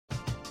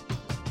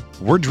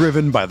We're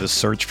driven by the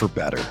search for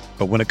better.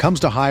 But when it comes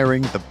to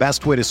hiring, the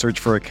best way to search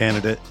for a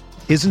candidate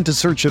isn't to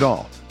search at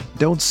all.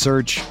 Don't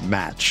search,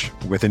 match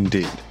with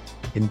Indeed.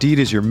 Indeed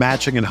is your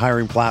matching and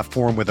hiring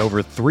platform with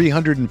over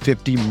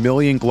 350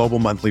 million global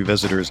monthly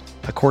visitors,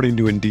 according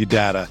to Indeed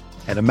data,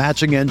 and a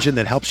matching engine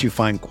that helps you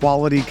find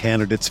quality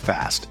candidates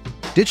fast.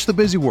 Ditch the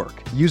busy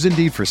work. Use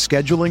Indeed for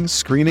scheduling,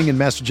 screening, and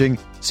messaging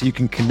so you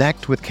can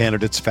connect with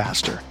candidates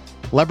faster.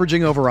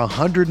 Leveraging over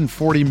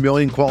 140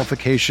 million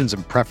qualifications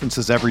and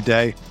preferences every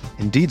day,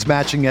 Indeed's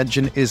matching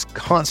engine is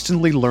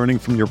constantly learning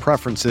from your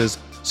preferences,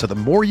 so the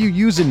more you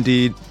use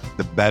Indeed,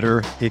 the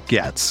better it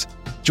gets.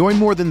 Join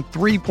more than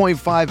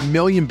 3.5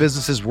 million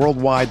businesses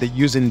worldwide that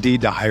use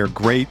Indeed to hire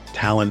great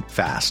talent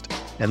fast.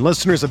 And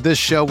listeners of this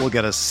show will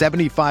get a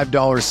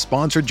 $75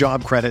 sponsored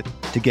job credit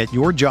to get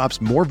your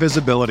jobs more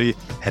visibility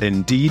at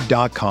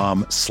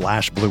Indeed.com/Blue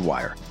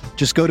Wire.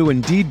 Just go to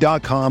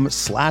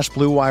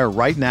Indeed.com/Blue Wire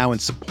right now and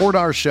support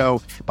our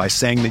show by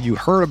saying that you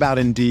heard about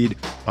Indeed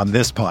on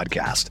this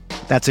podcast.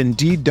 That's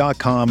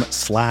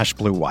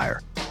Indeed.com/Blue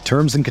Wire.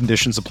 Terms and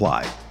conditions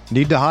apply.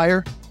 Need to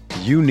hire?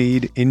 You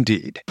need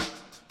Indeed.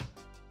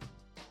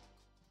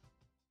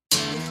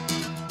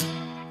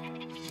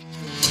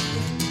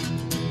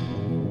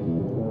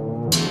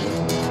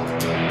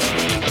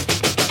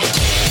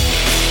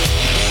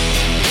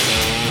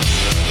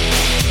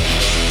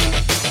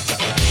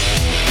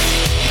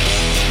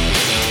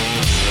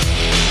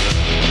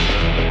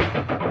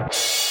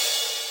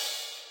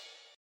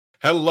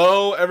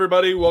 Hello,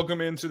 everybody.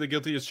 Welcome into the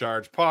Guilty as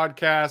Charged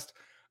podcast.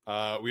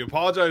 We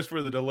apologize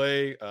for the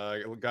delay.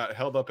 Got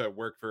held up at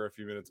work for a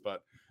few minutes,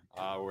 but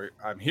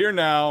I'm here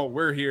now.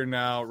 We're here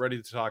now, ready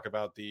to talk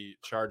about the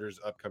Chargers'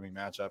 upcoming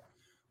matchup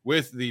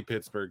with the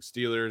Pittsburgh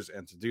Steelers.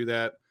 And to do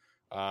that,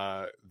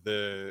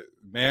 the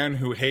man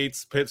who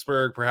hates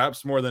Pittsburgh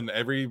perhaps more than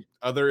every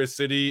other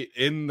city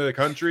in the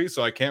country.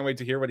 So I can't wait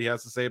to hear what he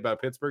has to say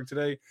about Pittsburgh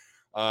today.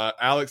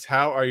 Alex,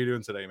 how are you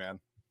doing today,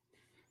 man?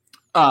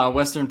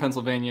 Western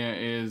Pennsylvania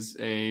is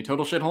a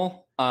total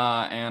shithole,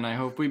 and I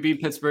hope we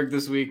beat Pittsburgh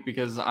this week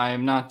because I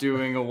am not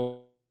doing a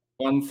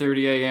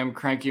 1:30 a.m.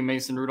 cranky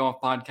Mason Rudolph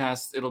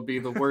podcast. It'll be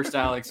the worst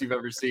Alex you've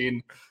ever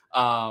seen.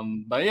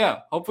 But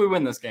yeah, hope we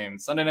win this game.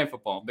 Sunday Night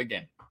Football, big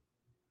game.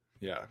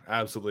 Yeah,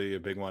 absolutely a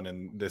big one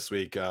in this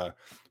week.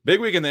 Big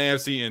week in the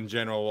AFC in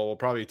general. We'll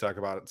probably talk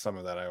about some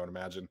of that, I would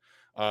imagine.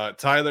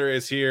 Tyler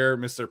is here,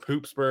 Mr.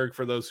 Poopsburg,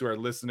 for those who are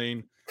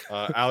listening.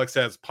 Alex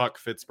has Puck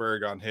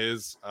Pittsburgh on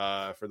his,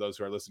 for those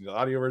who are listening to the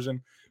audio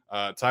version.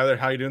 Tyler,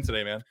 how you doing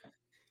today, man?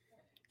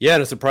 Yeah,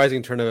 in a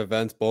surprising turn of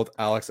events, both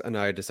Alex and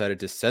I decided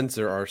to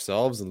censor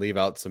ourselves and leave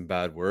out some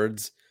bad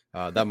words.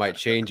 That might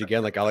change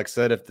again, like Alex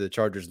said, if the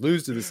Chargers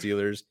lose to the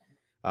Steelers.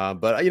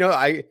 But, you know,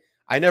 I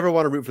never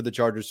want to root for the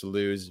Chargers to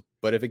lose,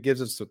 but if it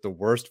gives us the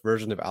worst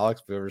version of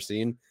Alex we've ever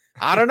seen,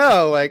 I don't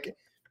know, like,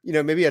 you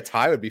know, maybe a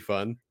tie would be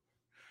fun.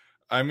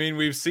 I mean,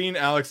 we've seen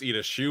Alex eat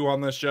a shoe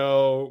on the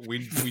show.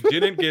 We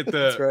didn't get the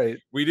That's right.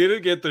 We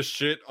didn't get the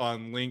shit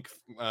on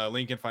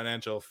Lincoln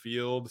Financial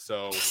Field.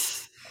 So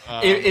if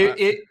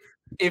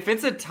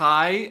it's a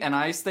tie and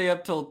I stay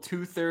up till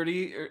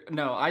 2:30,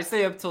 I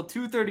stay up till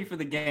 2:30 for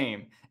the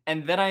game,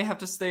 and then I have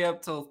to stay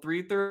up till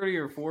 3:30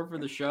 or 4 for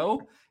the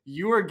show.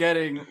 You are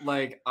getting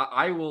like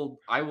I will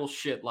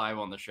shit live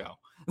on the show.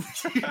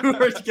 You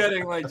are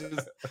getting like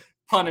just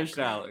punished,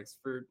 Alex.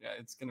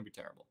 It's gonna be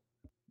terrible.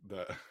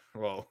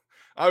 Well,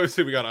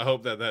 obviously we gotta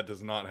hope that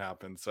does not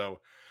happen.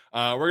 So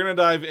we're gonna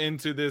dive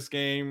into this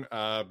game.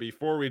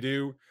 Before we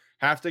do,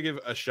 have to give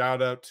a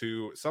shout out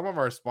to some of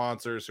our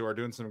sponsors who are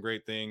doing some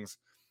great things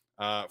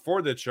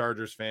for the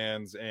Chargers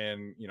fans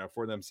and, you know,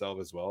 for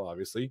themselves as well,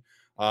 obviously.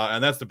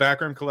 And that's the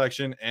Backroom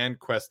Collection and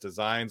Quest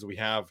Designs. We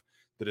have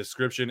the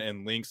description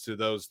and links to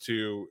those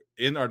two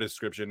in our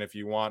description. If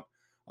you want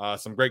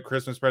some great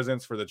Christmas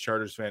presents for the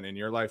Chargers fan in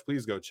your life,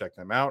 please go check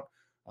them out.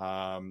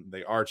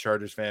 They are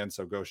Chargers fans,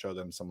 so go show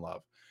them some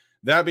love.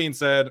 That being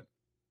said,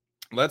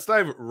 let's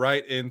dive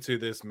right into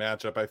this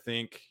matchup. I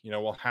think, you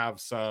know, we'll have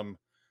some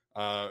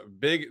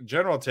big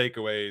general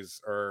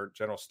takeaways or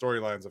general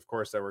storylines, of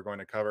course, that we're going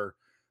to cover.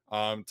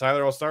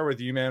 Tyler, I'll start with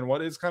you, man.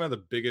 What is kind of the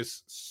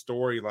biggest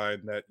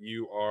storyline that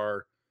you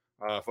are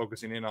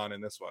focusing in on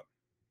in this one?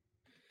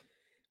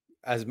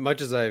 As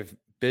much as I've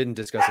been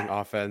discussing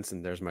offense,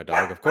 and there's my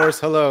dog, of course.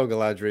 Hello,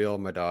 Galadriel,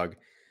 my dog.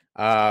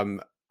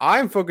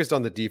 I'm focused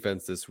on the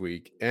defense this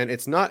week, and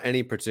it's not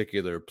any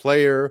particular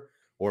player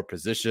or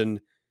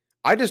position.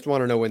 I just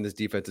want to know when this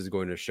defense is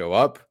going to show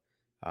up.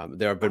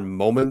 There have been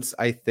moments,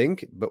 I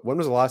think, but when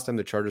was the last time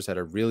the Chargers had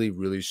a really,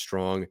 really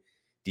strong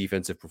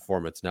defensive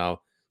performance?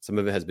 Now, some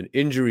of it has been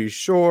injuries,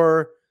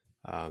 sure,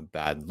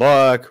 bad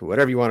luck,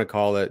 whatever you want to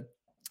call it.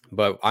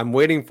 But I'm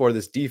waiting for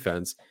this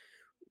defense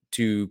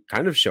to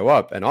kind of show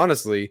up. And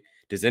honestly,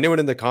 does anyone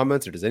in the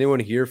comments or does anyone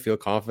here feel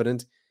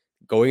confident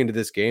going into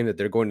this game that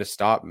they're going to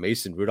stop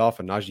Mason Rudolph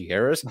and Najee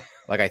Harris?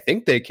 Like, I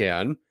think they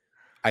can.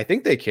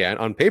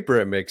 On paper,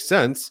 it makes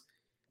sense.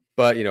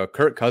 But, you know,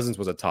 Kirk Cousins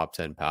was a top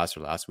 10 passer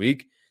last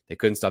week. They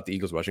couldn't stop the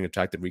Eagles rushing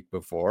attack the week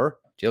before.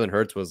 Jalen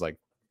Hurts was like,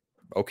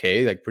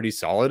 okay, like pretty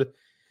solid.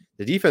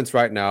 The defense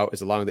right now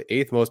is allowing the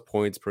 8th most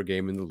points per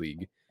game in the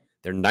league.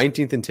 They're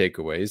 19th in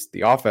takeaways.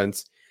 The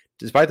offense,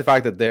 despite the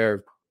fact that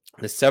they're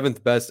the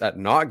 7th best at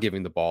not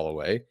giving the ball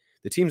away,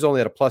 the team's only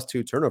at a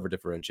 +2 turnover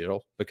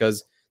differential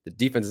because the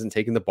defense isn't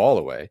taking the ball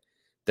away.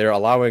 They're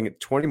allowing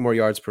 20 more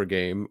yards per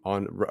game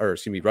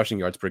rushing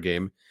yards per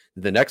game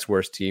than the next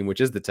worst team,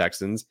 which is the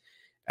Texans.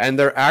 And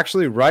they're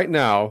actually right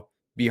now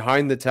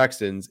behind the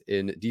Texans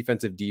in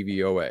defensive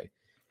DVOA.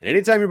 And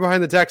anytime you're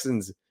behind the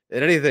Texans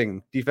in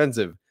anything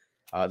defensive,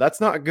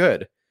 that's not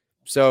good.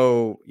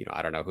 So,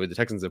 I don't know who the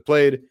Texans have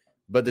played,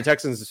 but the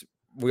Texans,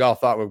 we all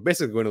thought were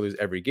basically going to lose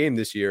every game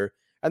this year.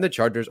 And the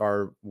Chargers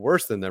are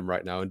worse than them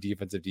right now in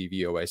defensive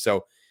DVOA.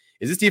 So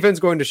is this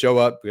defense going to show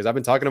up? Because I've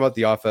been talking about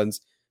the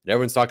offense and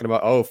everyone's talking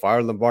about, oh,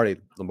 fire Lombardi.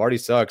 Lombardi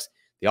sucks.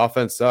 The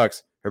offense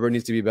sucks. Herbert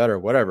needs to be better,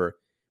 whatever.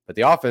 But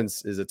the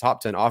offense is a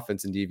top 10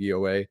 offense in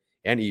DVOA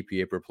and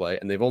EPA per play,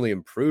 and they've only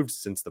improved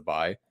since the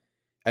bye.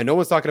 And no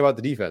one's talking about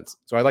the defense.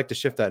 So I'd like to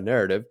shift that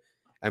narrative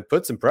and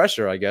put some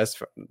pressure, I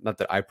guess. Not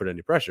that I put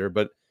any pressure,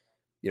 but,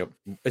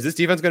 is this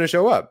defense going to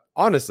show up?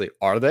 Honestly,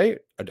 are they?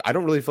 I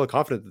don't really feel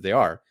confident that they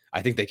are.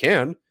 I think they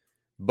can,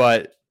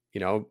 but,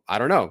 I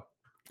don't know.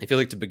 I feel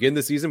like to begin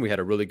the season, we had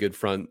a really good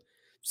front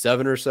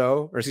 7 or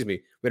so, we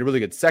had a really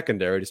good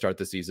secondary to start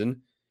the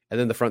season. And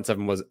then the front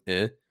 7 was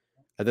And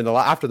then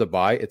after the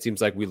bye, it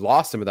seems like we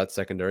lost some of that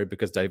secondary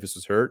because Davis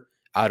was hurt,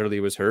 Adderley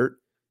was hurt,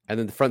 and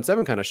then the front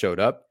 7 kind of showed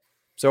up.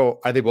 So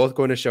are they both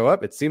going to show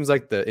up? It seems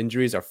like the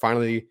injuries are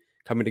finally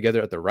coming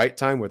together at the right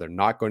time where they're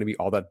not going to be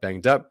all that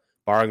banged up,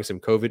 barring some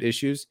COVID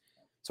issues.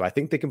 So I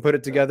think they can put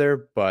it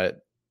together,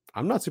 but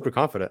I'm not super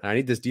confident. I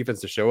need this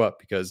defense to show up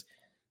because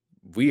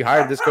we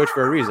hired this coach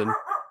for a reason.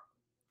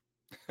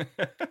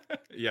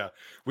 Yeah,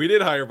 we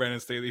did hire Brandon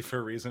Staley for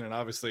a reason, and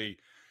obviously,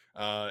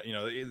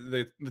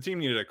 the team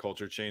needed a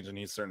culture change, and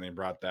he certainly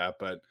brought that.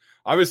 But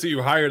obviously,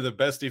 you hire the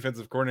best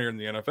defensive coordinator in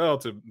the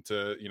NFL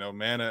to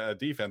man a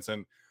defense,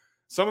 and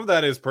some of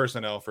that is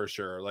personnel for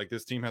sure. Like,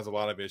 this team has a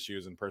lot of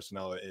issues, and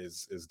personnel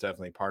is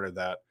definitely part of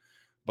that.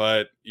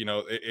 But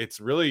it's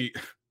really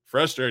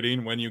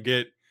frustrating when you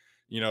get,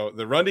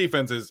 the run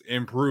defense is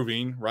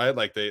improving, right?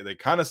 Like they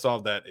kind of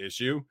solved that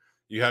issue.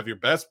 You have your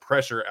best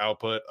pressure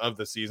output of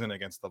the season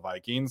against the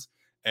Vikings.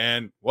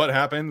 And what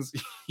happens?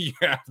 You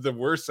have the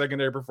worst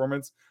secondary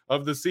performance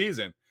of the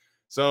season.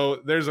 So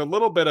there's a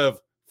little bit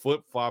of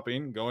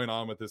flip-flopping going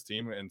on with this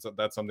team. And so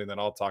that's something that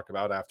I'll talk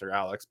about after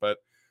Alex. But,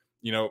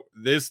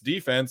 this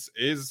defense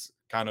is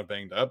kind of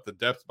banged up. The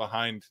depth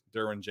behind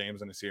Derwin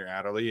James and Nasir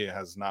Adderley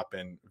has not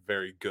been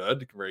very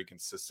good, very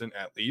consistent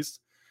at least.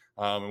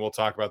 And we'll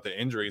talk about the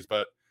injuries.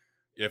 But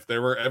if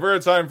there were ever a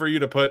time for you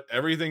to put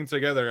everything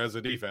together as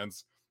a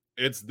defense,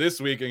 it's this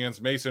week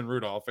against Mason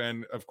Rudolph.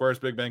 And of course,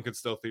 Big Ben could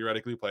still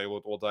theoretically play.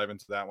 We'll dive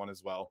into that one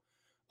as well.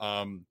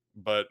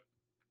 But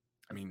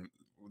I mean,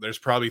 there's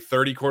probably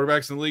 30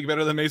 quarterbacks in the league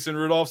better than Mason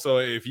Rudolph. So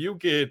if you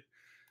get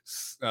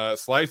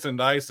sliced and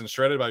diced and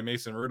shredded by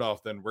Mason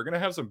Rudolph, then we're going to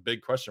have some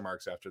big question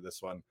marks after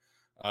this one.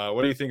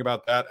 What do you think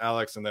about that,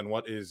 Alex? And then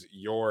what is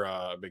your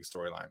big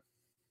storyline?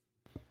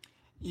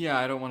 Yeah,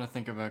 I don't want to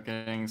think about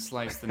getting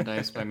sliced and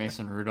diced by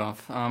Mason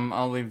Rudolph.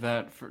 I'll leave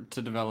that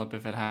to develop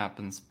if it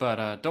happens,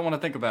 but don't want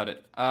to think about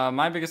it.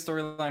 My biggest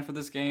storyline for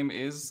this game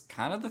is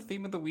kind of the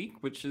theme of the week,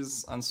 which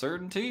is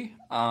uncertainty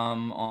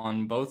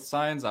on both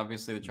sides.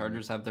 Obviously, the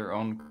Chargers have their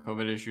own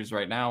COVID issues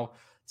right now.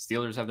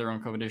 Steelers have their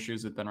own COVID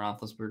issues with Ben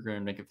Roethlisberger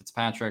and Minka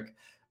Fitzpatrick.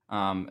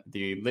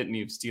 The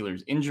litany of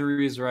Steelers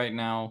injuries right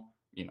now,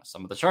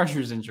 some of the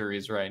Chargers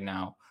injuries right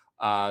now.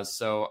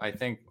 So I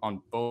think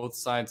on both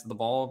sides of the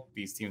ball,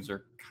 these teams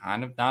are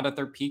kind of not at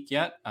their peak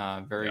yet.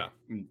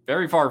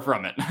 Very far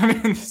from it. I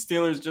mean, the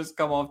Steelers just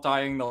come off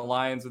tying the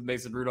Lions with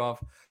Mason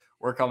Rudolph.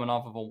 We're coming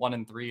off of a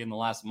 1-3 in the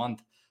last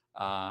month,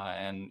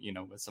 and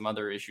with some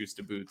other issues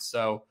to boot.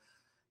 So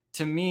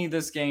to me,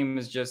 this game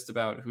is just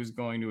about who's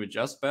going to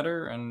adjust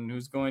better and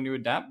who's going to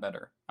adapt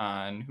better,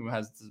 and who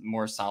has the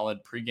more solid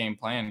pregame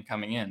plan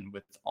coming in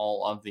with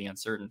all of the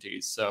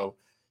uncertainties. So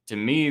to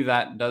me,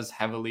 that does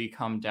heavily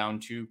come down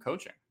to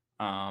coaching.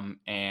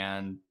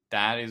 And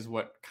that is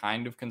what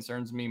kind of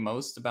concerns me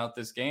most about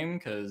this game,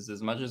 because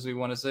as much as we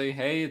want to say,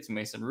 hey, it's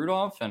Mason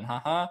Rudolph and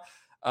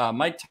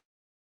Mike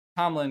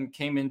Tomlin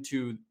came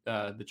into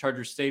the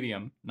Chargers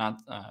stadium, not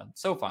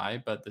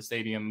SoFi, but the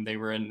stadium they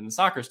were in the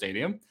soccer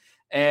stadium,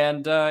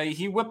 and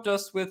he whipped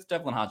us with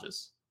Devlin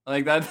Hodges.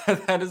 Like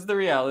that is the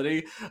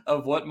reality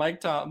of what Mike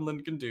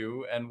Tomlin can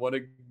do and what a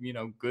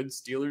good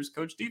Steelers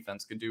coach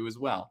defense could do as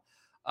well.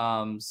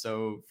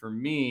 So for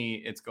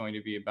me, it's going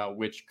to be about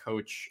which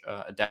coach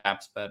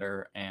adapts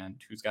better and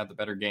who's got the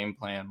better game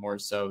plan, more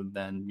so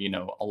than,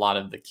 a lot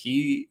of the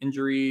key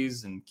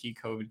injuries and key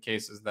COVID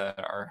cases that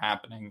are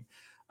happening.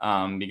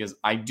 Because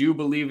I do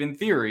believe in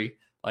theory,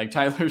 like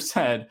Tyler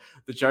said,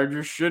 the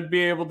Chargers should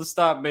be able to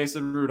stop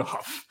Mason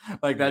Rudolph.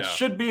 Like that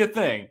should be a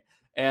thing.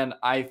 And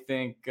I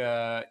think,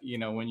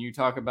 when you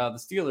talk about the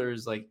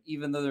Steelers, like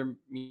even though they're,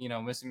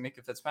 missing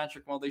Minka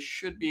Fitzpatrick, well, they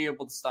should be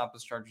able to stop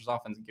this Chargers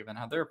offense given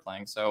how they're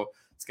playing. So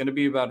it's going to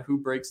be about who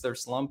breaks their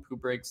slump, who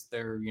breaks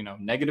their,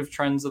 negative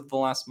trends of the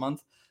last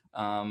month.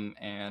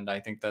 And I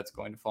think that's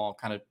going to fall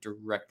kind of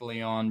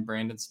directly on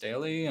Brandon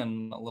Staley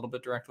and a little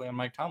bit directly on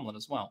Mike Tomlin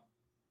as well.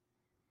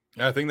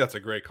 Yeah, I think that's a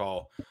great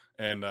call.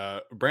 And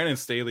Brandon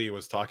Staley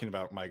was talking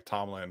about Mike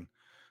Tomlin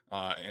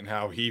and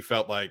how he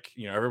felt like,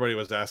 everybody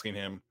was asking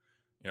him,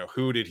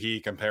 who did he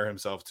compare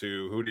himself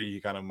to? Who did he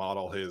kind of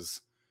model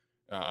his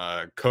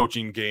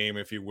coaching game,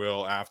 if you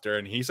will, after?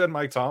 And he said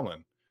Mike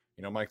Tomlin.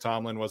 Mike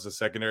Tomlin was a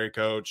secondary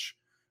coach,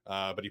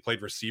 but he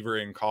played receiver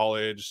in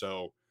college.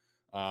 So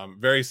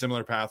very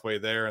similar pathway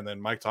there. And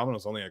then Mike Tomlin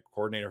was only a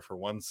coordinator for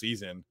one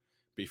season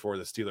before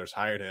the Steelers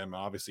hired him.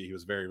 Obviously, he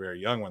was very, very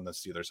young when the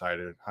Steelers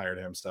hired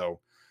him. So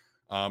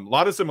a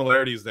lot of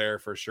similarities there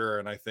for sure.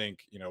 And I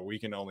think, we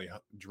can only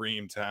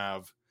dream to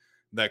have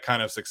that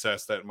kind of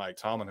success that Mike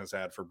Tomlin has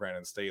had for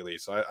Brandon Staley.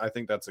 So I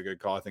think that's a good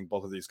call. I think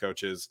both of these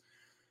coaches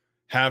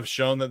have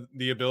shown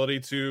the ability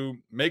to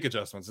make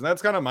adjustments. And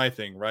that's kind of my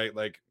thing, right?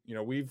 Like,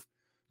 we've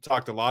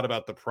talked a lot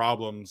about the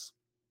problems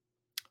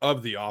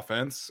of the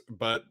offense,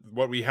 but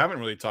what we haven't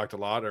really talked a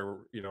lot,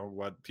 or,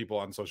 what people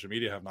on social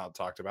media have not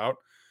talked about,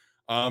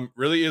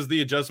 really is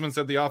the adjustments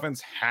that the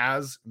offense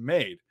has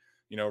made.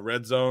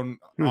 Red zone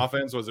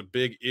offense was a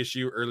big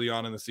issue early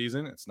on in the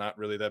season. It's not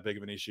really that big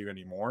of an issue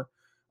anymore.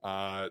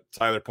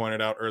 Tyler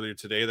pointed out earlier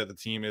today that the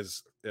team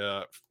is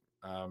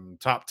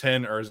top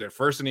 10, or is it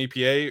first in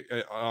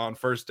EPA on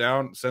first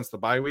down since the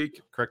bye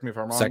week? Correct me if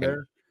I'm wrong. Second.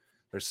 There.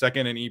 They're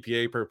second in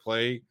EPA per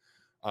play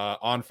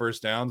on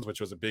first downs,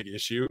 which was a big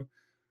issue.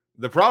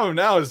 The problem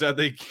now is that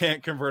they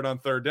can't convert on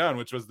third down,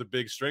 which was the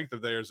big strength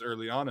of theirs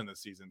early on in the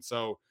season.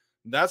 So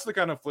that's the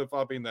kind of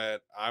flip-flopping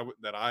that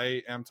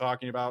I am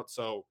talking about.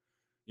 So,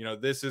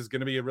 this is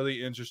going to be a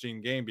really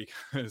interesting game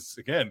because,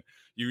 again,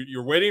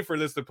 you're waiting for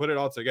this to put it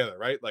all together,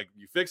 right? Like,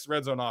 you fix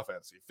red zone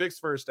offense, you fix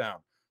first down.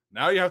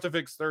 Now you have to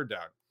fix third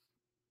down.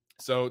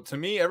 So to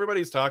me,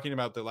 everybody's talking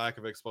about the lack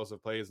of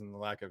explosive plays and the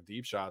lack of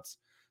deep shots.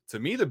 To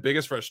me, the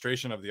biggest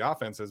frustration of the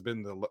offense has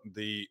been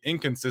the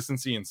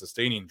inconsistency in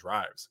sustaining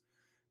drives.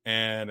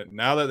 And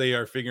now that they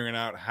are figuring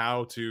out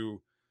how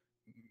to,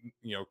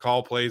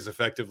 call plays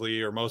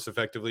effectively or most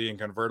effectively and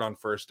convert on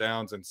first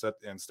downs and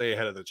stay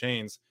ahead of the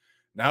chains,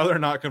 now they're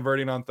not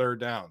converting on third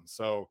down.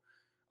 So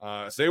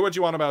say what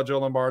you want about Joe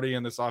Lombardi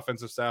and this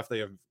offensive staff. They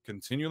have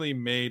continually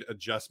made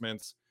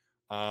adjustments.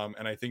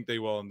 And I think they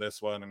will in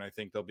this one. And I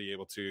think they'll be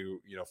able to,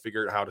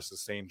 figure out how to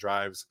sustain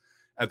drives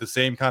at the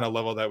same kind of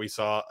level that we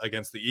saw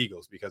against the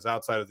Eagles, because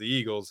outside of the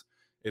Eagles,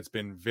 it's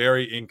been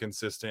very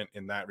inconsistent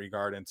in that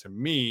regard. And to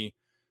me,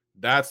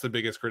 that's the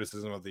biggest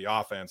criticism of the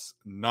offense,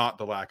 not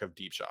the lack of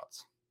deep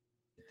shots.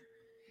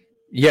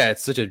 Yeah,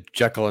 it's such a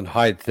Jekyll and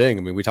Hyde thing.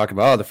 I mean, we talk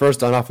about, the first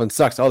down offense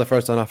sucks. The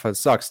first down offense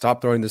sucks.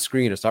 Stop throwing the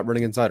screen or stop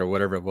running inside or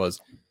whatever it was.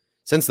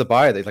 Since the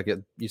bye, they, like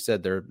you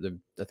said,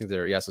 I think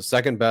they're so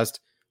second best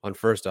on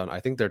first down. I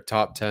think they're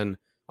top 10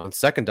 on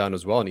second down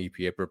as well in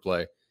EPA per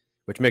play,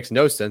 which makes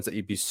no sense that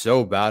you'd be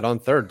so bad on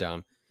third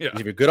down. Yeah.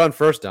 If you're good on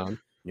first down and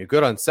you're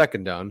good on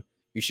second down,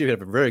 you should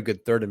have a very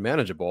good third and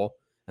manageable,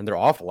 and they're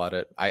awful at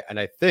it.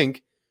 I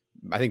think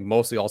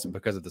mostly also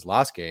because of this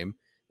last game,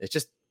 it's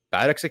just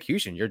bad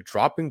execution. You're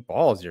dropping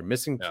balls. You're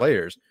missing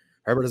players.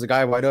 Herbert has a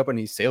guy wide open.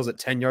 He sails it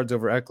 10 yards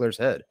over Eckler's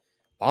head.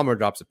 Palmer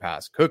drops a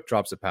pass. Cook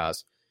drops a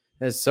pass.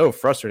 It's so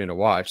frustrating to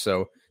watch.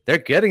 So they're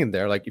getting in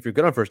there. Like, if you're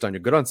good on first down, you're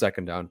good on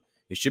second down.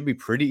 It should be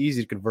pretty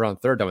easy to convert on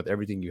third down with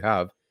everything you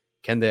have.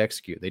 Can they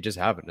execute? They just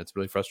haven't. It's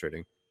really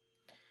frustrating.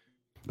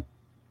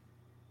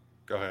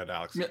 Go ahead,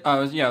 Alex. I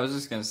was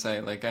just going to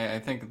say, like, I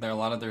think there are a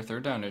lot of their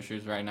third down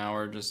issues right now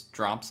are just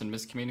drops and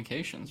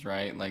miscommunications,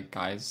 right? Like,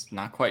 guys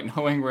not quite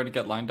knowing where to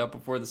get lined up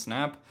before the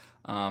snap.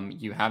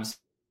 You have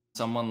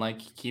someone like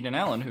Keenan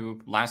Allen, who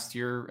last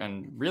year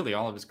and really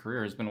all of his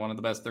career has been one of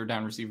the best third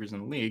down receivers in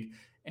the league.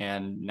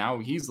 And now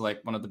he's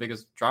like one of the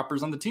biggest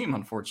droppers on the team,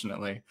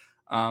 unfortunately.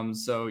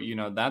 So,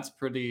 that's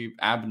pretty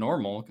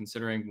abnormal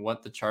considering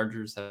what the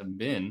Chargers have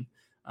been,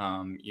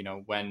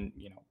 when,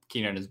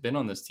 Keenan has been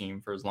on this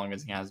team for as long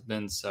as he has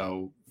been.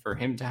 So for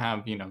him to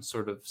have,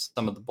 sort of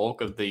some of the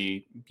bulk of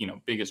the,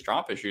 biggest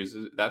drop issues,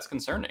 that's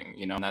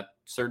concerning, and that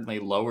certainly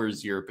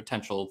lowers your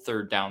potential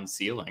third down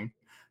ceiling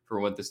for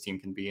what this team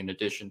can be, in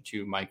addition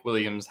to Mike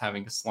Williams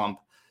having a slump,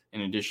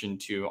 in addition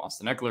to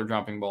Austin Eckler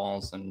dropping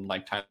balls, and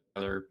like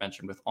Tyler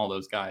mentioned with all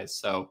those guys.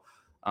 So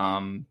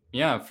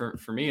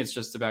for me, it's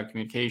just about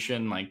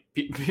communication. Like,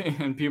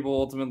 and people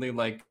ultimately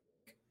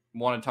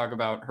want to talk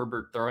about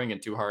Herbert throwing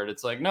it too hard.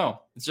 It's like,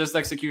 no, it's just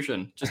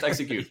execution. Just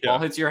execute. Ball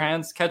hits your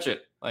hands, catch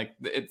it. Like,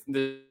 it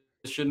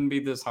shouldn't be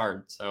this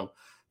hard. So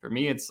for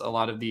me, it's a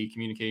lot of the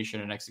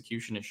communication and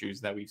execution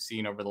issues that we've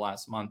seen over the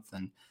last month,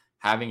 and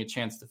having a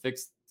chance to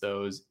fix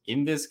those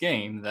in this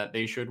game that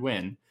they should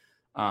win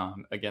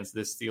against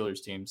this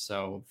Steelers team.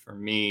 So for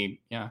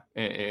me,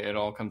 it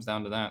all comes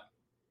down to that.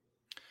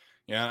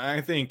 Yeah, I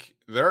think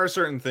there are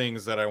certain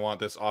things that I want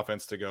this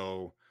offense to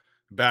go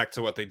back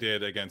to what they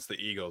did against the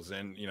Eagles.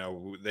 And,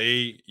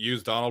 they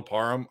used Donald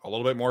Parham a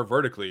little bit more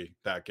vertically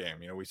that game.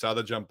 We saw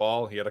the jump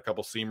ball. He had a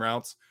couple seam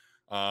routes.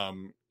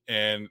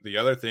 And the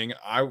other thing,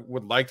 I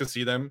would like to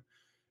see them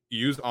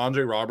use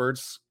Andre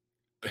Roberts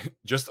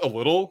just a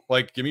little,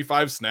 like give me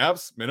 5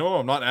 snaps minimum.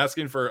 I'm not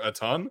asking for a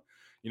ton.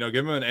 Give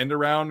him an end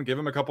around, give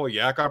him a couple of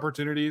yak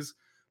opportunities.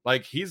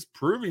 Like he's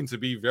proving to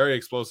be very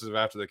explosive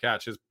after the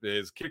catch.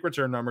 His kick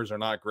return numbers are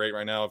not great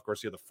right now. Of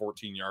course, he had the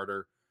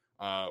 14-yarder,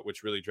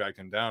 which really dragged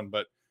him down.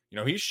 But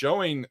he's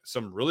showing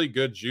some really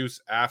good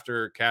juice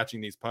after catching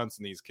these punts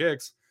and these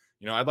kicks.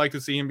 I'd like to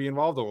see him be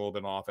involved a little bit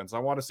in offense. I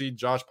want to see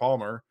Josh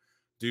Palmer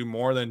do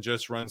more than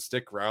just run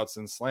stick routes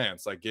and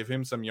slants. Like give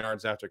him some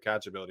yards after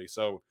catch ability.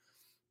 So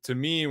to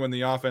me, when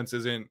the offense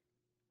isn't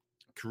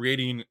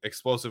creating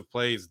explosive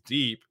plays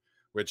deep,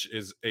 which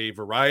is a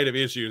variety of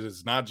issues,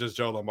 it's not just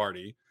Joe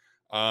Lombardi.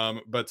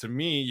 But to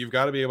me, you've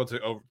got to be able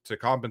to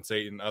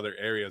compensate in other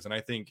areas. And I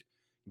think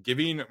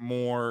giving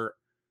more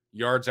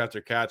yards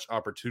after catch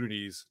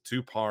opportunities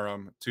to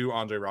Parham, to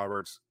Andre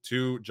Roberts,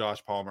 to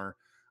Josh Palmer,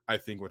 I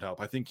think would help.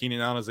 I think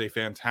Keenan Allen is a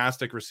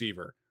fantastic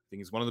receiver. I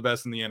think he's one of the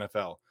best in the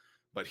NFL,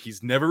 but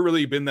he's never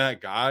really been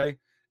that guy.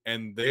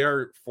 And they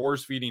are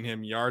force feeding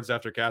him yards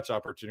after catch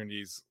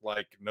opportunities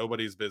like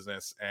nobody's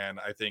business. And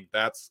I think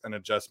that's an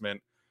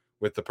adjustment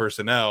with the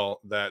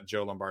personnel that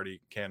Joe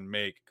Lombardi can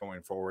make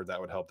going forward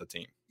that would help the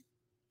team.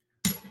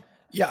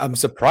 Yeah, I'm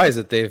surprised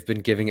that they've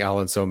been giving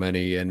Allen so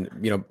many. And,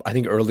 I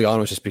think early on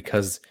it was just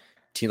because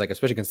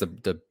especially against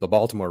the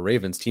Baltimore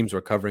Ravens, teams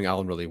were covering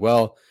Allen really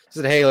well.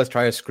 They said, hey, let's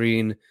try a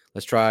screen.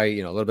 Let's try,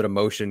 a little bit of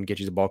motion, get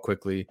you the ball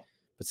quickly.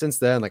 But since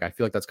then, I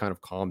feel like that's kind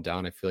of calmed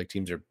down. I feel like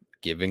teams are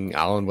giving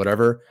Allen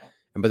whatever,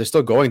 but they're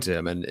still going to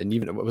him. And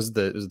even what was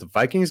it was the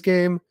Vikings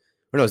game?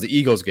 Or no, it was the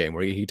Eagles game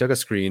where he took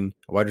a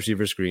wide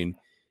receiver screen,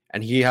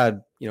 and he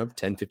had,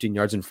 10, 15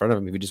 yards in front of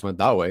him if he just went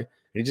that way. And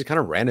he just kind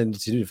of ran into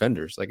 2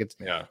 defenders. It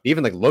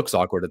even looks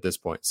awkward at this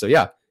point. So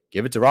yeah,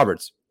 give it to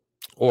Roberts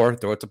or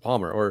throw it to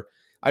Palmer. Or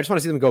I just want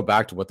to see them go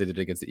back to what they did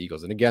against the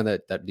Eagles. And again,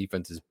 that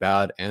defense is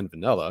bad and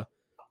vanilla,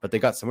 but they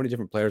got so many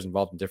different players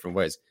involved in different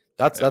ways.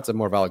 That's a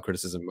more valid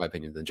criticism, in my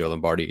opinion, than Joe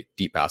Lombardi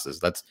deep passes.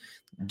 That's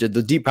the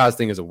deep pass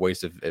thing is a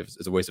waste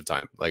of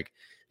time. Like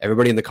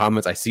everybody in the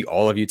comments, I see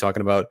all of you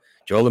talking about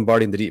Joe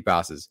Lombardi and the deep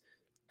passes.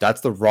 That's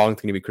the wrong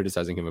thing to be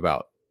criticizing him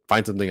about.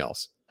 Find something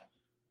else.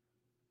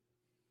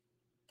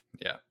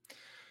 Yeah.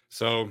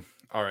 So,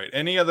 all right.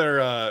 Any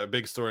other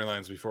big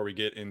storylines before we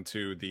get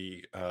into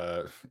the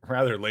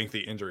rather lengthy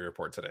injury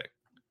report today?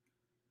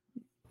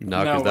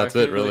 No, because that's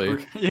it, really.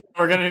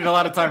 We're going to need a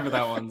lot of time for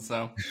that one.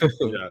 So,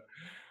 yeah.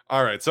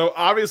 All right. So,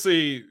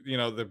 obviously,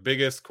 the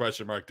biggest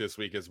question mark this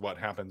week is what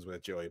happens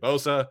with Joey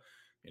Bosa.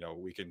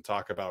 We can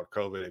talk about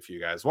COVID if you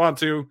guys want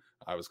to.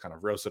 I was kind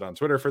of roasted on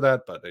Twitter for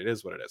that, but it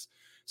is what it is.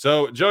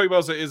 So Joey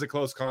Bosa is a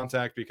close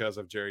contact because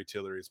of Jerry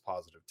Tillery's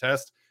positive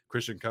test.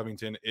 Christian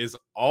Covington is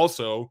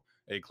also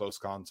a close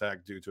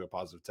contact due to a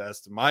positive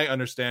test. My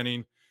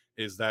understanding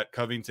is that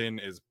Covington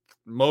is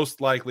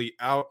most likely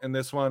out in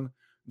this one.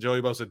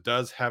 Joey Bosa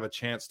does have a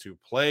chance to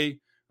play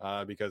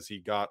because he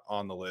got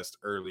on the list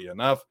early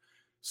enough.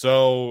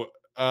 So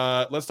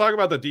let's talk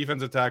about the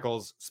defensive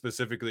tackles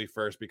specifically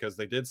first, because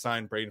they did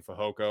sign Braden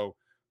Fehoko.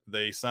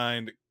 They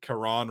signed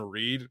Karan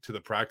Reed to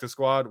the practice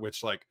squad,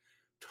 which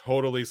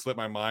totally slipped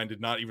my mind. Did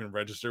not even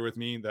register with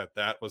me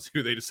that was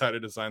who they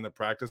decided to sign the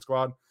practice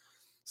squad.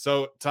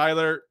 So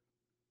Tyler,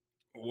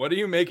 what are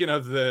you making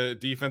of the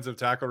defensive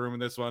tackle room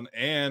in this one?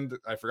 And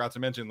I forgot to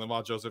mention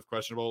Linval Joseph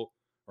questionable,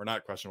 or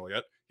not questionable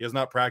yet. He has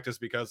not practiced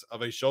because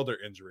of a shoulder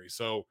injury.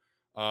 So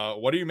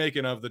what are you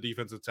making of the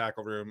defensive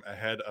tackle room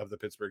ahead of the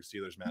Pittsburgh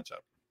Steelers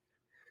matchup?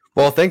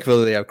 Well,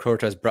 thankfully they have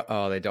Cortez.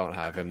 They don't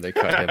have him. They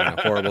cut him in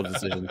a horrible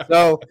decision.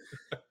 So,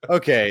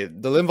 okay,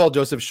 the Linval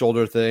Joseph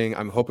shoulder thing,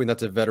 I'm hoping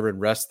that's a veteran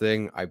rest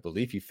thing. I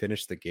believe he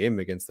finished the game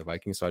against the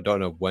Vikings, so I don't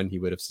know when he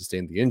would have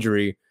sustained the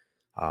injury.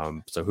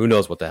 So who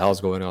knows what the hell's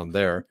going on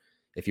there.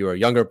 If you were a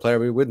younger player,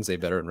 we wouldn't say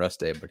veteran rest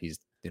day, but he's,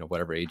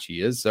 whatever age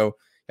he is. So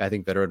I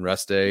think veteran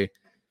rest day.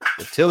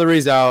 If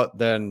Tillery's out,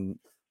 then,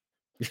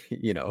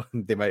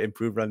 they might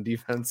improve run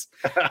defense.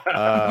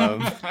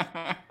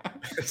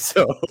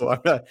 So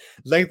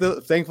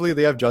thankfully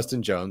they have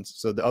Justin Jones.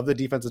 So of the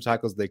defensive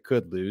tackles they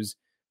could lose,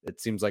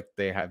 it seems like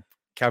they have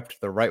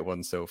kept the right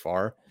one so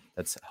far.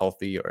 That's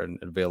healthy and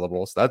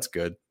available. So that's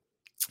good.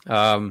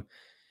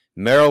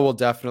 Merrill will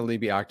definitely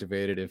be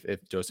activated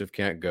if Joseph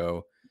can't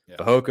go. Yeah.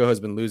 Fehoko has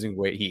been losing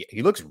weight.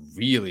 He looks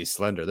really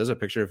slender. There's a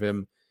picture of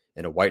him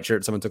in a white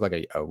shirt someone took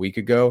a week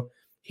ago.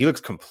 He looks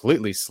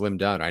completely slimmed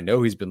down. I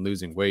know he's been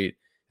losing weight,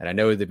 and I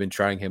know they've been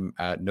trying him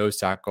at nose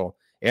tackle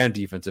and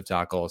defensive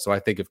tackle. So I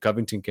think if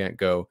Covington can't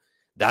go,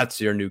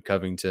 that's your new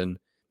Covington.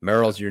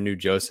 Merrill's your new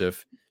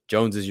Joseph.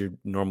 Jones is your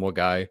normal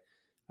guy.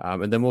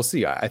 And then we'll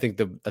see. I think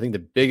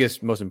the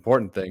biggest, most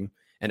important thing,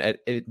 and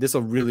this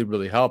will really,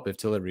 really help if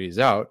Tillery is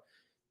out.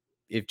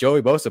 If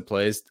Joey Bosa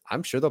plays,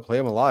 I'm sure they'll play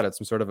him a lot at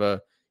some sort of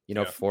a,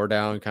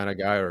 4-down kind of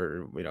guy,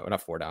 or,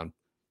 not 4-down,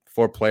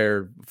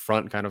 4-player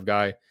front kind of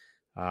guy.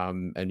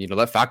 And,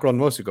 let Fackrell and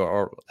Mosu go,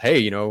 or,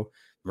 hey,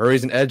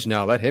 Murray's an edge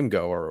now, let him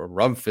go, or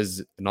Rumph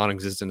is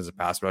non-existent as a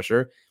pass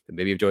rusher. But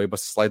maybe if Joey Bosa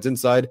slides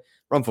inside,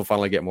 Rumph will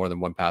finally get more than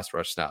one pass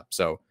rush snap.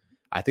 So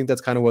I think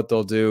that's kind of what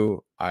they'll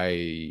do.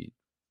 I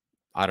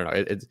I don't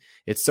know.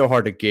 It's so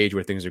hard to gauge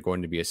where things are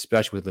going to be,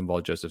 especially with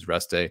Linval Joseph's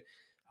rest day.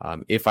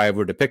 If I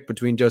were to pick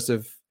between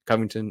Joseph,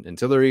 Covington, and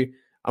Tillery,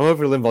 I'm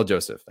over Linval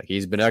Joseph. Like,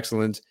 he's been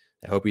excellent.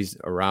 I hope he's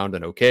around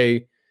and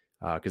okay,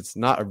 because it's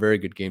not a very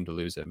good game to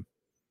lose him.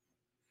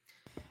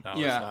 No,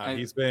 yeah,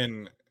 he's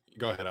been.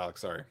 Go ahead,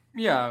 Alex. Sorry.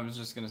 Yeah, I was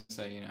just gonna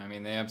say, I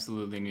mean, they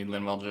absolutely need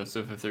Linval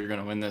Joseph if they're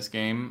gonna win this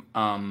game.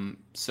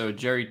 So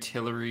Jerry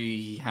Tillery,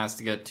 he has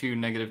to get 2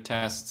 negative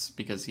tests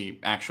because he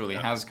actually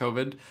has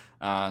COVID.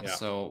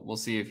 So we'll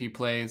see if he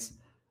plays.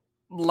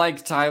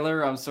 Like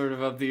Tyler, I'm sort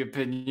of the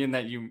opinion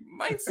that you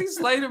might see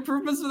slight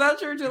improvements without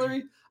Jerry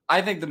Tillery.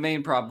 I think the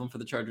main problem for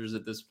the Chargers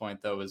at this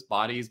point, though, is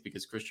bodies,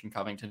 because Christian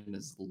Covington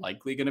is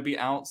likely going to be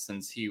out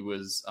since he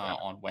was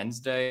on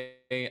Wednesday.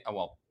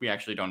 Well, we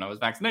actually don't know his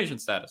vaccination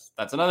status.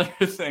 That's another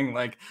thing.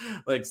 Like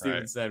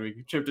Steven said,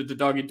 we chipped into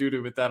doggy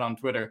doo-doo with that on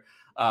Twitter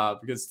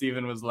because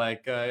Steven was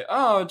like,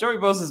 oh, Joey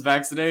Bosa's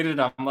vaccinated.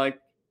 I'm like,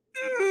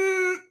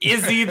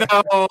 is he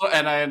though?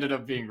 And I ended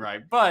up being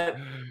right. But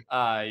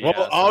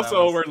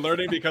we're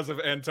learning because of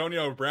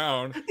Antonio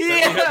Brown that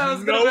we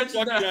have no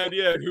fucking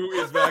idea who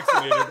is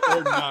vaccinated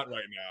or not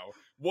right now.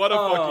 What a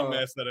fucking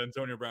mess that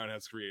Antonio Brown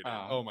has created.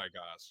 Oh my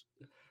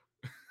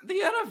gosh. The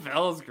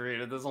NFL has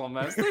created this whole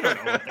mess. They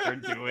don't know what they're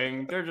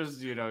doing. They're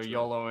just,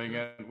 YOLOing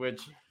it,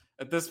 which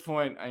at this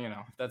point,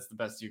 that's the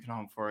best you can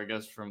hope for, I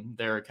guess, from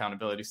their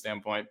accountability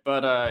standpoint.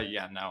 But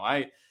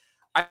I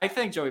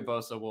think Joey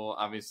Bosa will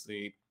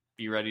obviously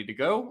be ready to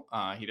go.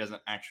 He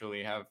doesn't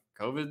actually have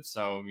COVID,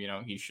 so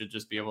he should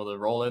just be able to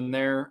roll in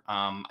there.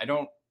 I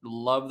don't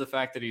love the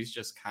fact that he's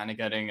just kind of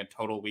getting a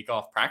total week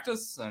off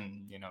practice,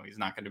 and he's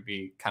not going to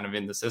be kind of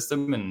in the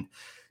system and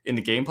in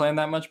the game plan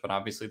that much, but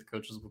obviously the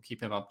coaches will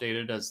keep him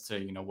updated as to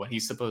what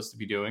he's supposed to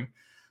be doing.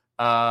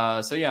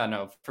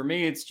 For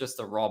me, it's just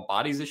a raw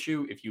bodies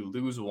issue. If you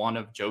lose one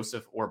of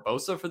Joseph or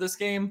Bosa for this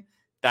game,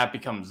 that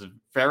becomes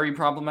very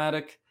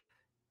problematic.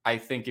 I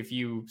think if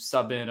you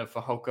sub in a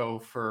Fehoko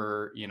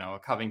for, a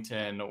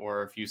Covington,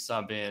 or if you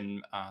sub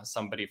in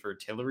somebody for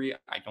Tillery,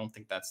 I don't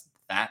think that's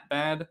that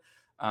bad.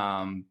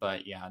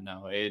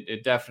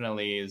 It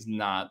definitely is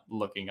not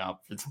looking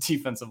up for the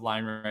defensive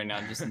line right now,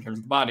 just in terms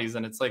of the bodies.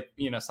 And it's like,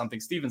 something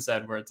Steven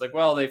said, where it's like,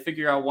 well, they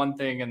figure out one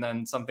thing and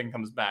then something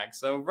comes back.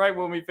 So right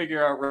when we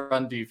figure out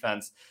run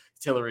defense,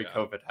 Tillery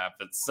COVID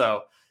happens.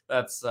 So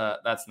that's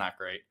not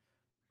great.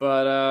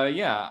 But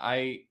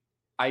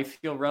I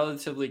feel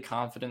relatively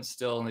confident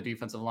still in the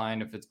defensive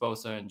line if it's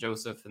Bosa and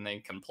Joseph and they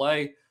can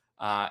play.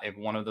 If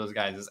one of those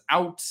guys is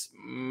out,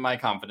 my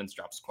confidence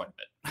drops quite a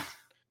bit.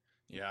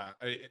 Yeah,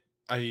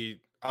 I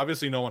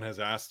obviously no one has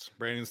asked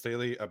Brandon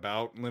Staley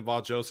about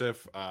Linval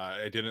Joseph.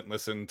 I didn't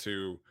listen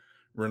to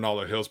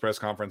Ronaldo Hill's press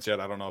conference yet.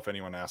 I don't know if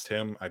anyone asked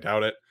him. I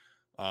doubt it.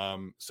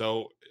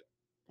 So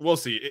we'll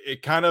see.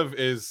 It kind of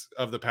is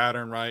of the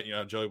pattern, right?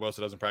 Joey Bosa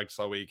doesn't practice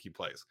all week, he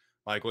plays.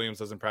 Mike Williams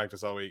doesn't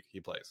practice all week,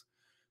 he plays.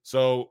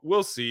 So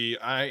we'll see.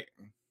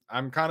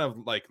 I'm kind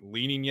of like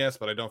leaning yes,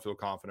 but I don't feel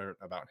confident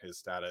about his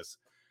status.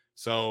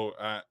 So,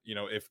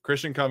 if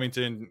Christian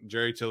Covington,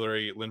 Jerry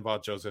Tillery,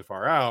 Linval Joseph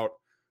are out,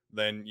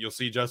 then you'll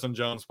see Justin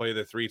Jones play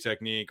the 3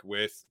 technique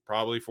with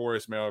probably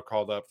Forrest Merrill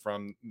called up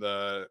from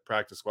the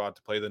practice squad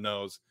to play the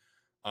nose.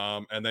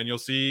 And then you'll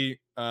see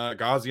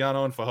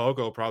Gaziano and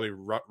Fehoko probably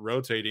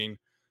rotating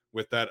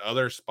with that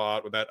other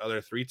spot, with that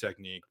other 3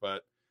 technique.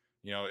 But,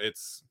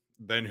 it's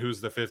then who's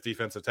the 5th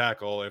defensive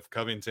tackle? If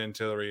Covington,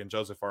 Tillery, and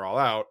Joseph are all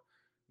out,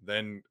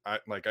 then I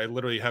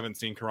literally haven't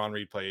seen Karan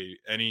Reed play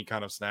any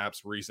kind of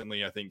snaps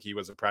recently. I think he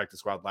was a practice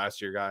squad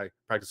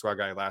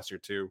guy last year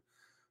too.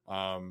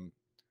 I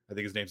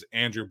think his name's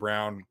Andrew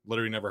Brown.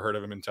 Literally never heard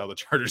of him until the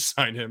Chargers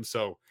signed him.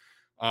 So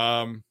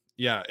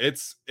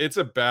it's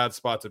a bad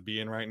spot to be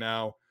in right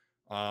now.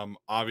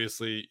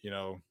 Obviously,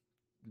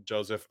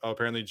 Joseph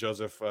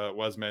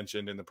was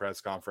mentioned in the press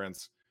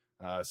conference,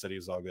 said he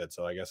was all good.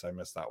 So I guess I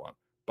missed that one.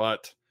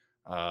 But,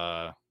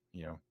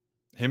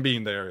 him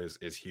being there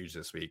is huge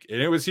this week.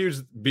 And it was huge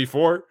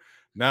before.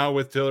 Now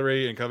with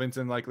Tillery and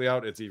Covington likely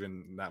out, it's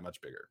even that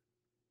much bigger.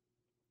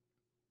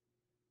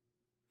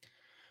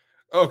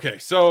 Okay,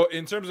 so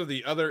in terms of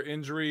the other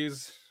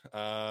injuries,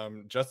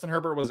 Justin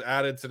Herbert was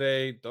added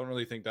today. Don't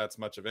really think that's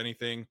much of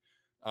anything.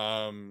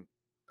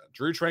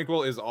 Drew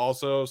Tranquill is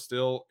also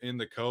still in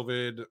the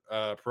COVID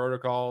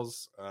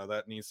protocols.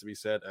 That needs to be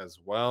said as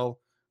well.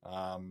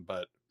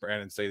 But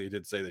Brandon Staley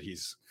did say that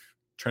he's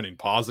trending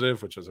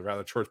positive, which was a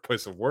rather short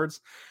choice of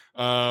words.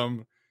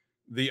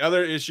 The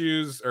other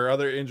injuries,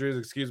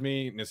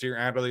 Nasir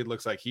Adderley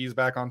looks like he's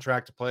back on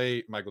track to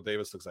play. Michael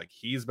Davis looks like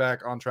he's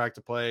back on track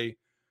to play.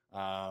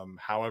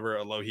 However,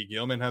 Alohi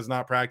Gilman has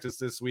not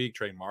practiced this week.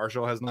 Trey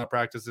Marshall has not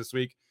practiced this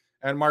week.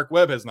 And Mark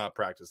Webb has not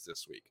practiced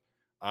this week.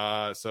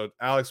 So,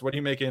 Alex, what are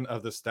you making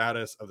of the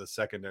status of the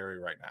secondary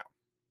right now?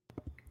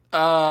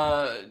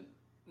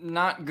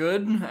 Not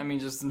good. I mean,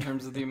 just in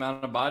terms of the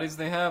amount of bodies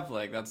they have,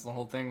 that's the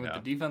whole thing with the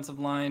defensive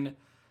line.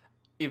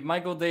 If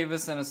Michael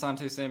Davis and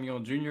Asante Samuel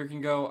Jr. can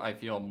go, I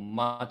feel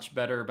much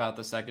better about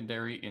the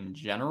secondary in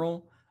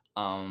general.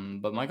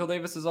 But Michael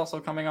Davis is also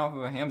coming off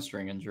of a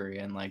hamstring injury,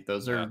 and like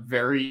those are Yeah.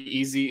 very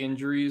easy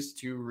injuries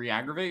to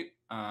re-aggravate.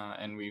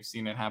 And we've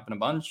seen it happen a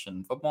bunch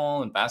in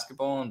football and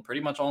basketball and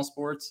pretty much all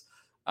sports.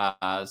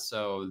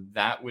 So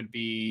that would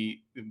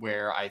be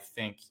where I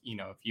think,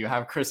 if you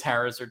have Chris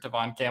Harris or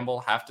Tevon Campbell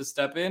have to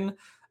step in,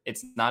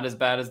 it's not as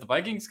bad as the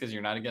Vikings because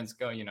you're not against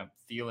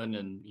Thielen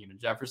and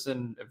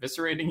Jefferson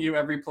eviscerating you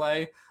every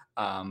play.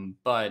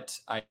 But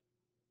I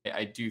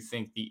do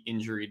think the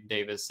injury to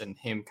Davis and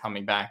him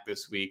coming back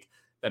this week,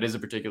 that is a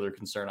particular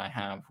concern I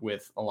have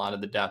with a lot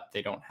of the depth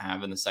they don't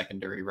have in the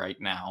secondary right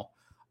now.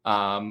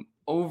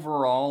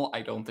 Overall,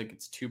 I don't think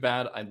it's too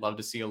bad. I'd love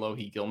to see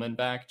Alohi Gilman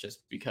back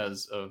just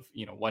because of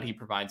what he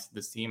provides to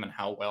this team and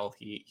how well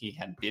he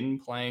had been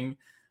playing.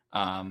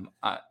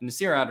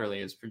 Nasir Adderley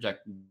is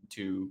projected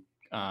to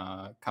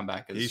come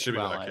back as he should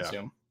well, be back, I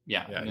assume.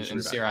 Yeah, Yeah, and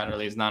Nasir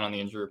Adderley is not on the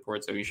injury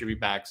report, so he should be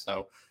back.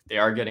 So they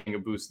are getting a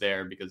boost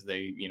there because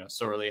they,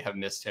 sorely have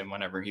missed him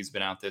whenever he's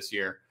been out this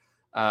year.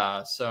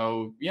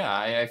 So yeah,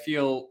 I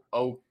feel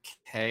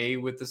okay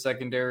with the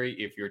secondary.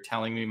 If you're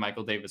telling me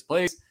Michael Davis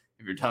plays,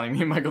 if you're telling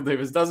me Michael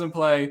Davis doesn't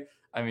play,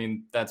 I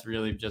mean, that's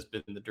really just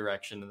been the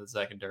direction of the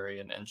secondary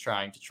and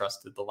trying to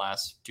trust it the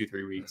last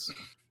 2-3 weeks.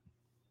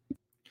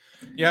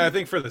 Yeah, I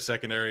think for the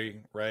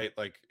secondary, right,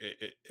 like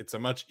it's a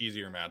much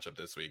easier matchup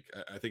this week.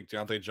 I think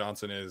Deontay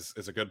Johnson is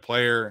a good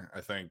player.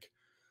 I think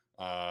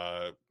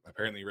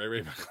apparently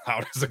Ray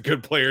McLeod is a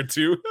good player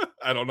too.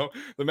 I don't know.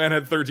 The man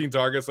had 13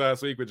 targets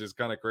last week, which is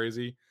kind of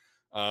crazy.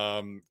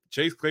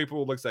 Chase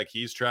Claypool looks like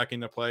he's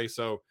tracking to play.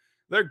 So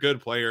they're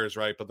good players,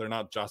 right? But they're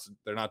not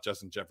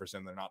Justin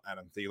Jefferson. They're not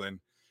Adam Thielen.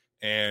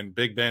 And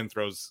Big Ben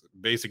throws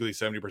basically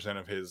 70%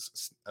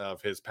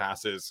 of his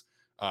passes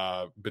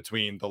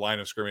between the line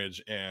of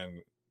scrimmage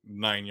and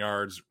 9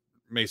 yards.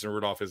 Mason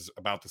Rudolph is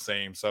about the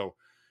same. So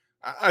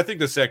I think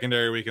the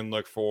secondary, we can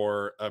look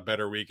for a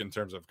better week in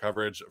terms of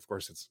coverage. Of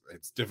course,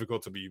 it's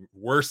difficult to be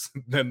worse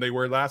than they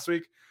were last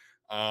week.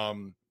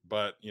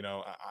 But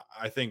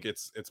I think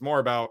it's more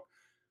about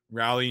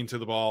rallying to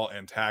the ball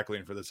and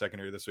tackling for the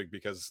secondary this week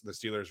because the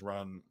Steelers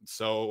run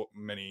so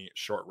many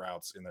short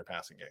routes in their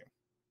passing game.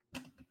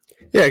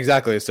 Yeah,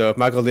 exactly. So if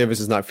Michael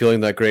Davis is not feeling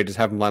that great, just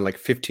have him line like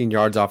 15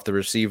 yards off the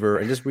receiver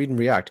and just read and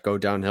react, go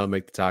downhill,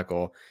 make the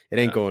tackle. It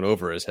ain't going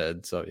over his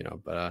head. So,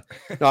 but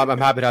no, I'm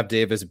happy to have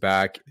Davis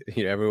back.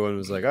 Everyone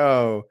was like,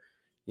 oh,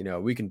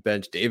 we can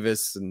bench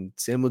Davis and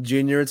Samuel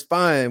Jr. It's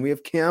fine. We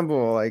have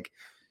Campbell.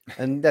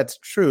 And that's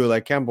true.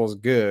 Like Campbell's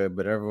good,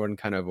 but everyone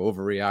kind of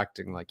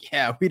overreacting. Like,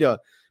 yeah, we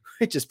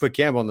just put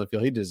Campbell on the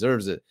field. He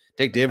deserves it.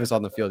 Take Davis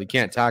on the field. He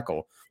can't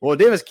tackle. Well, what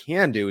Davis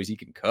can do is he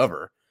can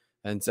cover.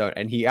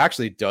 And he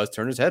actually does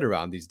turn his head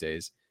around these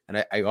days.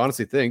 And I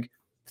honestly think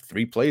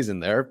 3 plays in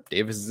there,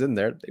 Davis is in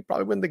there. They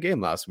probably win the game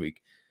last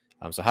week.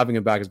 So having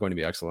him back is going to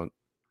be excellent.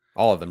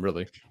 All of them,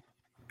 really.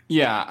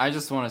 Yeah, I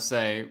just want to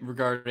say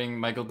regarding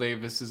Michael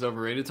Davis's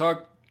overrated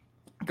talk,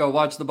 go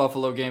watch the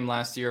Buffalo game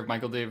last year of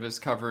Michael Davis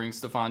covering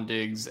Stephon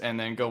Diggs, and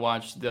then go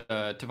watch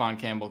the Tevon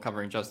Campbell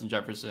covering Justin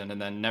Jefferson,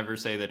 and then never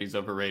say that he's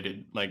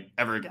overrated,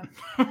 ever again.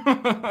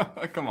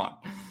 Come on.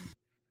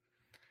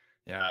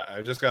 Yeah,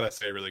 I just got to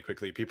say really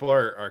quickly, people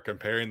are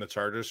comparing the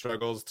Chargers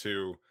struggles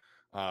to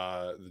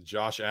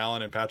Josh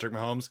Allen and Patrick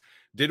Mahomes.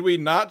 Did we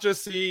not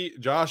just see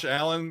Josh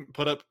Allen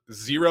put up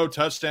 0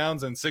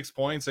 touchdowns and 6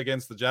 points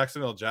against the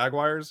Jacksonville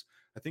Jaguars?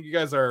 I think you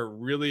guys are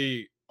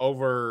really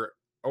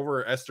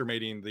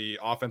overestimating the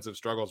offensive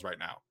struggles right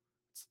now.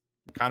 It's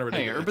kind of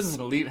ridiculous. Hey, Urban's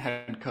an elite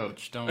head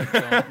coach.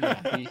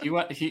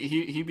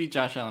 He beat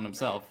Josh Allen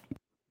himself.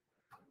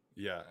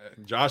 Yeah,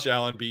 Josh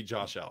Allen beat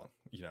Josh Allen.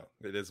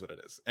 It is what it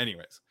is.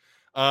 Anyways,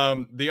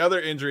 the other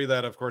injury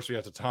that, of course, we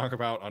have to talk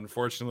about,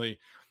 unfortunately,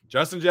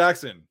 Justin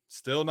Jackson,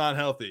 still not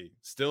healthy,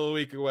 still a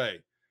week away.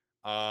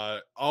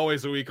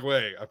 Always a week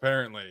away,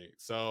 apparently.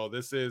 So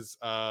this is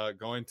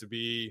going to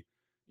be,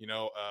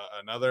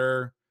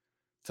 another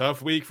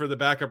tough week for the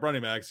backup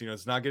running backs.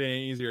 It's not getting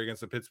any easier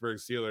against the Pittsburgh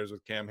Steelers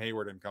with Cam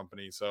Hayward and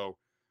company. So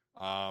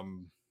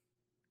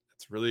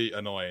it's really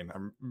annoying.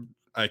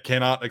 I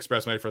cannot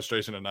express my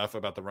frustration enough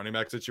about the running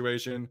back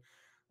situation.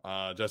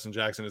 Justin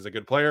Jackson is a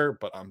good player,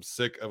 but I'm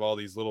sick of all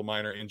these little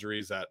minor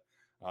injuries that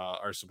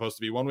are supposed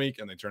to be 1 week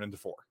and they turn into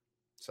 4.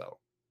 So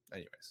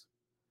anyways.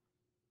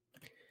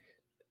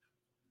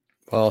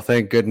 Well,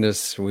 thank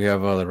goodness we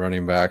have other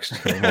running backs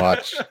to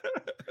watch.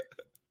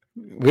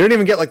 We don't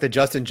even get the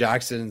Justin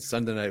Jackson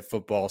Sunday Night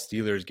Football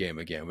Steelers game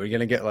again. We're going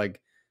to get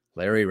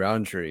Larry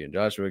Roundtree and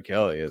Joshua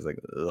Kelly. It's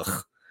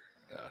ugh.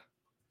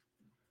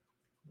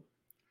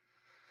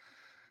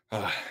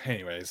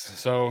 Anyways,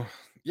 so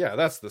yeah,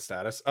 that's the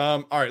status.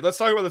 All right, let's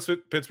talk about the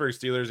Pittsburgh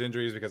Steelers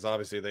injuries because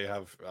obviously they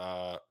have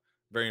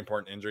very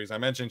important injuries. I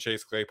mentioned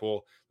Chase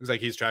Claypool. Looks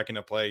like he's tracking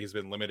to play. He's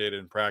been limited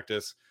in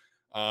practice.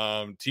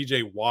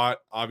 TJ Watt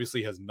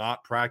obviously has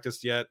not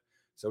practiced yet.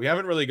 So we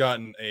haven't really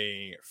gotten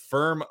a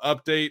firm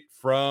update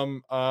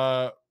from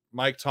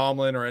Mike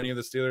Tomlin or any of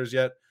the Steelers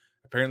yet.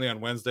 Apparently on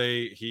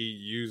Wednesday,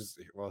 he's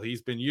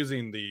been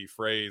using the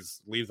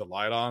phrase leave the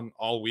light on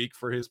all week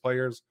for his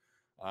players.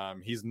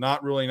 He's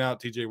not ruling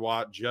out TJ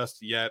Watt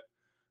just yet.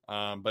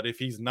 But if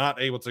he's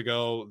not able to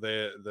go,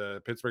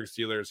 the Pittsburgh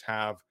Steelers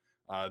have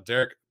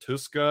Derek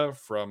Tuska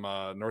from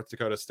North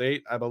Dakota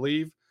State, I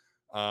believe,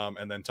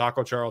 and then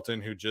Taco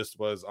Charlton, who just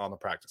was on the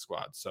practice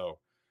squad. So,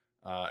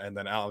 and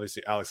then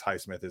obviously Alex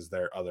Highsmith is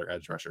their other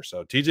edge rusher.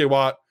 So TJ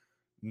Watt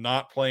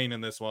not playing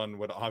in this one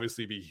would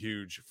obviously be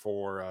huge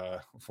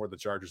for the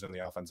Chargers in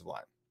the offensive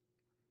line.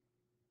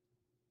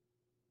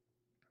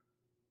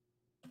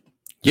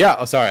 Yeah.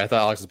 Oh, sorry. I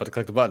thought Alex was about to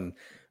click the button.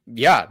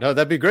 Yeah, no,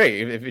 that'd be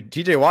great. If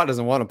TJ Watt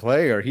doesn't want to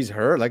play or he's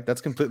hurt, like that's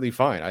completely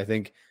fine. I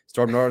think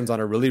Storm Norton's on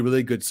a really,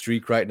 really good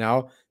streak right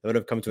now. That would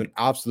have come to an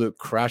absolute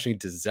crashing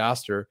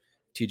disaster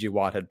if TJ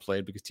Watt had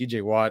played, because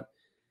TJ Watt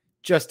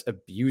just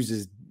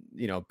abuses,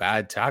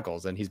 bad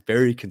tackles, and he's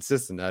very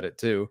consistent at it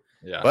too.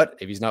 Yeah. But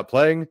if he's not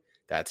playing,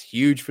 that's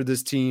huge for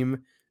this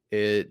team.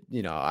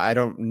 I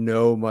don't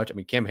know much. I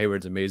mean, Cam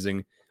Hayward's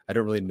amazing. I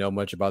don't really know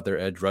much about their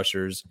edge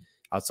rushers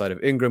outside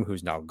of Ingram,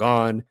 who's now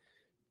gone.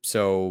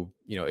 So,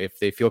 if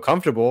they feel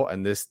comfortable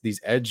and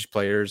these edge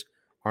players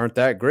aren't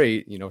that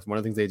great, one of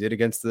the things they did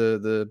against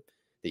the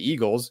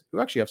Eagles, who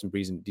actually have some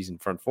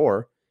decent front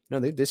four,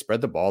 they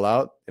spread the ball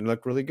out and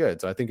looked really good.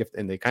 So I think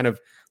and they kind of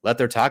let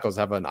their tackles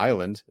have an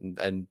island,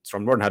 and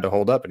Storm Norton had to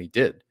hold up, and he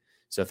did.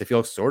 So if they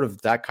feel sort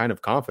of that kind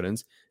of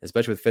confidence,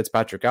 especially with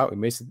Fitzpatrick out, we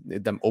may see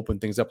them open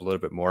things up a little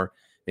bit more.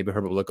 Maybe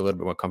Herbert will look a little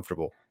bit more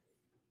comfortable.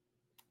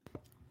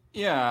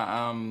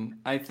 Yeah,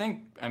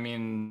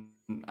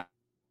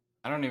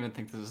 I don't even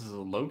think this is a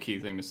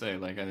low-key thing to say.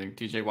 Like, I think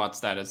TJ Watt's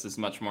status is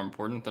much more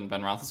important than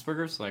Ben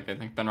Roethlisberger's. Like, I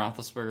think Ben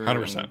Roethlisberger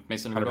 100%, and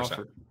Mason Rudolph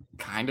are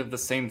kind of the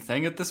same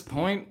thing at this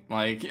point.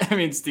 Like, I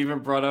mean, Steven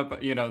brought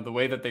up, the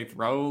way that they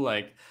throw,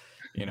 like,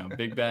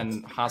 Big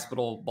Ben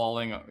hospital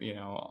balling,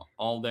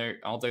 all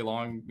day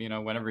long,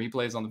 whenever he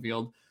plays on the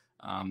field.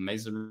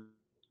 Mason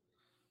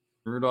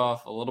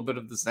Rudolph, a little bit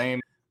of the same.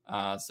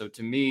 So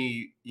to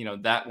me,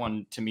 that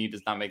one to me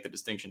does not make the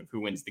distinction of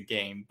who wins the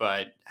game,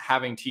 but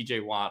having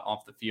TJ Watt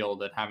off the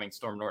field and having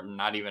Storm Norton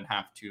not even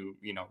have to,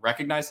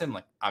 recognize him,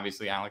 like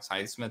obviously Alex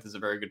Highsmith is a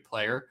very good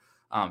player.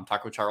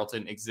 Taco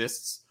Charlton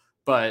exists,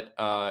 but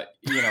so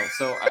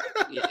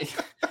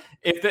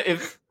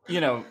if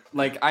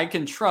I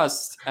can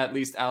trust at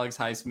least Alex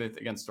Highsmith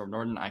against Storm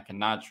Norton, I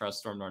cannot trust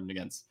Storm Norton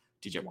against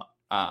TJ Watt.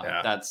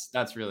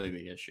 That's really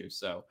the issue.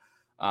 So.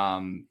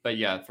 But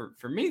yeah,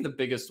 for me, the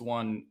biggest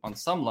one on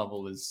some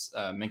level is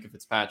Minkah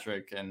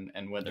Fitzpatrick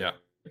and whether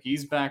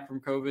he's back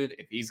from COVID,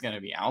 if he's going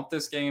to be out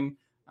this game.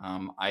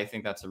 I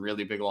think that's a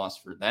really big loss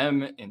for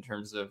them in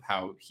terms of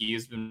how he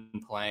has been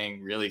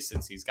playing really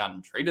since he's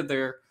gotten traded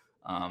there.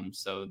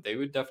 So they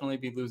would definitely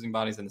be losing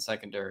bodies in the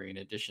secondary, in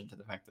addition to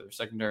the fact that their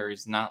secondary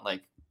is not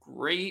like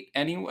great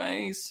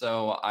anyway.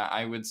 So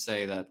I would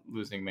say that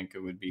losing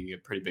Minkah would be a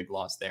pretty big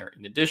loss there,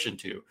 in addition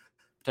to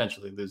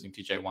potentially losing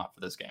TJ Watt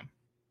for this game.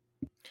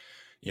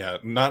 Yeah,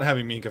 not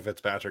having Minkah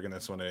Fitzpatrick in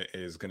this one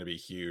is going to be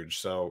huge.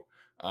 So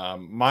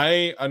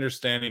my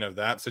understanding of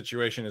that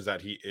situation is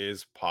that he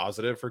is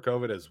positive for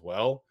COVID as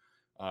well.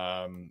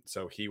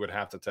 So he would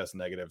have to test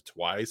negative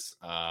twice.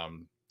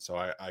 So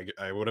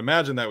I would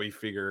imagine that we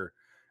figure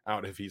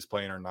out if he's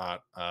playing or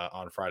not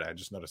on Friday. I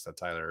just noticed that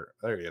Tyler,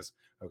 there he is.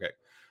 Okay.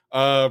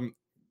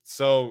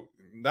 So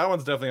that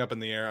one's definitely up in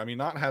the air. I mean,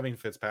 not having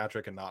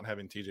Fitzpatrick and not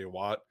having TJ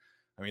Watt,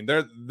 I mean,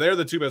 they're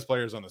the two best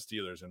players on the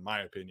Steelers, in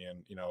my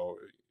opinion,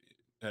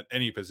 at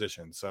any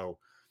position. So,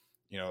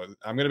 I'm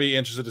going to be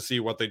interested to see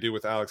what they do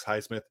with Alex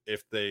Highsmith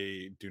if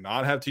they do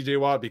not have TJ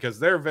Watt, because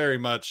they're very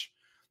much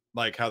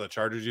like how the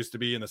Chargers used to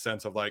be, in the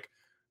sense of like,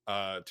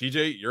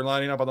 TJ, you're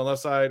lining up on the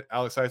left side.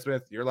 Alex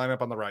Highsmith, you're lining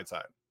up on the right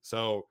side.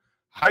 So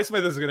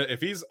Highsmith is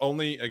if he's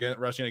only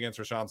rushing against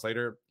Rashawn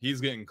Slater,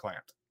 he's getting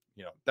clamped.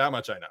 That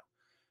much I know.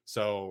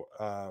 So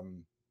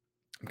I'm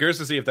curious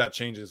to see if that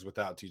changes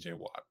without TJ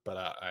Watt, but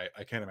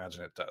I can't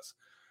imagine it does.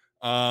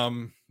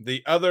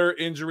 The other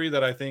injury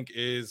that I think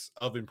is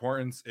of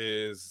importance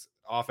is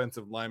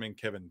offensive lineman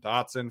Kevin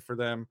Dotson for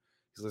them.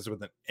 He's listed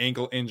with an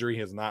ankle injury. He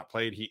has not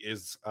played. He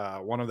is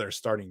one of their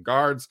starting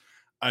guards.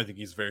 I think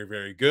he's very,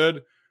 very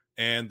good.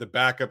 And the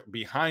backup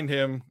behind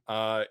him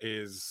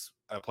is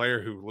a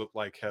player who looked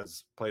like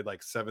has played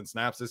like 7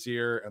 snaps this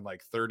year and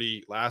like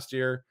 30 last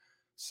year.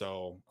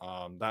 So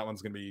that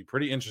one's going to be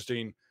pretty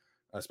interesting,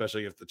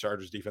 especially if the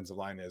Chargers defensive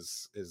line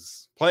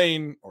is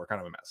playing or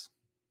kind of a mess.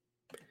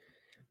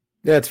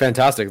 Yeah, it's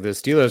fantastic. The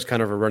Steelers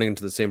kind of are running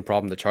into the same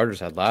problem the Chargers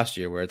had last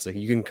year, where it's like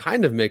you can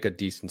kind of make a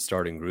decent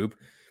starting group,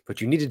 but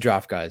you need to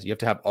draft guys. You have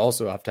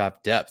to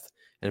have depth.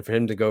 And for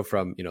him to go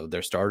from,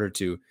 their starter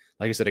to,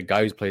 like I said, a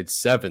guy who's played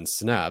 7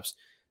 snaps,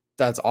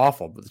 that's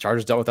awful. But the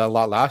Chargers dealt with that a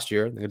lot last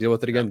year. They're going to deal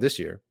with it again this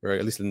year, or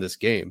at least in this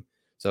game.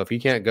 So if he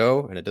can't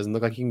go, and it doesn't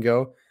look like he can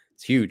go,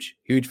 it's huge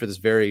for this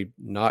very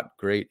not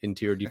great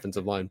interior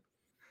defensive line.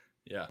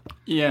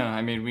 Yeah.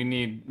 I mean, we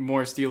need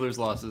more Steelers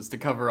losses to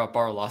cover up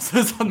our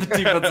losses on the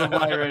defensive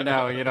line right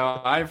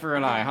now. Eye for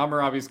an eye.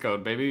 Hammurabi's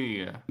code,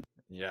 baby.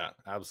 Yeah,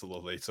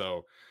 absolutely.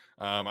 So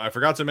I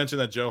forgot to mention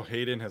that Joe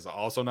Hayden has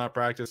also not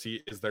practiced.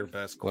 He is their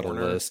best corner.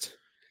 What a list.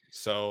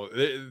 So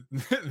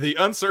the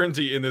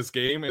uncertainty in this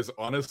game is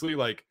honestly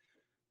like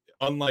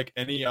unlike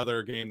any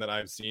other game that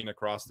I've seen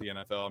across the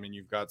NFL. I mean,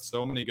 you've got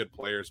so many good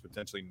players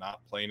potentially not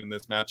playing in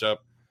this matchup.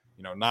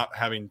 Not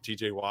having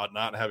TJ Watt,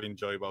 not having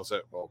Joey Bosa,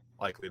 well,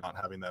 likely not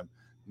having them.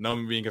 No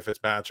Minkah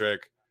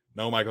Fitzpatrick,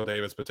 no Michael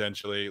Davis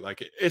potentially.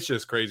 Like, it's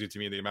just crazy to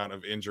me the amount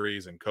of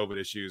injuries and COVID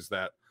issues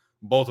that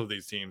both of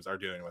these teams are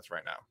dealing with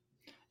right now.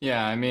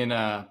 Yeah, I mean,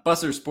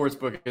 Buster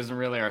Sportsbook isn't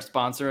really our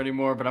sponsor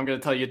anymore, but I'm going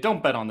to tell you,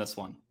 don't bet on this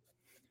one.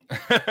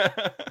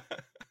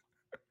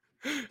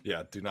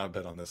 Yeah, do not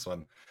bet on this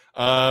one.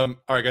 All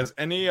right, guys.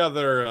 Any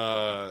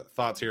other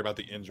thoughts here about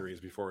the injuries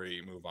before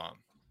we move on?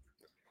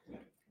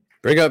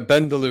 Bring up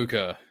Ben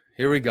DeLuca.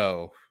 Here we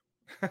go.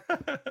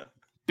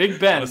 Big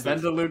Ben, honestly,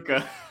 Ben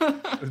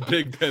DeLuca.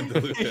 Big Ben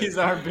DeLuca. He's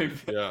our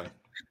Big Ben.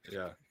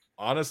 Yeah.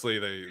 Honestly,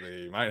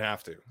 they might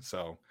have to.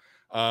 So,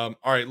 all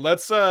right,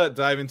 let's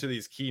dive into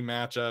these key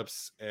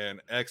matchups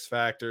and X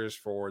factors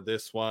for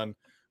this one.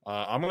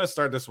 I'm going to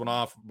start this one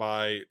off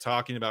by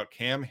talking about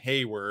Cam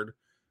Hayward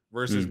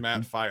versus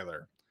Matt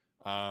Filer.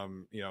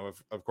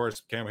 Of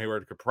course, Cam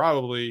Hayward could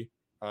probably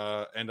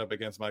end up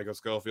against Michael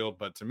Schofield,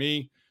 but to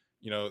me,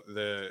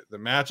 the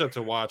matchup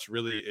to watch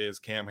really is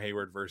Cam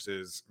Hayward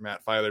versus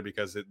Matt Filer,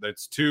 because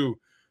it's two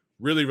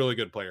really, really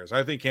good players.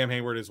 I think Cam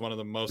Hayward is one of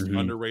the most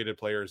underrated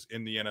players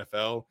in the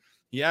NFL.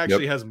 He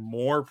actually has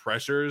more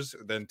pressures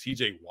than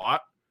TJ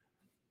Watt,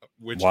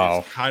 which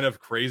is kind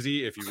of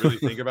crazy if you really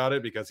think about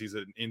it, because he's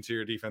an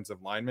interior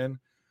defensive lineman.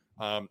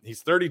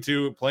 He's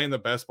 32, playing the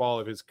best ball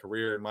of his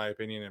career, in my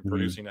opinion, and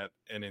producing at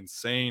an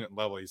insane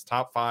level. He's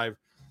top 5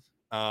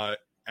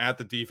 at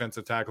the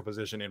defensive tackle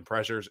position in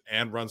pressures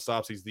and run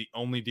stops. He's the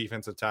only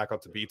defensive tackle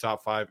to be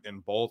top 5 in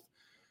both.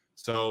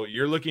 So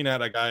you're looking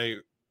at a guy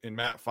in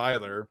Matt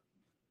Filer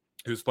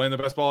who's playing the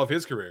best ball of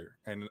his career,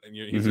 and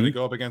he's going to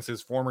go up against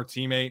his former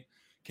teammate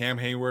Cam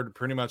Hayward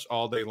pretty much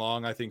all day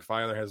long. I think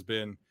Filer has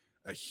been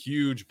a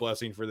huge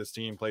blessing for this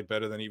team, played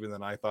better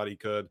than I thought he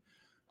could.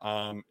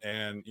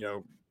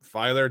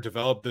 Filer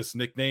developed this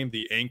nickname,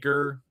 the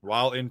Anchor,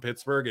 while in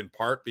Pittsburgh, in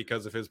part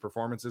because of his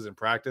performances in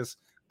practice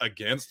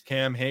against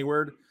Cam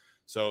Hayward.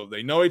 So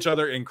they know each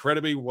other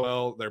incredibly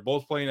well. They're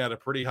both playing at a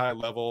pretty high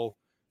level.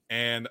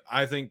 And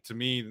I think, to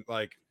me,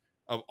 like,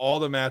 of all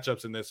the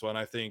matchups in this one,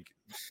 I think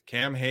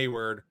Cam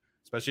Hayward,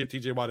 especially if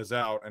TJ Watt is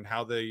out, and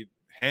how they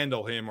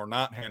handle him or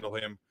not handle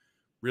him,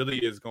 really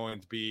is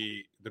going to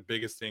be the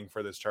biggest thing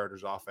for this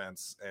Chargers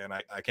offense. And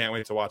I can't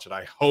wait to watch it.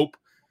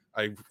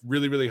 I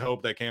really, really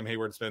hope that Cam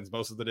Hayward spends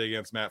most of the day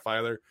against Matt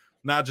Filer,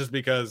 not just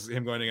because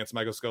him going against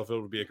Michael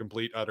Schofield would be a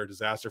complete, utter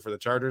disaster for the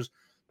Chargers,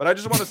 but I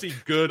just want to see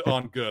good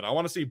on good. I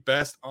want to see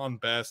best on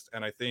best,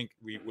 and I think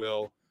we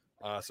will.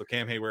 So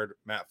Cam Hayward,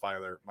 Matt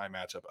Filer, my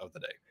matchup of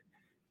the day.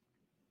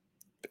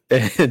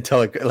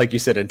 Until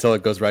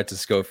it goes right to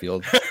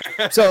Schofield.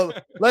 So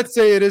let's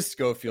say it is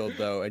Schofield,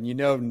 though, and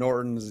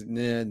Norton's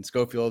and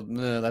Schofield,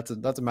 that's a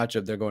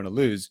matchup they're going to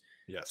lose.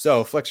 Yes.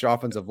 So flex your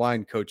offensive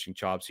line coaching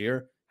chops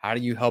here. How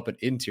do you help an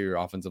interior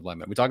offensive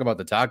lineman? We talk about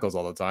the tackles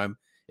all the time.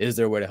 Is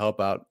there a way to help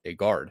out a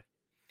guard?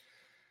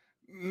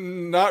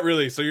 Not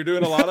really. So you're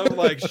doing a lot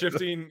of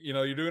shifting,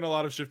 you're doing a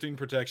lot of shifting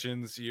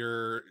protections.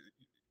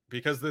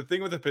 Because the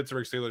thing with the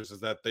Pittsburgh Steelers is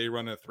that they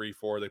run a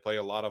 3-4. They play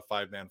a lot of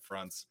 5-man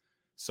fronts.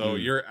 So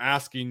you're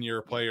asking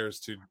your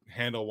players to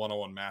handle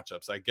one-on-one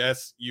matchups. I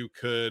guess you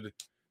could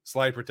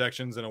slide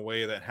protections in a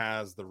way that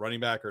has the running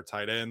back or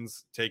tight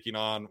ends taking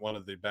on one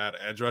of the bad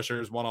edge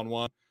rushers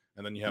one-on-one.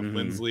 And then you have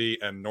Lindsley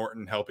and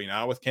Norton helping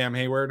out with Cam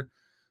Hayward.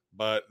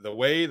 But the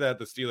way that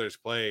the Steelers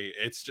play,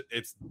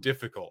 it's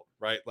difficult,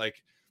 right?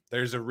 Like,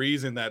 there's a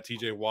reason that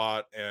TJ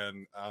Watt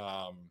and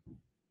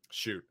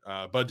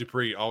Bud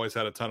Dupree always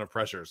had a ton of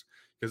pressures,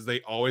 because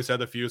they always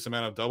had the fewest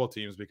amount of double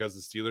teams, because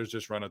the Steelers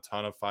just run a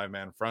ton of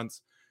 5-man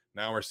fronts.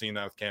 Now we're seeing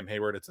that with Cam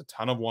Hayward. It's a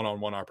ton of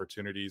one-on-one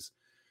opportunities.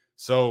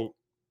 So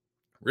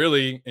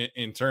really,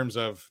 in terms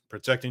of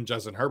protecting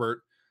Justin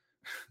Herbert,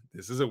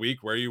 this is a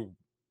week where you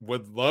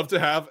would love to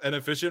have an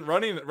efficient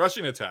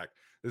rushing attack.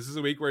 This is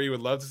a week where you would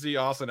love to see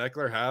Austin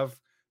Eckler have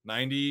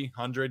 90,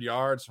 100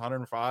 yards,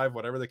 105,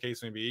 whatever the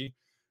case may be,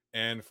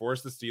 and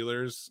force the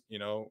Steelers,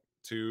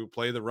 to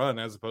play the run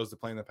as opposed to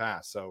playing the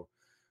pass. So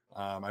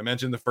I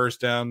mentioned the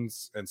first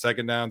downs and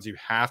second downs. You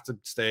have to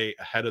stay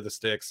ahead of the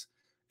sticks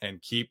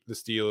and keep the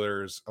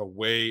Steelers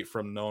away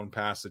from known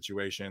pass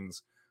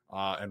situations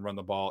and run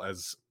the ball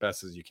as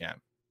best as you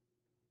can.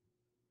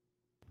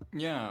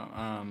 Yeah,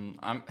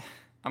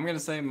 I'm going to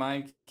say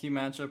my key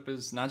matchup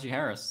is Najee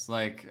Harris.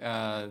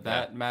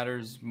 That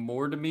matters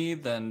more to me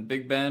than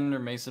Big Ben or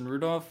Mason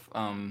Rudolph.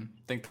 I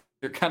think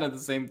they're kind of the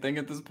same thing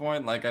at this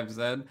point, like I've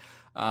said.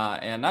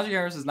 And Najee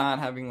Harris is not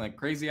having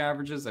crazy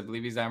averages. I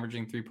believe he's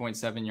averaging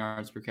 3.7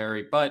 yards per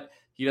carry, but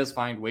he does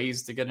find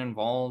ways to get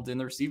involved in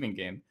the receiving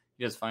game.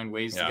 He does find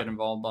ways to get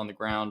involved on the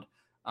ground.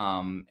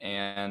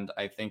 And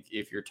I think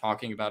if you're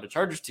talking about a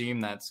Chargers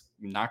team that's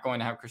not going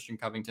to have Christian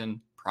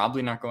Covington,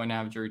 probably not going to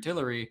have Jerry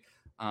Tillery,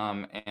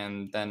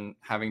 and then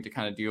having to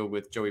kind of deal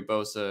with Joey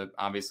Bosa,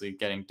 obviously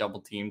getting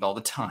double teamed all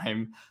the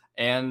time,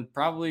 and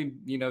probably,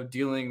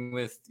 dealing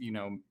with,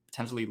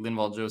 potentially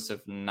Linval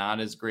Joseph not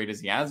as great as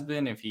he has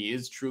been if he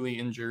is truly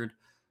injured.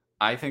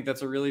 I think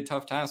that's a really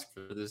tough task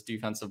for this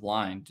defensive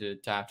line to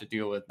have to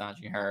deal with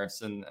Najee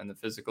Harris and the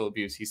physical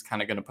abuse he's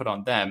kind of going to put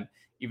on them,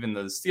 even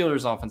though the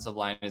Steelers' offensive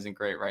line isn't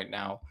great right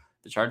now.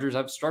 The Chargers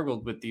have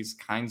struggled with these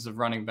kinds of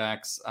running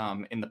backs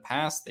in the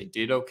past. They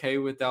did okay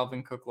with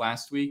Dalvin Cook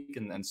last week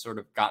and then sort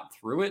of got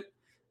through it.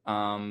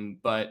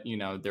 But,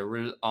 there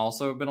were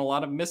also been a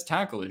lot of missed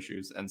tackle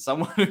issues, and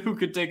someone who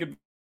could take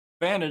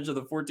advantage of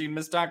the 14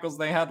 missed tackles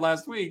they had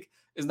last week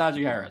is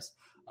Najee Harris.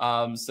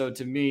 So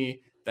to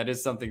me, that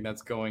is something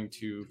that's going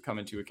to come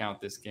into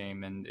account this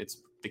game, and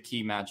it's the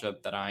key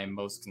matchup that I am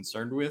most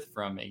concerned with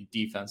from a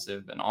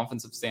defensive and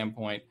offensive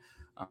standpoint.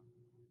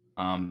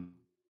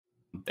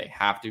 They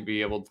have to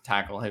be able to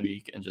tackle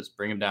Hibik and just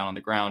bring him down on the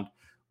ground.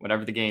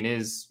 Whatever the gain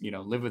is,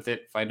 live with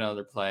it, fight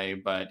another play,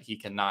 but he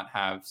cannot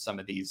have some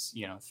of these,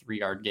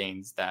 3-yard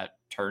gains that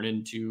turn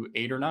into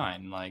 8 or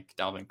 9, like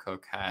Dalvin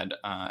Cook had,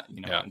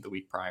 in the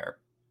week prior.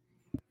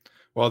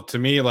 Well, to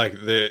me, like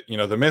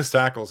the missed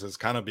tackles has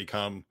kind of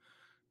become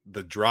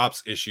the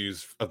drops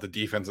issues of the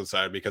defensive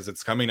side because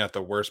it's coming at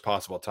the worst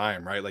possible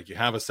time, right? Like you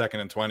have a 2nd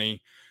and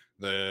 20,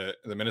 the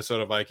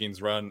Minnesota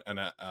Vikings run an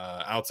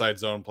outside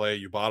zone play,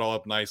 you bottle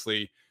up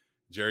nicely,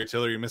 Jerry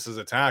Tillery misses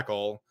a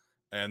tackle,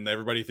 and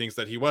everybody thinks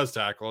that he was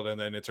tackled, and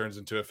then it turns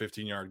into a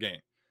 15-yard gain.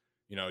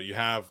 You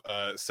have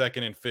a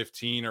 2nd and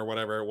 15 or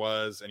whatever it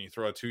was, and you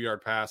throw a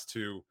 2-yard pass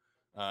to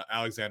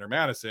Alexander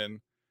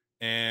Madison,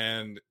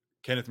 and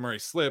Kenneth Murray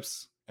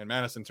slips, and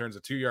Madison turns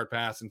a 2-yard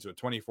pass into a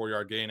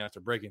 24-yard gain after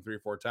breaking 3 or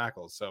 4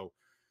 tackles. So,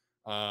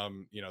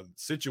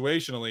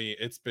 situationally,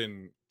 it's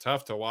been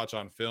tough to watch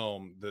on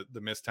film.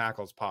 The missed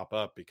tackles pop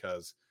up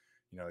because,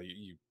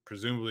 you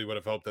presumably would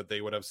have hoped that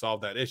they would have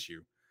solved that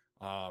issue.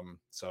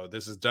 So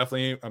this is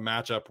definitely a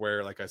matchup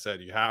where, like I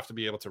said, you have to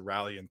be able to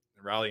rally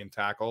and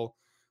tackle,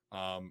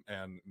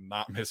 and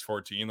not miss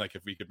 14. Like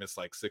if we could miss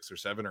like 6 or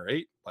 7 or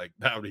 8, like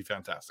that would be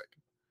fantastic.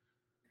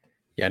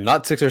 Yeah,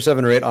 not 6 or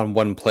 7 or 8 on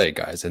one play,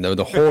 guys. And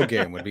the whole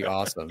game would be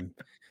awesome.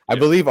 I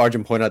believe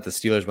Arjun pointed out the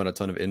Steelers run a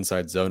ton of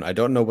inside zone. I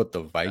don't know what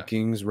the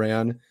Vikings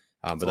ran,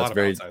 but that's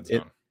very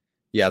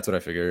yeah, that's what I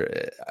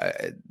figure.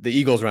 The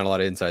Eagles ran a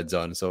lot of inside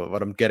zone. So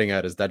what I'm getting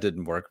at is that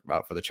didn't work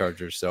out for the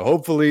Chargers. So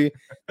hopefully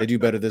they do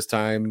better this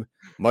time.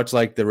 Much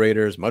like the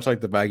Raiders, much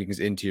like the Vikings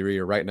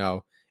interior right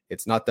now,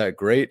 it's not that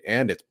great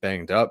and it's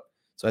banged up.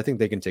 So I think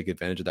they can take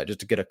advantage of that just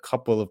to get a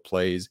couple of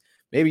plays.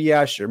 Maybe,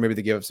 yeah, sure. Maybe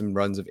they give up some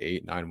runs of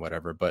 8, 9,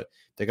 whatever, but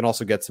they can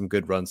also get some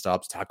good run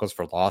stops, tackles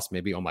for loss.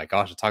 Maybe, oh my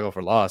gosh, a tackle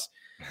for loss.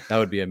 That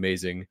would be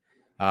amazing.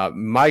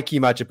 My key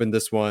matchup in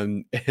this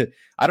one,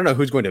 I don't know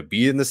who's going to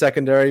be in the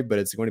secondary, but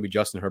it's going to be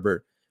Justin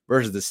Herbert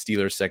versus the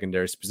Steelers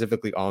secondary,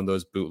 specifically on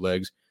those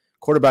bootlegs,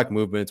 quarterback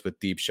movements with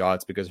deep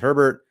shots, because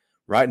Herbert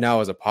right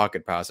now is a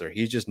pocket passer.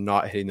 He's just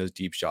not hitting those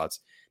deep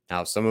shots.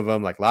 Now, some of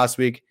them, like last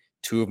week,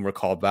 2 of them were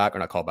called back, or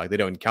not called back. They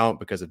don't count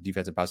because of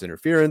defensive pass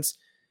interference.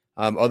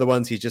 Other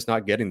ones, he's just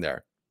not getting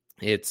there.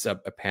 It's a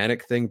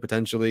panic thing,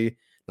 potentially,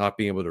 not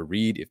being able to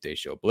read if they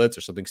show blitz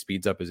or something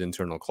speeds up his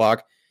internal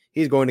clock.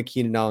 He's going to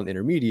Keenan Allen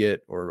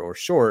intermediate or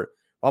short,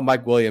 while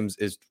Mike Williams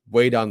is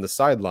way down the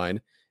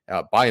sideline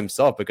by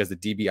himself because the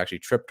DB actually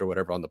tripped or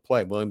whatever on the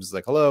play. Williams is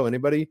like, hello,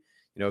 anybody?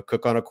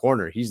 Cook on a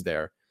corner. He's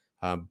there.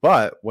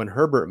 But when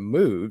Herbert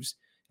moves,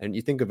 and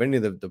you think of any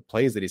of the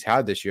plays that he's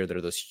had this year that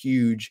are those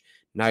huge,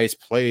 nice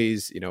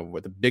plays,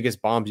 with the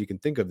biggest bombs you can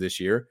think of this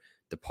year,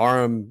 the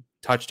Parham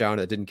touchdown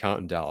that didn't count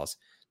in Dallas,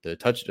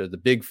 the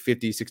big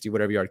 50, 60,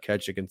 whatever yard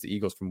catch against the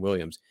Eagles from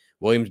Williams,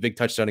 big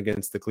touchdown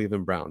against the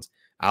Cleveland Browns,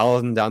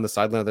 Allen down the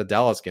sideline of the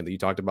Dallas game that you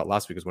talked about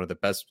last week is one of the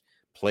best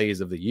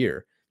plays of the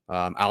year.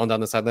 Allen down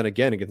the sideline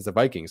again against the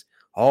Vikings.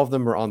 All of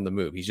them are on the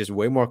move. He's just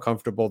way more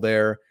comfortable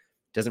there.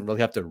 Doesn't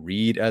really have to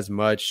read as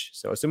much.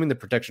 So assuming the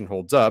protection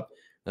holds up,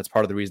 that's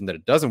part of the reason that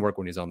it doesn't work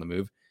when he's on the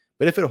move.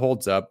 But if it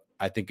holds up,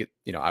 I think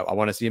I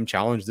want to see him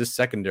challenge this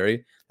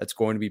secondary that's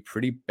going to be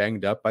pretty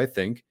banged up, I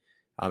think.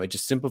 It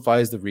just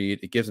simplifies the read.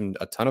 It gives him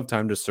a ton of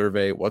time to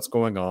survey what's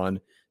going on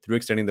through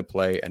extending the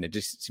play. And it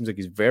just seems like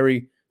he's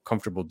very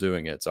comfortable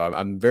doing it. So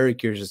I'm very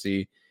curious to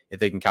see if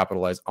they can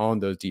capitalize on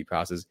those deep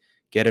passes,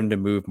 get him to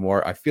move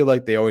more. I feel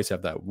like they always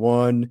have that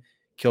 1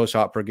 kill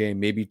shot per game,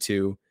 maybe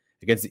 2.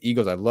 Against the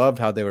Eagles, I loved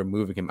how they were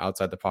moving him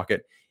outside the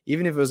pocket.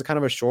 Even if it was kind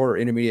of a short or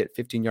intermediate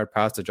 15-yard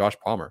pass to Josh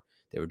Palmer,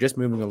 they were just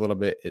moving a little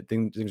bit.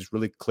 Things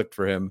really clicked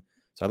for him.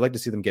 So I'd like to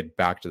see them get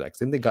back to that because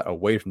I think they got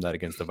away from that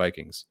against the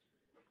Vikings.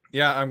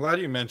 Yeah, I'm glad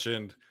you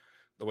mentioned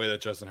the way that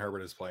Justin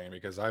Herbert is playing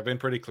because I've been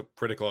pretty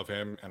critical of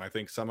him, and I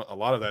think a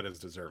lot of that is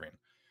deserving.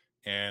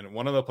 And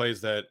one of the plays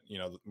that,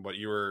 what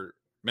you were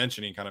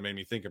mentioning kind of made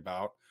me think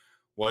about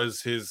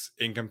was his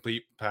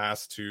incomplete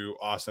pass to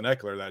Austin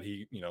Eckler that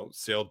he,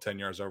 sailed 10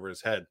 yards over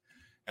his head.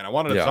 And I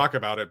wanted to talk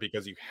about it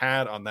because you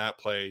had on that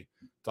play,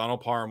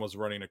 Donald Parham was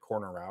running a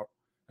corner route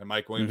and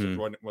Mike Williams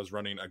was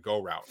running a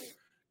go route.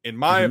 In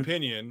my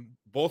opinion,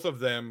 both of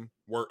them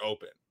were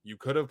open. You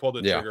could have pulled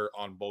the trigger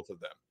on both of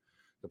them.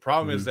 The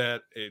problem is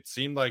that it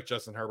seemed like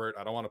Justin Herbert,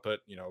 I don't want to put,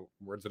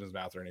 words in his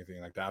mouth or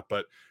anything like that,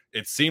 but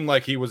it seemed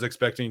like he was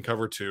expecting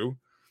cover 2.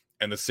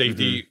 and the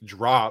safety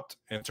dropped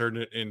and turned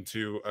it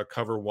into a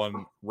cover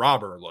one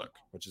robber look,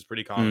 which is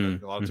pretty common.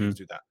 A lot of teams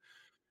do that.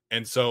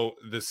 And so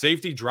the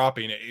safety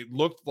dropping, it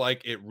looked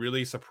like it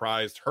really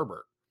surprised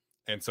Herbert.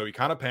 And so he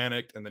kind of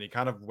panicked, and then he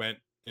kind of went,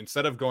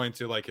 instead of going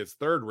to like his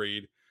third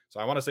read.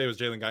 So I want to say it was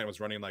Jalen Guyton was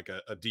running like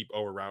a deep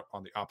over route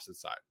on the opposite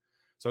side.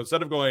 So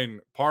instead of going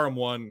Parham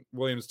 1,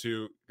 Williams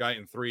 2,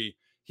 Guyton 3,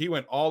 he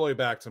went all the way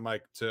back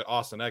to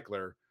Austin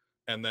Ekeler.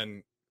 And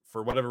then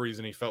for whatever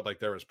reason, he felt like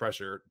there was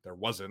pressure. There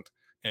wasn't.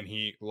 And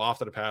he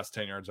lofted a pass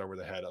 10 yards over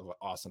the head of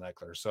Austin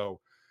Ekeler. So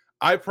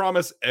I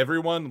promise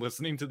everyone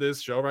listening to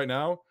this show right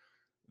now,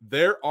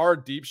 there are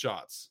deep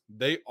shots.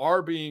 They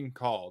are being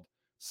called.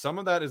 Some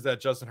of that is that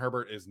Justin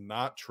Herbert is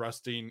not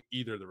trusting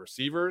either the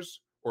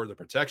receivers or the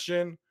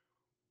protection,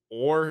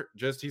 or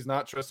just he's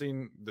not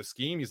trusting the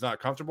scheme. He's not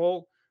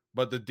comfortable.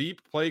 But the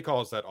deep play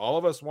calls that all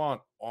of us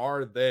want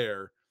are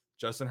there.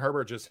 Justin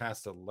Herbert just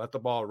has to let the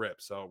ball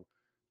rip. So,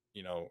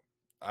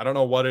 I don't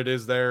know what it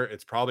is there.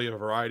 It's probably a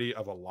variety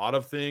of a lot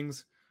of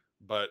things.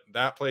 But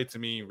that play to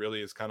me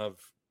really is kind of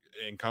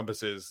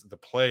encompasses the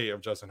play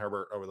of Justin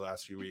Herbert over the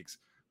last few weeks.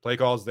 Play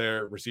calls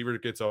there, receiver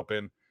gets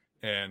open,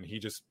 and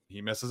he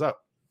messes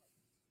up.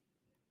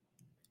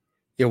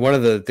 Yeah, one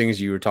of the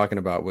things you were talking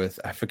about with,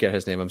 I forget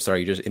his name. I'm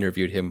sorry, you just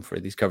interviewed him for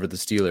these covered the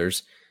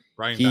Steelers.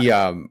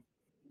 Brian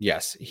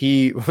Yes,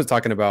 he was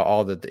talking about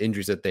all the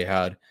injuries that they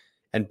had.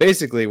 And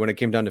basically, when it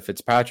came down to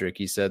Fitzpatrick,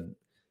 he said,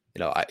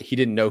 he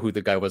didn't know who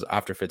the guy was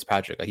after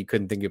Fitzpatrick. Like, he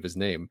couldn't think of his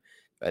name.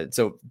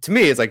 So to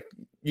me, it's like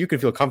you can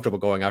feel comfortable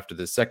going after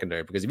this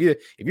secondary, because if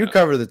you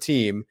cover the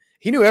team,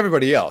 he knew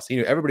everybody else. He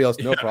knew everybody else,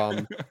 no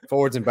problem,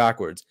 forwards and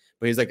backwards.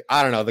 But he's like,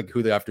 I don't know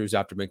who they who's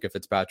after Minkah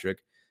Fitzpatrick,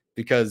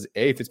 because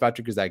A,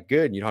 Fitzpatrick is that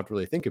good and you don't have to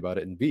really think about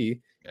it. And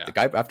B, the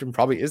guy after him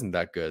probably isn't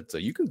that good. So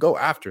you can go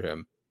after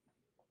him.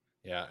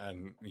 Yeah.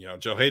 And,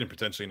 Joe Hayden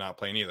potentially not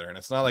playing either. And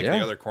it's not like the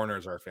other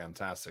corners are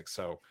fantastic.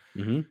 So,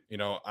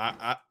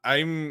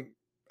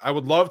 I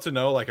would love to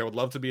know, I would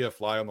love to be a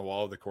fly on the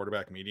wall of the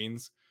quarterback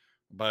meetings.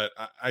 But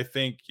I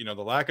think, the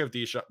lack of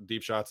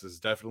deep shots is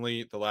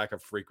definitely the lack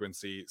of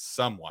frequency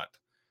somewhat.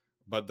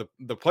 But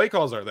the play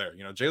calls are there.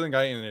 Jalen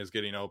Guyton is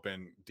getting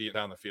open deep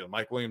down the field.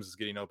 Mike Williams is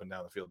getting open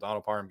down the field.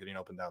 Donald Parham getting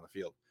open down the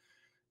field.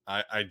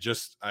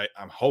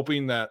 I'm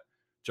hoping that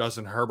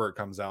Justin Herbert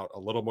comes out a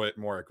little bit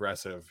more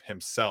aggressive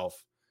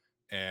himself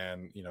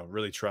and,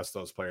 really trust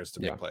those players to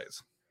make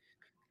plays.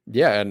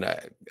 Yeah, and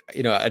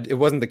it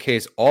wasn't the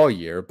case all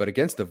year, but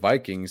against the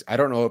Vikings, I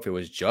don't know if it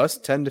was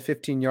just 10 to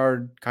 15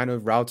 yard kind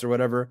of routes or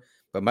whatever,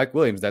 but Mike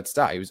Williams, that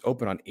stat, he was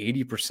open on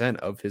 80%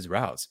 of his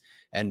routes,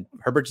 and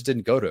Herbert just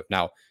didn't go to him.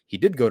 Now, he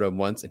did go to him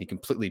once, and he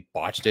completely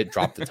botched it,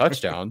 dropped the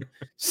touchdown,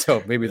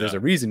 so maybe there's a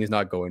reason he's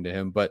not going to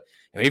him, but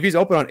if he's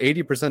open on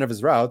 80% of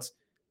his routes,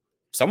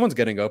 someone's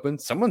getting open,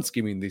 someone's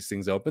scheming these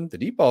things open, the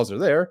deep balls are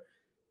there,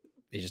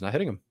 he's just not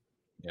hitting them.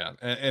 Yeah,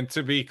 and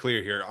to be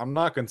clear here, I'm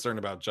not concerned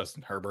about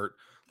Justin Herbert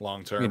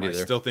long term. I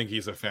still think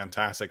he's a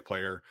fantastic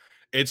player.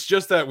 It's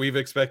just that we've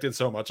expected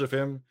so much of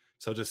him.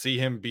 So to see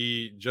him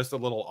be just a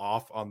little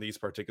off on these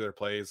particular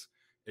plays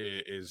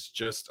is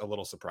just a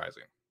little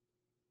surprising.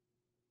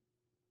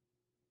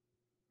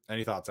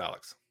 Any thoughts,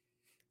 Alex?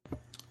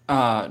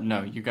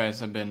 No, you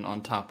guys have been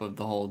on top of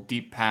the whole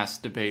deep pass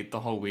debate the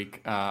whole week.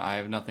 I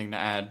have nothing to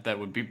add that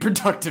would be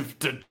productive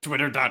to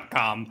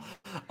twitter.com.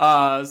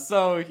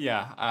 So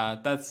yeah,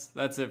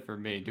 that's it for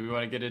me. Do we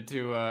want to get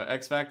into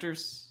X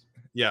Factors?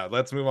 Yeah,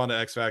 let's move on to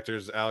X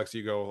Factors. Alex,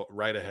 you go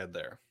right ahead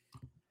there.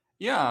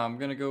 Yeah, I'm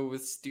going to go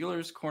with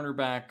Steelers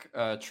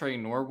cornerback Trey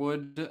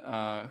Norwood,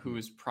 who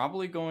is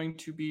probably going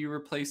to be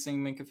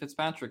replacing Minkah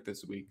Fitzpatrick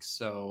this week.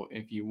 So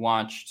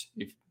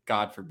if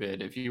God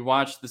forbid, if you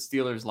watched the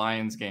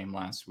Steelers-Lions game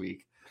last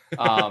week,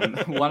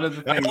 one of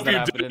the things that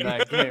happened in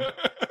that game,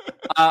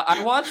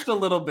 I watched a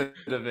little bit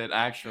of it,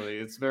 actually.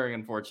 It's very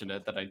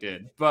unfortunate that I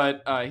did.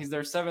 But he's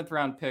their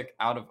 7th-round pick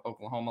out of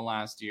Oklahoma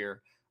last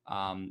year.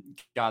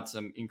 Got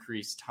some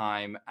increased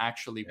time,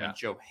 actually, when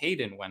Joe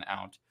Hayden went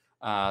out.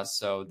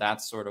 So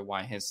that's sort of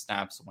why his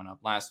snaps went up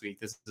last week.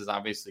 This is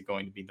obviously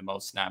going to be the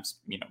most snaps,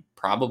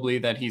 probably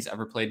that he's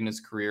ever played in his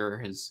career.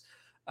 His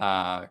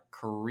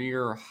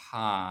career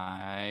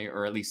high,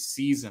 or at least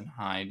season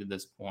high to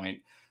this point,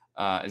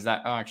 is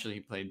that actually he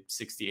played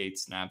 68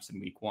 snaps in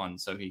week 1,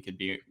 so he could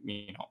be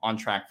on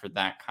track for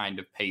that kind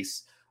of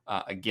pace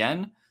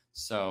again.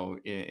 So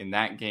in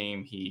that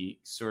game, he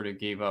sort of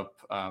gave up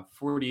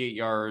 48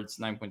 yards,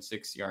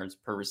 9.6 yards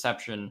per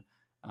reception,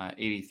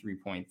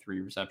 83.3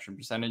 reception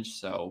percentage.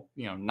 So,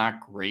 not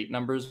great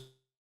numbers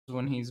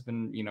when he's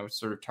been,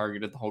 sort of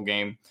targeted the whole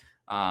game.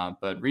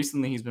 But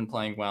recently he's been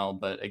playing well.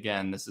 But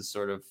again, this is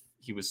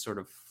he was sort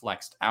of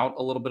flexed out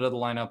a little bit of the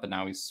lineup, and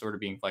now he's sort of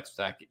being flexed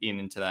back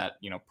into that,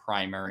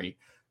 primary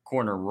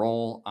corner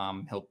role.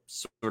 He'll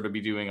sort of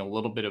be doing a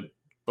little bit of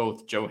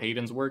both Joe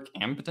Hayden's work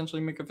and potentially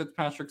Minkah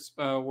Fitzpatrick's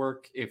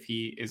work if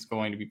he is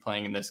going to be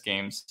playing in this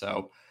game.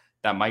 So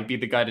that might be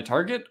the guy to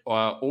target,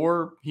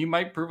 or he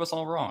might prove us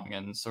all wrong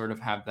and sort of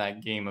have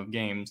that game of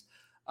games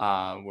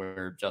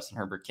where Justin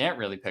Herbert can't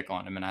really pick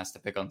on him and has to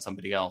pick on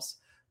somebody else.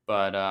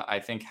 But I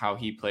think how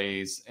he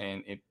plays,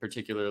 and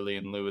particularly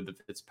in lieu of the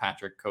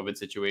Fitzpatrick COVID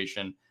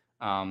situation,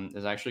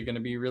 is actually going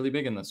to be really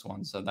big in this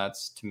one. So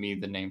that's, to me,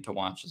 the name to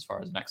watch as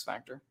far as an X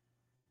factor.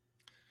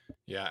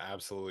 Yeah,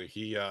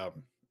 absolutely.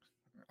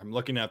 I'm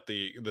looking at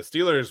the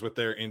Steelers with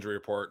their injury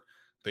report.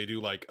 They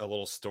do like a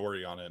little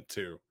story on it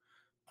too.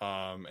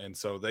 And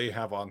so they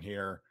have on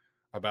here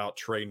about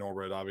Trey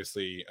Norwood,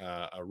 obviously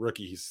a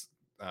rookie. He's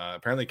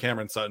apparently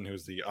Cameron Sutton,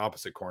 who's the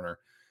opposite corner,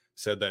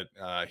 said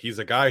that he's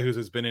a guy who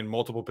has been in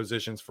multiple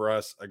positions for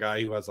us, a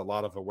guy who has a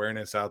lot of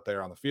awareness out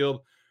there on the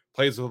field,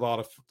 plays with a lot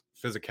of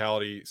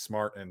physicality,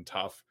 smart and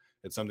tough.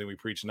 It's something we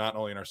preach not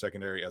only in our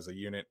secondary as a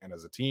unit and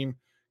as a team.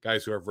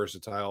 Guys who are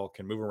versatile,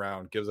 can move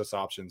around, gives us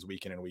options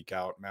week in and week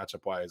out,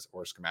 matchup wise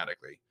or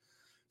schematically.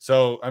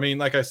 So, I mean,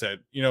 like I said,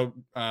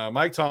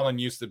 Mike Tomlin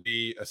used to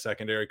be a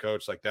secondary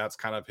coach. Like that's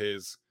kind of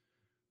his,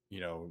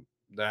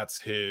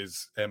 that's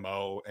his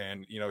MO.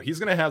 And, he's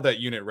going to have that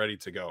unit ready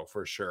to go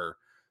for sure.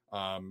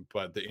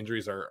 But the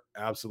injuries are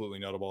absolutely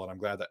notable. And I'm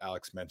glad that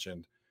Alex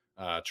mentioned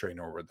Trey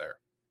Norwood there.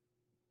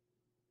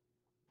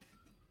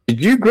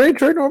 Did you grade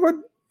Trey Norwood?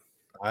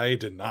 I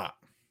did not.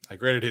 I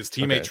graded his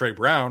teammate Trey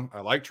Brown.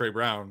 I like Trey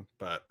Brown,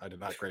 but I did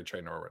not grade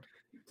Trey Norwood.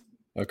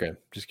 Okay,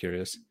 just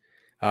curious.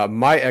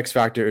 My X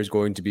factor is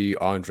going to be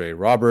Andre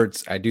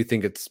Roberts. I do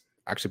think it's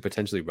actually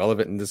potentially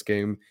relevant in this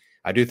game.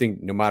 I do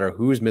think no matter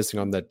who's missing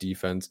on that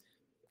defense,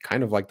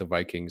 kind of like the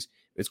Vikings,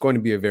 it's going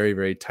to be a very,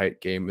 very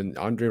tight game. And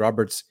Andre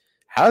Roberts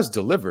has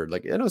delivered.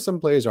 Like, I know some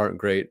plays aren't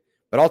great,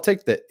 but I'll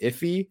take the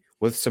iffy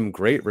with some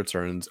great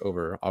returns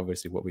over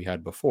obviously what we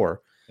had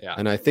before. Yeah.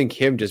 And I think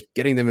him just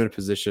getting them in a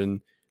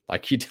position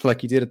like he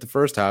did at the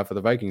first half of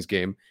the Vikings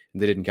game,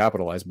 and they didn't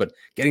capitalize, but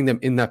getting them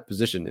in that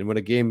position. And when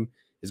a game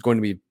is going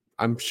to be,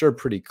 I'm sure,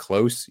 pretty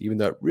close, even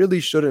though it really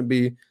shouldn't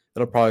be,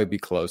 it'll probably be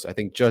close. I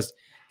think just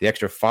the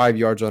extra 5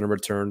 yards on a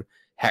return,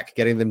 heck,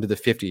 getting them to the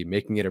 50,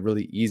 making it a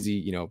really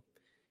easy,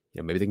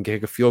 maybe they can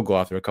kick a field goal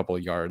after a couple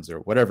of yards or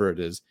whatever it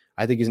is.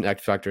 I think he's an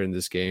X factor in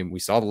this game. We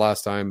saw the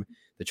last time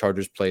the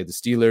Chargers played the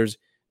Steelers.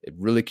 It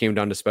really came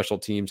down to special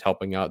teams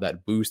helping out.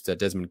 That boost that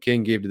Desmond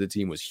King gave to the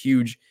team was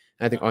huge.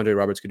 And I think Andre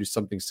Roberts could do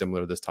something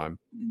similar this time.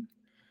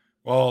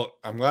 Well,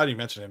 I'm glad you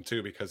mentioned him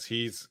too, because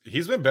he's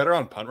been better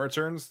on punt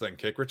returns than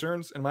kick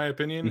returns, in my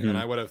opinion. And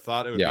I would have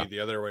thought it would be the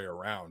other way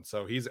around.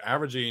 So he's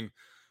averaging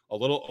a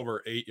little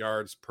over 8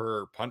 yards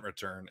per punt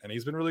return, and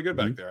he's been really good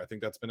back there. I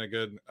think that's been a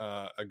good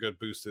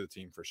boost to the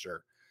team for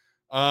sure.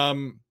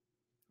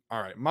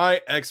 All right,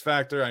 my X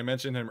factor, I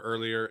mentioned him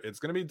earlier. It's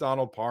going to be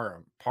Donald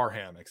Parham.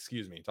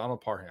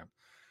 Donald Parham.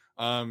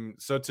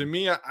 So to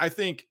me, I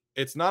think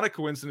it's not a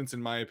coincidence,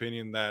 in my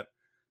opinion, that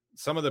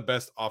some of the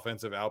best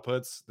offensive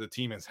outputs the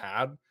team has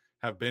had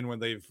have been when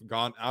they've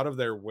gone out of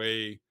their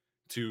way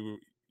to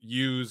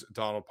use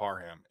Donald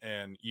Parham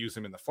and use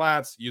him in the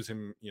flats, use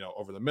him,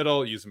 over the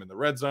middle, use him in the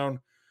red zone.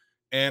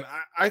 And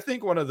I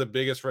think one of the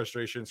biggest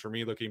frustrations for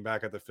me looking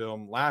back at the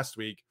film last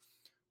week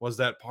was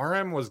that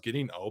Parham was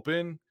getting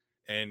open,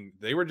 and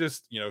they were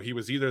just, he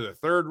was either the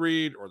third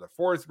read or the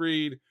fourth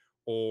read,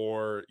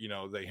 or,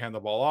 they hand the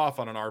ball off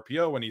on an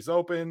RPO when he's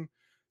open.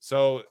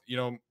 So,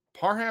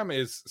 Parham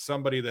is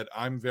somebody that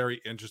I'm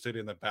very interested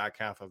in the back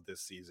half of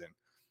this season,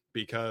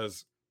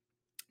 because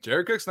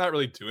Jared Cook's not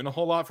really doing a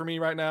whole lot for me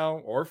right now,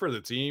 or for the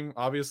team,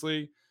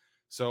 obviously.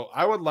 So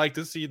I would like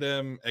to see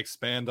them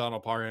expand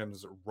Donald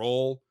Parham's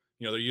role.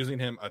 They're using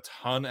him a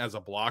ton as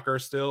a blocker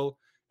still,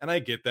 and I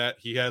get that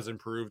he has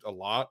improved a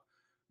lot.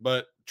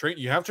 But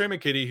you have Trey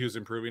McKitty, who's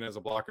improving as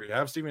a blocker. You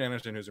have Steven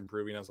Anderson, who's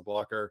improving as a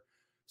blocker.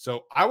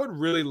 So I would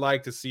really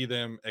like to see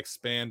them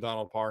expand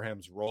Donald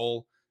Parham's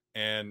role.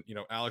 And,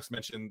 Alex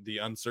mentioned the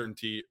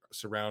uncertainty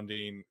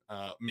surrounding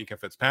Minkah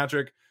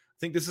Fitzpatrick. I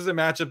think this is a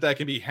matchup that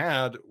can be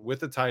had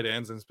with the tight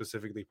ends, and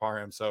specifically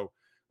Parham. So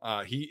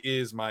he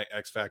is my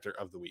X factor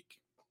of the week.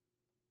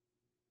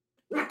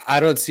 I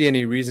don't see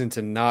any reason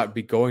to not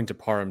be going to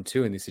Parham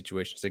too in these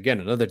situations.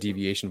 Again, another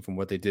deviation from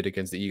what they did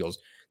against the Eagles.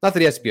 Not that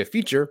he has to be a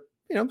feature,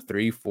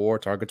 3, 4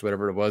 targets,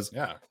 whatever it was.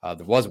 Yeah.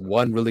 There was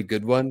one really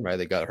good one, right?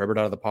 They got Herbert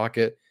out of the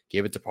pocket,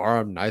 gave it to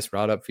Parham, nice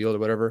route upfield or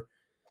whatever.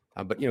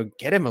 But,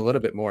 get him a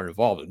little bit more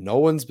involved. No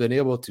one's been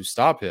able to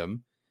stop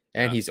him,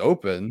 and he's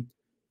open,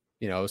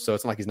 so it's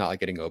not like he's not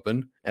getting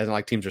open. And it's not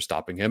like teams are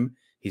stopping him.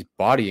 He's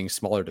bodying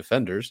smaller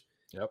defenders.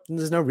 Yep. And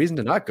there's no reason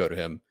to not go to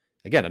him.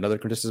 Again, another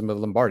criticism of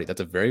Lombardi.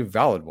 That's a very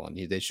valid one.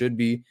 They should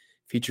be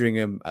featuring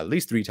him at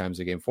least 3 times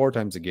a game, 4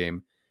 times a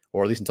game,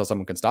 or at least until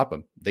someone can stop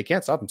him. They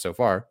can't stop him so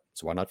far,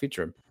 so why not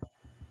feature him?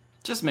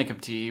 Just make him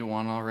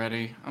TE1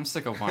 already. I'm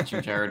sick of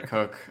watching Jared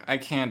Cook. I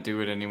can't do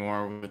it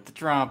anymore with the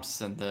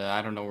drops and the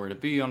I don't know where to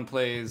be on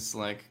plays.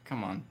 Like,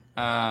 come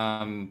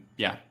on.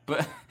 Yeah,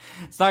 but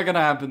it's not going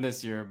to happen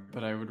this year,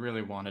 but I would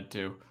really want it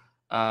to.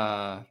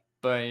 But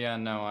yeah,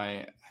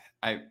 no,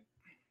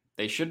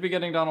 they should be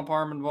getting Donald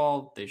Parham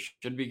involved. They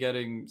should be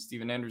getting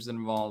Steven Anderson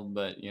involved,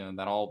 but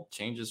that all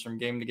changes from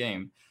game to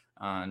game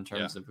in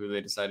terms of who they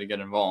decide to get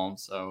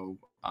involved. So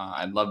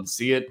I'd love to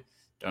see it.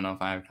 Don't know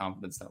if I have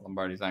confidence that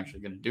Lombardi's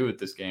actually going to do it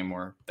this game,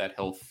 or that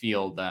he'll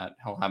feel that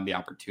he'll have the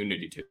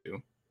opportunity to.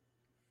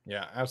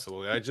 Yeah,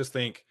 absolutely. I just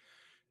think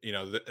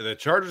the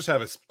Chargers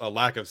have a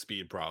lack of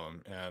speed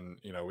problem, and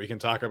we can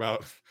talk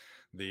about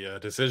the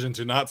decision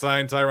to not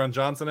sign Tyron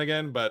Johnson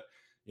again, but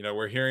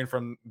we're hearing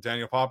from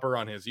Daniel Popper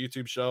on his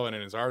YouTube show and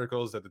in his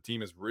articles that the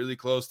team is really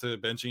close to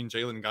benching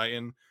Jalen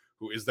Guyton,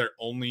 who is their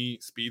only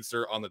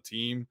speedster on the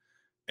team.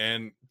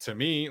 And to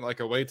me, like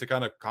a way to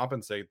kind of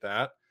compensate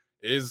that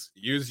is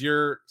use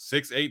your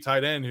 6'8"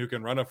 tight end who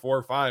can run a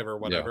 4.5 or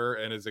whatever,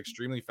 and is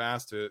extremely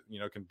fast to,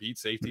 can beat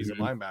safeties and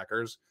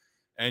linebackers,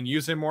 and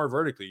use him more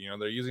vertically.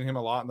 They're using him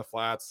a lot in the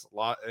flats, a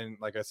lot, and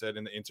like I said,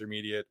 in the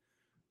intermediate.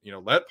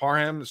 Let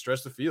Parham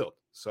stretch the field.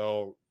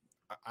 So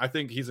I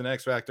think he's an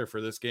X factor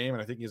for this game,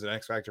 and I think he's an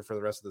X factor for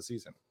the rest of the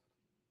season.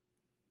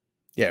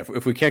 Yeah,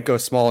 if we can't go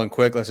small and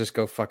quick, let's just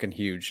go fucking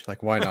huge.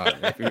 Like, why not?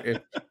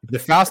 if the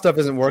fast stuff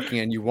isn't working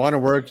and you want to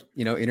work,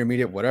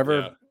 intermediate,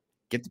 whatever,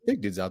 get the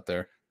big dudes out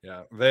there.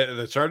 Yeah,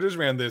 the Chargers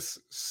ran this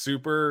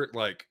super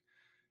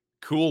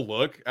cool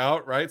look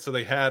out, right? So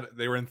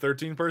they were in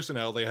 13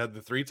 personnel. They had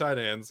the 3 tight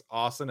ends,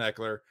 Austin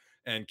Eckler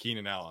and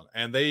Keenan Allen,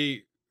 and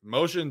they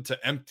motioned to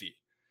empty.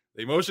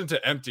 They motioned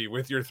to empty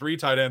with your 3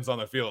 tight ends on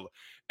the field.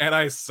 And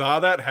I saw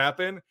that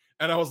happen,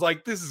 and I was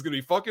like, this is going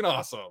to be fucking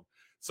awesome.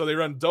 So they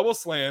run double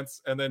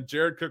slants, and then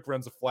Jared Cook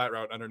runs a flat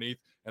route underneath,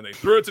 and they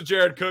threw it to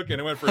Jared Cook,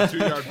 and it went for a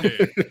 2-yard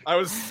gain. I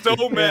was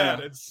so mad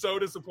and so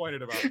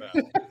disappointed about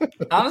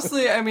that.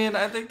 Honestly, I mean,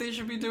 I think they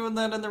should be doing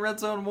that in the red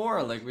zone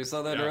more. Like we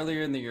saw that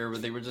earlier in the year, where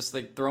they would just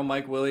throw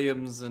Mike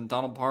Williams and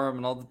Donald Parham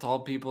and all the tall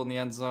people in the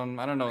end zone.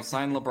 I don't know,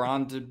 sign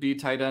LeBron to be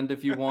tight end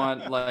if you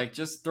want.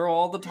 Just throw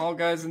all the tall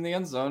guys in the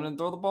end zone and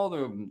throw the ball to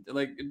them.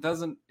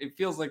 It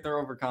feels like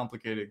they're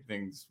overcomplicating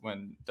things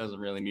when it doesn't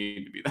really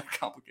need to be that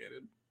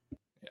complicated.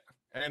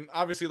 And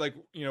obviously,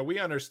 we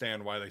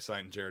understand why they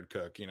signed Jared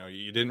Cook.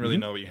 You didn't really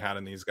know what you had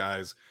in these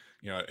guys.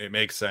 It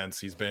makes sense.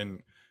 He's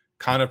been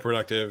kind of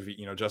productive.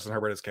 Justin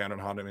Herbert has counted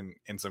on him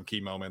in some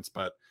key moments,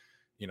 but,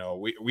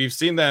 we've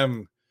seen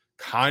them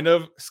kind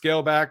of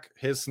scale back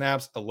his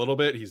snaps a little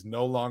bit. He's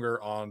no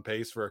longer on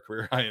pace for a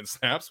career high in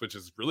snaps, which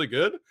is really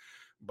good.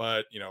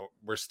 But,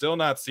 we're still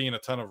not seeing a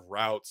ton of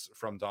routes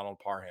from Donald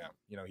Parham.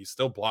 He's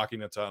still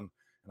blocking a ton,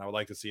 and I would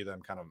like to see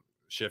them kind of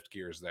shift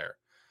gears there.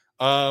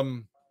 All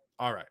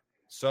right.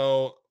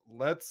 So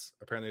let's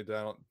apparently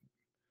down.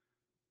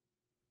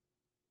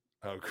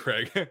 Oh,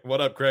 Craig.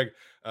 What up, Craig?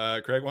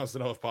 Craig wants to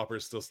know if Popper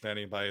is still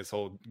standing by his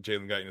whole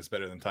Jalen Guyton is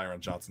better than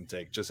Tyron Johnson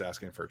take. Just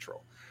asking for a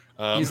troll.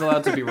 He's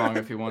allowed to be wrong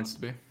if he wants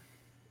to be.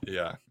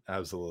 Yeah,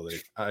 absolutely.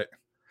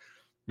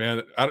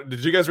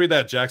 Did you guys read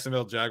that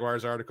Jacksonville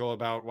Jaguars article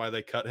about why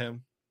they cut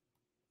him?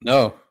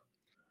 No.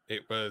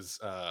 It was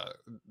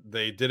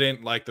they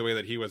didn't like the way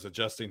that he was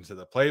adjusting to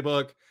the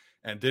playbook,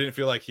 and didn't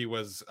feel like he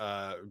was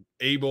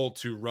able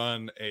to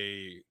run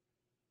a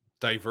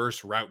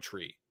diverse route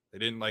tree. They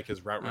didn't like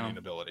his route running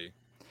ability.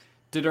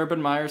 Did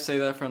Urban Meyer say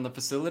that from the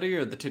facility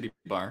or the titty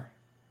bar?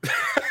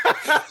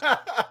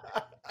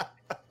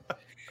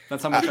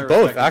 That's how much I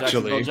both, respect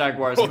actually. the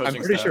Jaguars I'm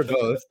coaching pretty staff. sure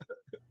both.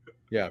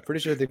 Yeah, pretty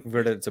sure they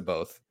converted it to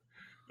both.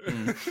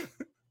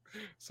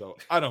 So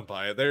I don't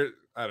buy it.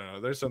 I don't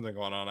know. There's something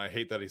going on. I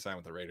hate that he signed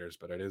with the Raiders,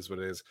 but it is what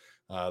it is.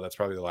 That's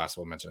probably the last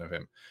we'll mention of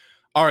him.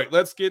 All right,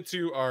 let's get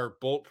to our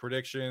bolt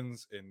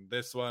predictions in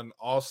this one.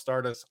 I'll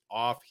start us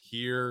off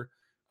here.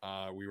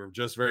 We were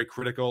just very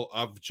critical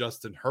of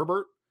Justin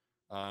Herbert,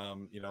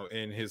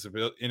 in his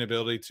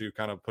inability to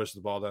kind of push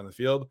the ball down the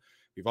field.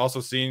 We've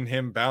also seen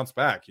him bounce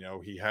back.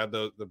 He had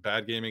the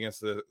bad game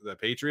against the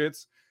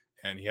Patriots,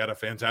 and he had a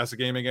fantastic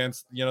game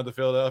against, the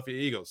Philadelphia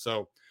Eagles.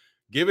 So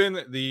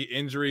given the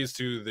injuries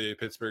to the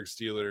Pittsburgh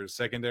Steelers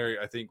secondary,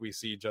 I think we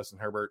see Justin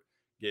Herbert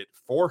get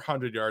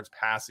 400 yards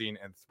passing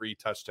and 3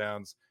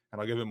 touchdowns. And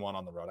I'll give him 1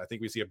 on the road. I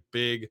think we see a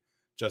big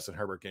Justin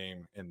Herbert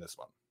game in this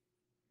one.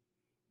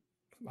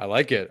 I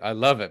like it. I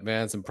love it,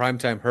 man. Some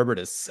primetime Herbert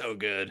is so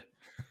good.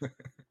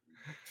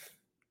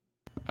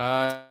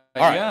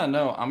 Yeah,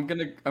 no,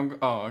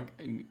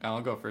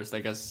 I'll go first, I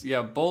guess.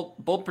 Yeah,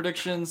 bold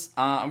predictions.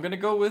 I'm gonna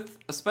go with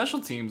a special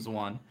teams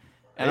one.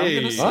 And I'm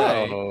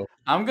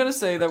gonna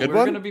say that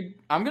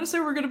I'm gonna say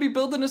we're gonna be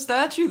building a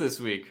statue this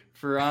week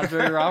for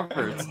Andre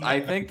Roberts. I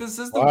think this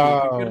is the week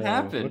it could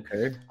happen.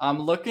 Okay. I'm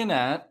looking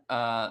at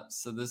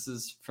so this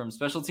is from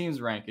special teams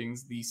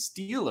rankings. The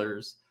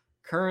Steelers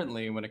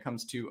currently, when it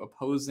comes to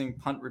opposing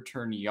punt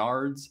return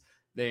yards,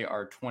 they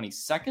are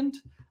 22nd.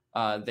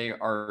 They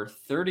are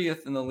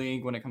 30th in the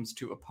league when it comes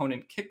to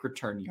opponent kick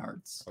return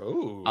yards.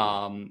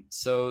 Oh.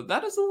 So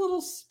that is a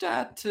little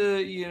stat to,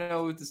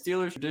 the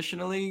Steelers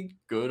traditionally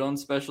good on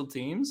special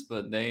teams,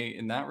 but they,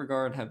 in that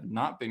regard, have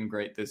not been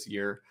great this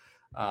year.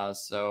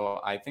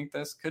 So I think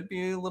this could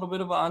be a little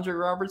bit of Andre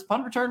Roberts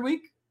punt return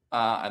week.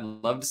 I'd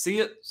love to see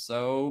it.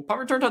 So punt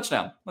return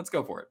touchdown. Let's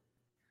go for it.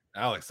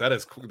 Alex, that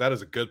is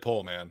a good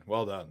poll, man.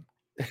 Well done.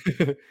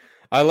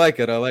 I like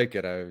it.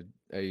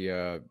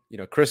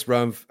 Chris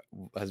Rumph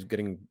was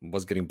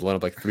getting blown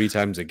up like 3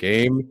 times a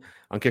game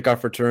on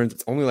kickoff returns.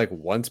 It's only like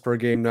once per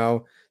game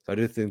now. So I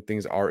do think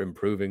things are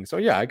improving. So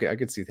yeah, I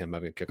could see him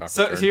having a kickoff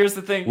So return. here's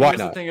the thing. Why Here's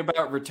not? the thing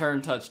about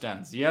return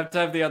touchdowns. You have to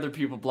have the other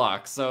people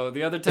block. So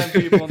the other 10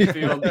 people in the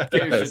field, get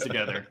your shit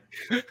together.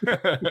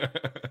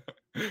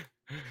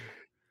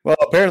 Well,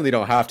 apparently you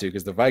don't have to,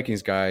 because the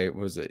Vikings guy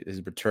was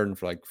his return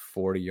for like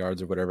 40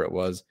 yards or whatever it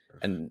was,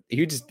 and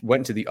he just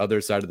went to the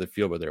other side of the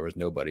field where there was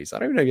nobody. So I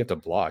don't even know if you have to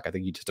block. I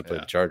think you just have to play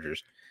the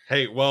Chargers.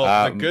 Hey,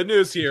 well, the good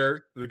news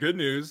here,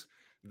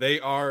 they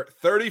are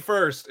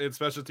 31st in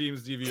special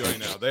teams DVOA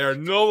now. They are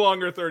no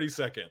longer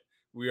 32nd.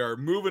 We are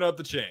moving up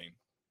the chain.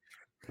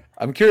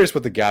 I'm curious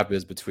what the gap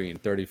is between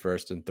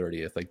 31st and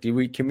 30th. Like,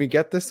 can we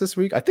get this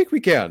week? I think we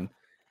can.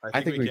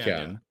 I think we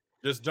can. Yeah.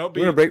 Just don't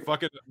be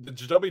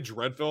just don't be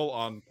dreadful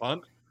on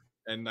punt,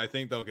 and I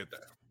think they'll get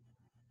there.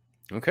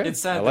 Okay. It's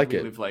sad that we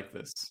live like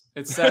this.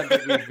 It's sad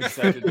that we've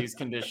accepted these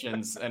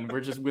conditions and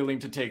we're just willing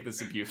to take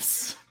this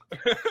abuse.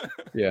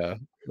 Yeah.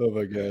 Oh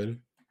my god.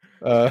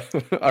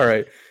 All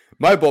right.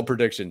 My bold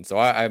prediction. So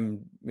I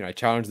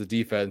challenge the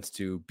defense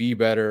to be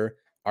better.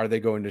 Are they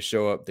going to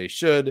show up? They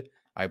should.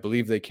 I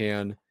believe they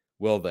can.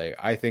 Will they?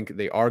 I think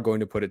they are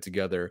going to put it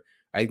together.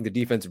 I think the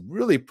defense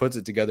really puts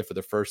it together for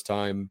the first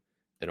time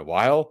in a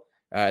while,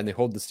 and they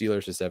hold the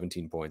Steelers to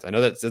 17 points. I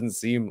know that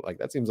seems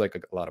like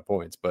a lot of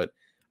points, but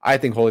I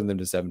think holding them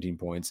to 17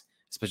 points,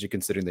 especially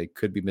considering they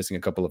could be missing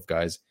a couple of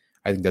guys,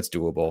 I think that's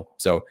doable.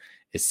 So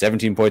is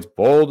 17 points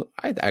bold?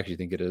 I actually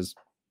think it is.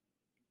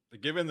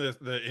 Given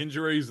the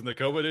injuries and the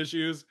COVID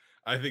issues,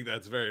 I think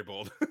that's very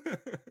bold.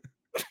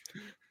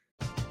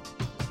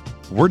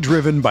 We're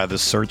driven by the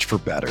search for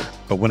better.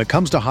 But when it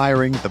comes to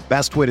hiring, the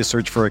best way to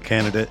search for a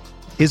candidate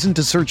isn't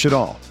to search at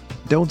all.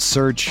 Don't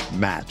search,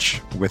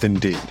 match with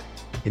Indeed.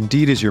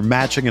 Indeed is your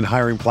matching and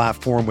hiring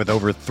platform with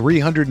over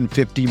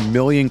 350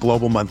 million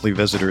global monthly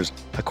visitors,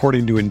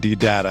 according to Indeed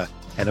data,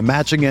 and a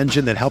matching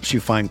engine that helps you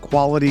find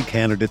quality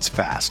candidates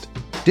fast.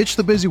 Ditch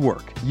the busy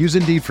work. Use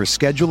Indeed for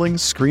scheduling,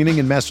 screening,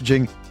 and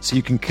messaging so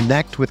you can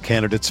connect with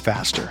candidates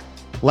faster.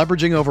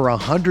 Leveraging over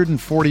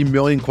 140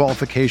 million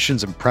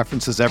qualifications and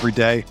preferences every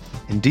day,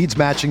 Indeed's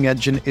matching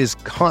engine is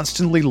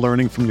constantly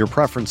learning from your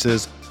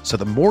preferences, so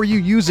the more you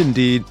use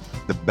Indeed,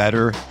 the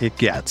better it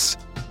gets.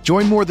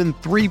 Join more than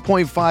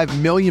 3.5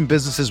 million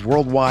businesses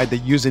worldwide that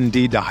use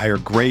Indeed to hire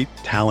great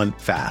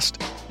talent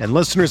fast. And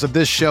listeners of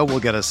this show will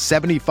get a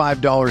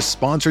 $75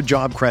 sponsored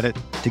job credit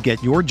to get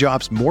your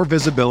jobs more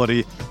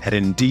visibility at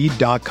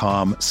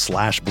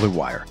Indeed.com/Blue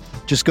Wire.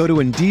 Just go to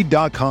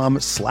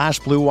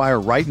Indeed.com/Blue Wire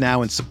right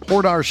now and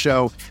support our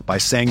show by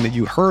saying that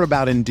you heard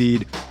about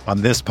Indeed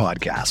on this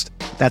podcast.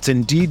 That's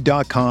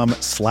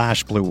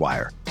Indeed.com/Blue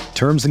Wire.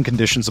 Terms and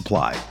conditions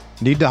apply.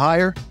 Need to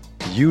hire?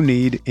 You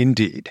need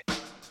Indeed.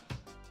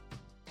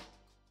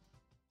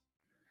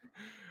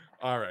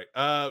 All right.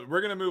 We're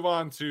going to move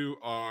on to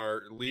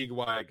our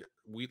league-wide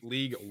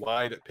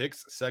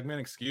picks segment.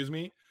 Excuse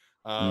me.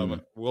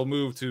 We'll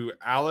move to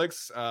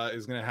Alex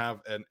is going to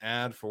have an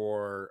ad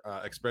for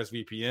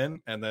ExpressVPN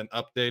and then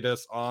update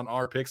us on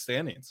our pick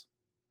standings.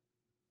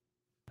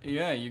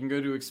 Yeah, you can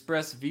go to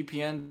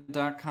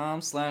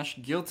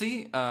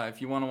expressvpn.com/guilty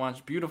if you want to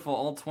watch beautiful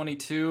all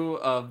 22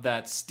 of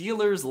that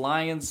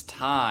Steelers-Lions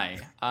tie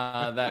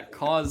that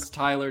caused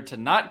Tyler to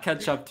not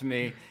catch up to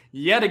me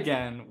yet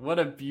again. What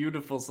a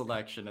beautiful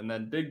selection. And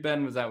then Big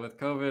Ben was out with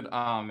COVID.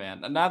 Oh,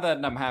 man. Not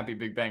that I'm happy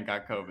Big Ben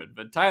got COVID,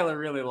 but Tyler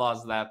really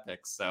lost that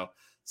pick. So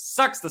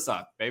sucks to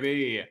suck,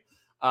 baby.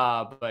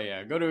 But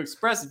yeah, go to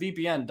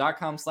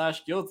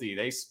expressvpn.com/guilty.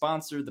 They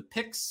sponsor the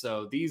picks.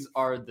 So these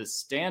are the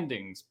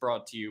standings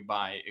brought to you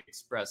by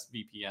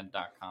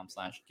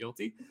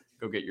expressvpn.com/guilty.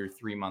 Go get your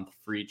 3-month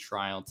free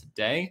trial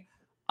today.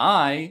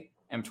 I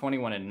am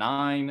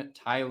 21-9.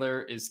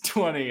 Tyler is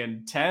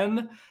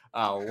 20-10.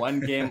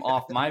 One game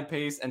off my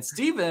pace. And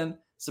Steven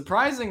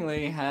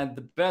surprisingly had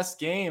the best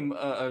game,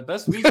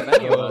 best week of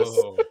any of us.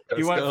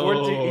 He went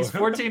 14. He's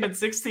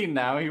 14-16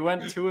 now. He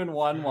went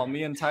 2-1 while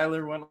me and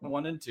Tyler went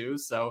 1-2.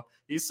 So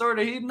he's sort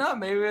of heating up,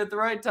 maybe at the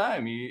right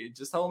time. He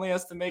just only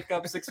has to make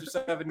up 6 or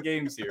 7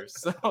 games here.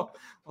 So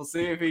we'll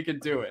see if he can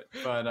do it.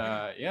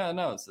 But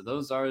so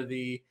those are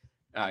the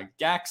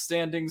GAC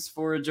standings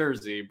for a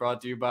jersey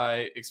brought to you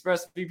by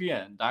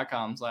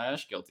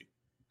expressvpn.com/guilty.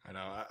 I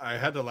know. I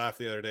had to laugh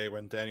the other day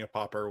when Daniel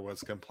Popper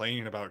was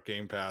complaining about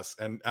Game Pass,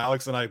 and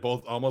Alex and I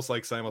both almost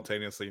like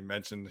simultaneously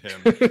mentioned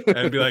him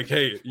and be like,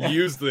 "Hey,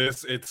 use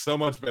this. It's so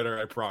much better.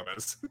 I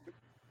promise."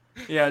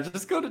 Yeah,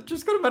 just go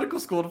to medical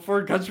school to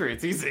foreign country.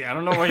 It's easy. I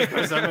don't know why you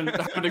guys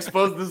haven't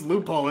exposed this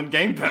loophole in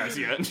Game Pass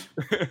yet.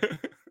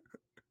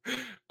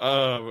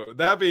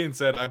 That being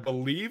said, I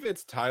believe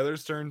it's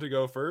Tyler's turn to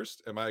go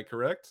first. Am I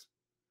correct?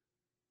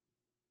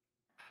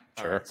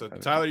 Sure. Right, so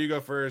Tyler, you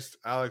go first.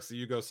 Alex,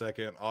 you go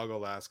second. I'll go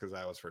last because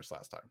I was first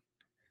last time.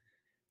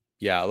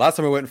 Yeah, last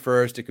time I went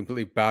first, it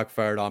completely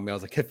backfired on me. I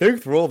was like, hey,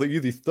 thanks for all the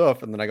easy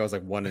stuff. And then I was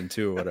like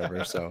 1-2 or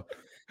whatever. So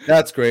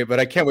that's great. But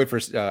I can't wait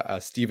for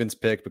Steven's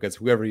pick, because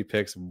whoever he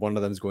picks, one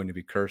of them is going to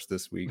be cursed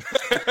this week.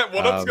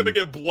 One of them's going to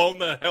get blown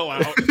the hell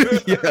out.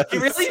 Yes. He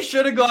really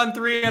should have gone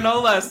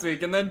 3-0 last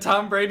week. And then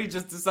Tom Brady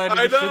just decided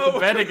to shit the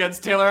bed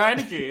against Taylor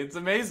Heineke. It's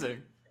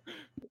amazing.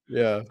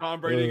 Yeah. Tom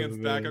Brady Oh, against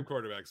man. backup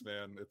quarterbacks,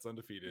 man. It's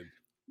undefeated.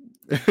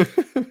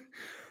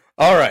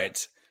 All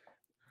right.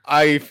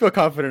 I feel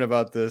confident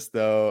about this,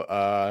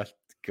 though.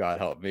 God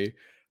help me.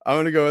 I'm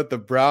going to go with the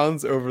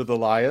Browns over the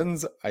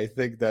Lions. I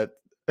think that,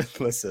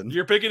 listen,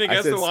 You're picking I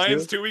against the said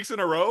Lions Steelers. 2 weeks in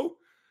a row?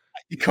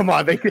 Come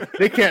on, they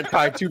can't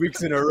tie 2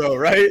 weeks in a row,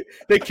 right?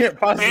 They can't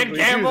possibly Dan do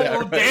Campbell that,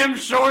 will right? damn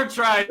sure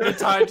try to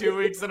tie 2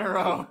 weeks in a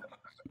row.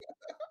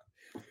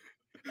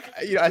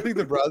 I think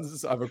the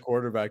Browns have a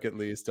quarterback at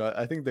least.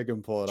 I think they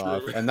can pull it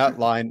off, True. and that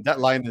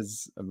line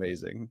is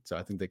amazing. So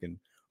I think they can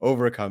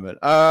overcome it.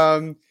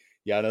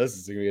 Yeah, no, this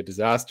is gonna be a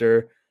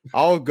disaster.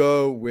 I'll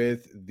go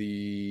with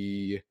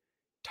the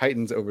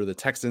Titans over the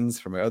Texans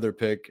for my other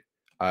pick.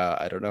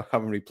 I don't know how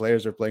many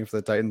players are playing for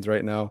the Titans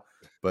right now,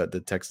 but the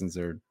Texans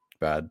are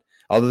bad.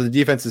 Although the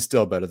defense is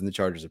still better than the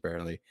Chargers,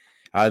 apparently.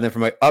 And then for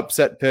my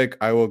upset pick,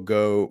 I will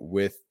go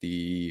with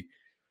the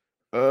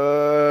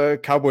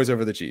Cowboys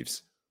over the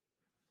Chiefs.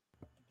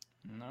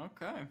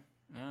 Okay.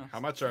 Yeah. How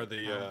much are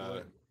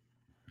the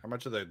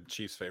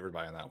Chiefs favored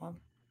by in that one?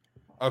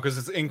 Oh, because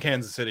it's in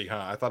Kansas City,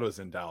 huh? I thought it was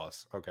in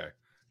Dallas. Okay,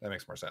 that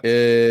makes more sense.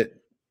 It's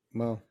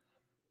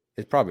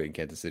probably in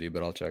Kansas City,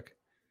 but I'll check.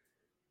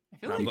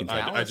 I feel like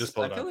I Dallas, just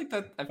pulled I feel up. like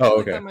that. I feel like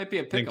okay. that might be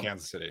a in pick.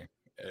 Kansas City.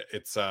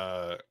 It's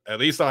at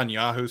least on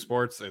Yahoo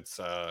Sports. It's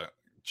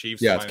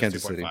Chiefs. Yeah, it's minus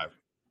Kansas 2.5.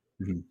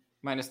 City.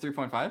 Minus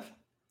 3.5.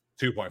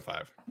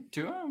 2.5.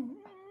 2.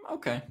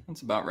 Okay,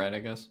 that's about right, I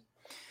guess.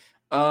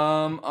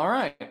 All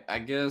right. I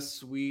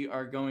guess we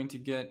are going to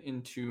get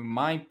into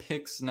my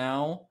picks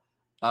now.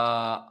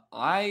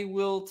 I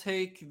will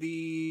take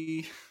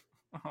the.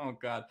 Oh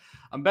God,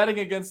 I'm betting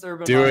against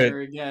Urban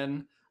Meyer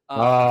again. So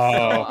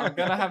I'm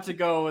gonna have to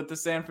go with the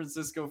San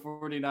Francisco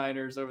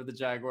 49ers over the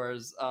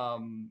Jaguars.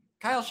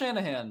 Kyle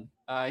Shanahan,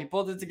 he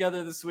pulled it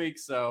together this week,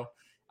 so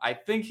I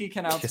think he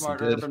can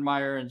outsmart Urban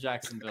Meyer in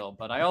Jacksonville.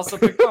 But I also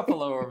picked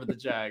Buffalo over the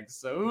Jags,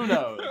 so who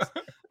knows?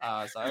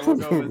 So I will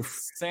go with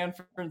San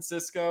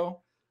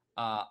Francisco.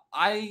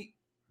 I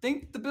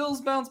think the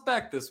Bills bounce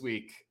back this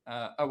week.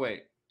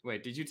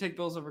 Wait, did you take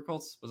Bills over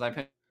Colts? Was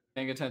I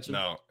paying attention?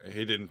 No,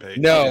 he didn't pay.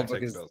 No,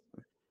 because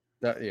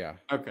yeah.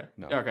 Okay.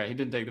 No. Okay, he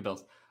didn't take the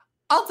Bills.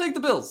 I'll take the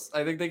Bills.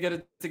 I think they get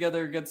it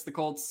together against the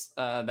Colts.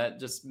 That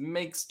just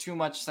makes too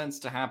much sense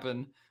to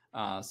happen.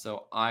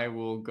 So I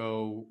will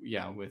go,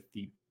 with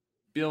the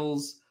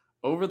Bills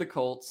over the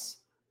Colts,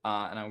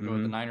 and I will go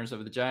with the Niners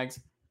over the Jags.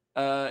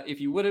 If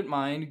you wouldn't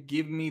mind,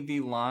 give me the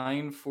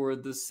line for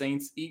the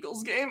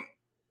Saints-Eagles game.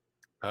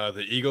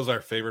 The Eagles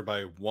are favored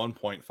by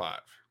 1.5.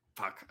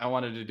 Fuck, I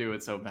wanted to do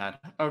it so bad.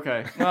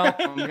 Okay, well,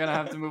 I'm going to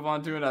have to move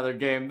on to another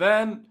game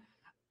then.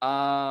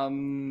 Yeah.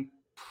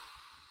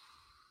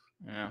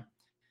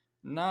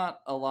 Not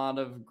a lot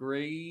of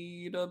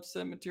great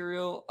upset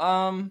material.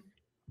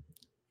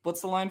 What's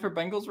the line for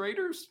Bengals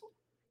Raiders?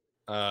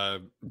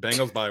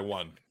 Bengals by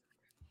 1.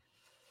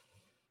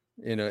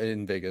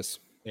 In Vegas.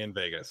 In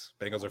Vegas.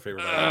 Bengals are favored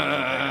by 1 in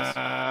Vegas.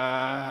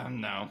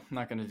 No,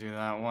 not going to do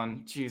that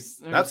one. Jeez.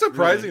 That's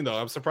surprising, though.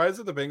 I'm surprised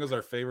that the Bengals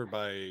are favored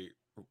by,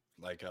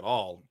 at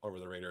all over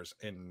the Raiders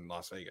in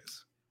Las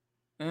Vegas.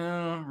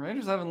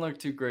 Raiders haven't looked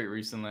too great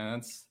recently.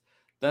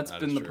 That's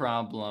been the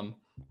problem.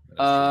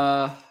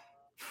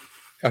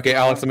 Okay,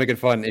 Alex, I'll make it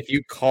fun. If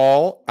you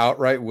call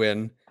outright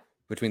win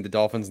between the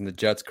Dolphins and the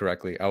Jets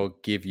correctly, I will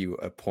give you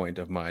a point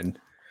of mine.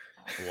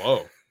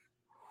 Whoa.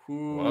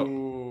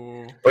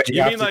 But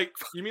you mean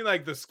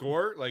like the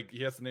score? Like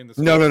he has to name the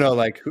score? No.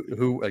 Like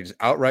who like just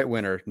outright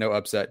winner, no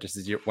upset.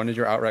 Just one of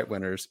your outright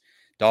winners.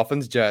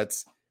 Dolphins,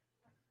 Jets.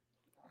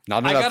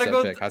 Not an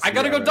upset pick. I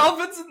gotta go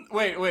Dolphins.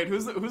 Wait.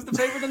 Who's the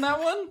favorite in that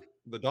one?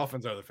 The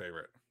Dolphins are the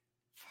favorite.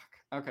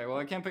 Fuck. Okay. Well,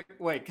 I can't pick.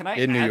 Wait, can I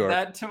add New York.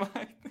 That to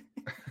my?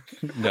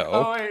 No.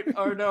 Oh wait.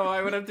 Oh no.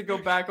 I would have to go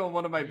back on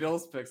one of my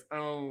Bills picks.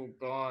 Oh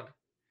God.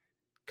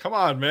 Come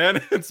on,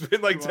 man. It's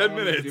been like 10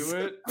 minutes. Do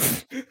it.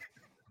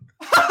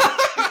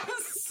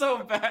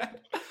 So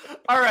bad.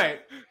 All right.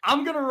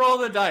 I'm gonna roll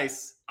the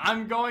dice.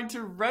 I'm going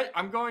to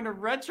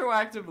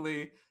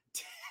retroactively.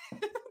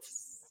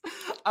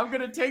 I'm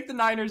going to take the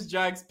Niners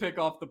Jags pick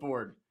off the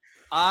board.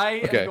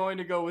 I am going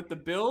to go with the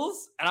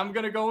Bills, and I'm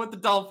going to go with the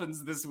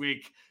Dolphins this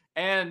week.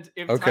 And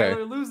if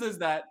Tyler loses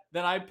that,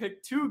 then I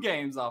pick 2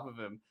 games off of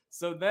him.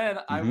 So then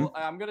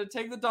I'm going to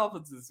take the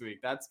Dolphins this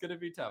week. That's going to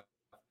be tough.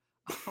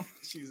 Oh,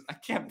 jeez, I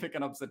can't pick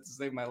an upset to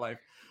save my life.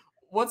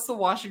 What's the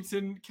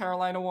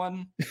Washington-Carolina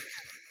one?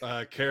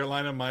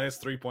 Carolina minus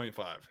 3.5.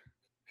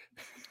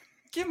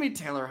 Give me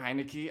Taylor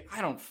Heineke.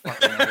 I don't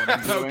fucking know what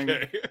I'm doing.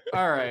 Okay.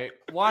 All right.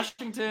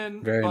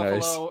 Washington,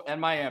 Buffalo,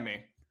 and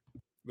Miami.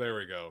 There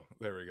we go.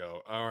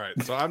 All right.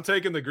 So I'm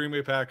taking the Green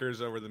Bay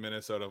Packers over the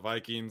Minnesota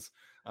Vikings.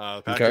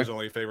 The Packers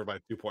only favored by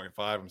 2.5.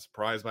 I'm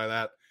surprised by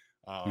that.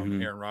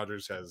 Aaron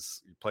Rodgers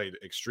has played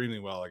extremely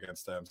well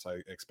against them, so I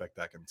expect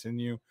that to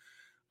continue.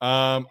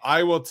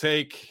 I will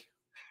take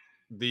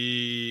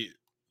the...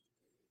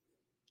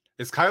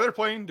 Is Kyler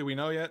playing? Do we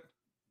know yet?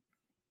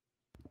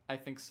 I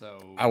think so.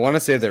 I want to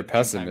say they're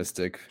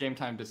pessimistic. Game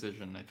time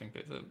decision, I think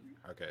they said.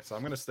 Okay, so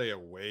I'm going to stay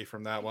away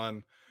from that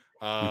one.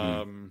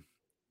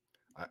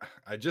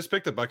 I just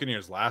picked the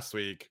Buccaneers last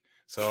week.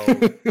 So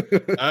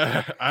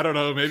I don't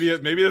know.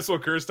 Maybe this will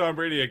curse Tom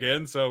Brady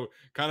again. So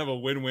kind of a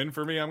win-win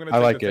for me. I'm going to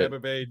take the Tampa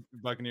Bay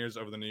Buccaneers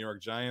over the New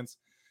York Giants.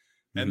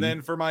 And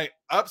then for my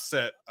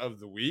upset of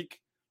the week,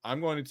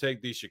 I'm going to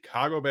take the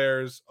Chicago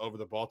Bears over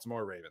the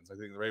Baltimore Ravens. I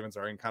think the Ravens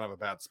are in kind of a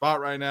bad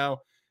spot right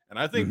now. And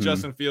I think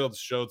Justin Fields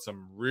showed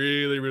some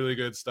really, really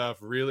good stuff,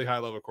 really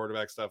high-level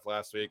quarterback stuff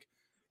last week.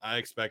 I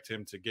expect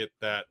him to get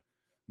that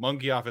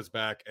monkey off his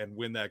back and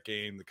win that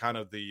game.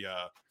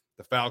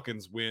 The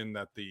Falcons win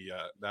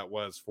that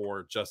was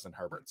for Justin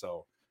Herbert.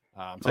 So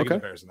I'm taking the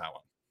Bears in that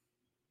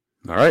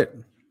one. All right.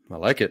 I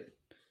like it.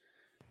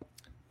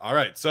 All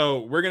right.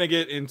 So we're going to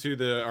get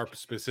into our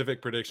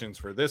specific predictions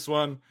for this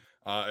one.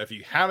 If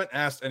you haven't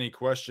asked any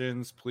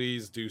questions,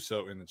 please do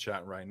so in the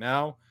chat right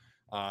now.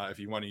 If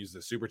you want to use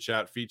the super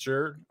chat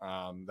feature,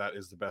 that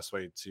is the best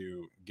way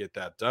to get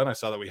that done. I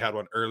saw that we had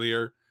one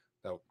earlier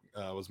that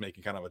was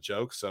making kind of a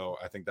joke. So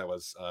I think that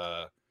was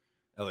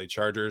LA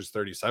Chargers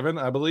 37,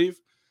 I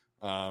believe.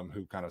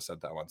 Who kind of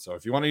said that one. So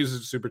if you want to use a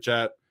super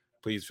chat,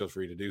 please feel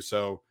free to do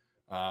so.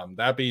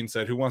 That being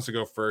said, who wants to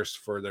go first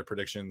for their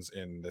predictions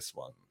in this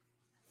one?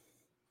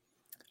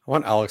 I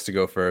want Alex to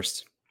go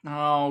first.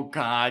 Oh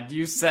God,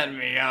 you set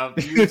me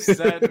up. You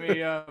set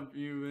me up,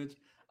 you bitch.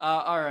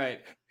 All right.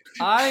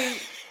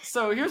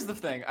 So here's the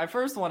thing. I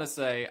first want to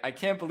say I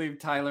can't believe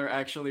Tyler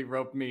actually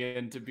roped me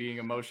into being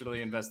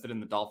emotionally invested in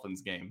the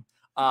Dolphins game.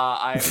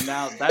 I am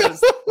now.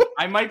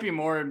 I might be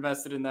more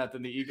invested in that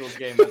than the Eagles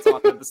game that's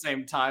on at the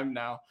same time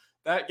now.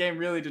 That game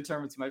really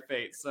determines my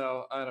fate.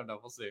 So I don't know.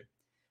 We'll see.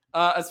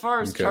 As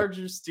far as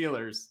Chargers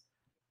Steelers,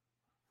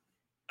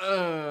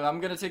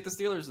 I'm gonna take the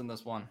Steelers in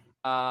this one.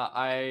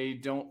 I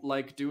don't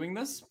like doing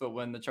this, but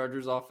when the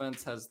Chargers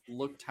offense has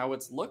looked how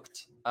it's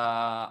looked,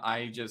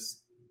 I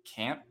just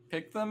can't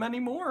pick them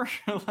anymore.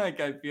 Like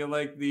I feel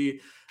like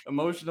the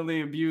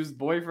emotionally abused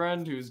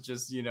boyfriend who's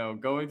just,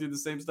 going through the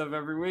same stuff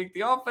every week.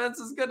 The offense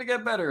is going to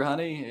get better,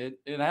 honey.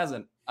 It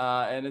hasn't.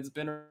 And it's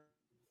been a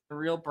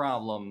real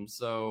problem.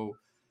 So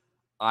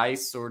I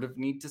sort of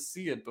need to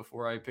see it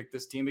before I pick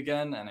this team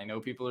again. And I know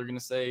people are going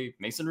to say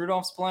Mason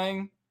Rudolph's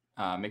playing,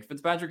 Mick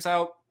Fitzpatrick's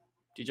out,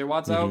 TJ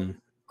Watt's out.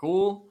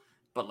 Cool.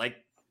 But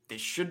this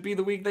should be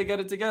the week they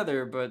get it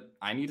together, but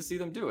I need to see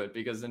them do it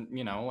because,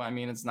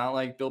 it's not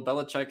like Bill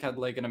Belichick had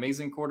an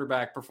amazing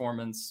quarterback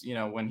performance,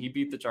 when he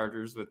beat the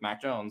Chargers with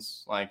Mac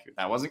Jones.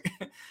 That wasn't,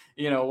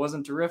 it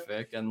wasn't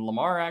terrific. And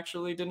Lamar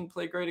actually didn't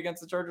play great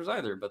against the Chargers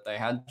either, but they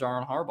had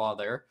John Harbaugh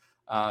there,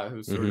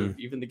 who sort of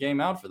evened the game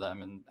out for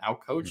them and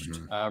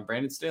outcoached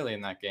Brandon Staley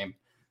in that game.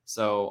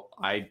 So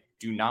I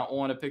do not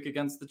want to pick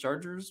against the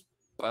Chargers,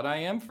 but I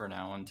am for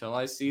now until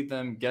I see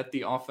them get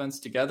the offense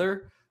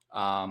together.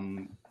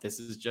 This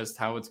is just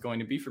how it's going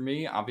to be for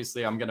me.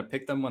 Obviously, I'm going to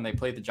pick them when they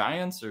play the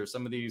Giants or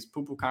some of these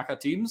poo-poo caca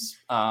teams.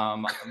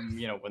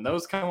 When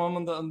those come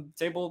on the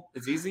table,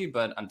 it's easy.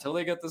 But until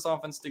they get this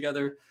offense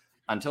together,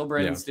 until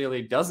Brandon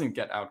Staley doesn't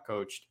get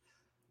outcoached,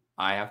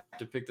 I have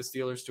to pick the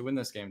Steelers to win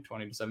this game,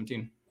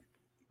 20-17.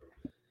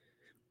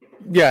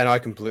 Yeah, no, I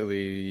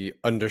completely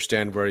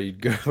understand where you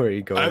go. I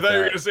thought you were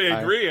going to say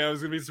agree. I was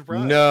going to be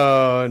surprised.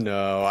 No.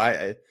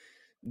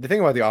 The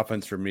thing about the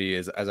offense for me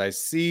is as I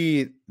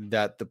see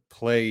that the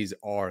plays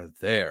are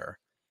there,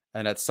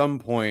 and at some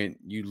point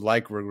you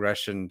like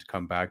regression to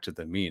come back to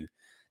the mean.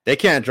 They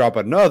can't drop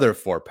another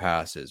 4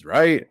 passes,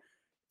 right?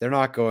 They're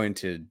not going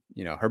to,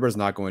 Herbert's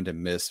not going to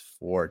miss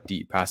 4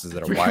 deep passes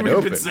that are wide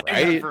open,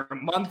 right? For a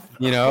month.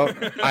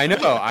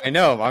 I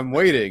know. I'm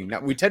waiting.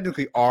 Now, we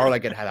technically are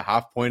at a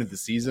half point of the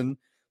season,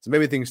 so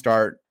maybe things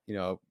start,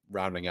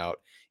 rounding out.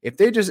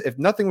 If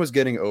nothing was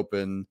getting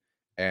open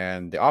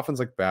and the offense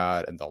looked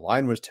bad and the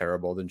line was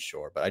terrible, then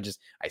sure. But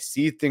I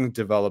see things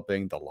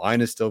developing. The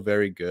line is still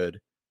very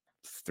good.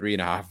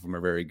 3.5 of them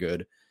are very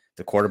good.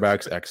 The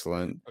quarterback's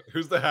excellent.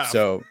 Who's the half?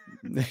 So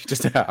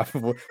just a half,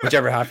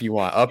 whichever half you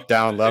want, up,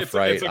 down, left,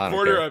 right. It's a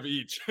quarter of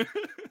each.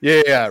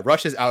 Yeah.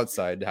 Rush is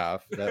outside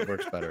half. That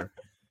works better.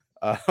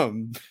 But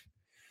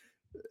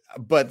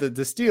the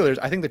Steelers,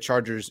 I think the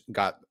Chargers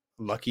got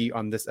lucky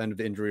on this end of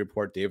the injury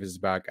report. Davis is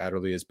back.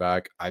 Adderley is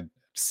back.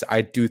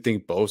 I do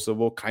think Bosa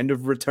will kind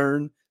of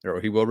return,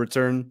 or he will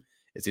return.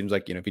 It seems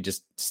like, if he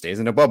just stays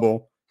in a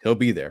bubble, he'll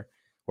be there.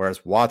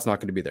 Whereas Watt's not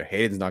going to be there.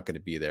 Hayden's not going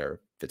to be there.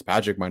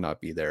 Fitzpatrick might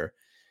not be there.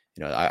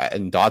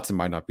 And Dotson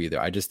might not be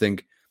there. I just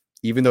think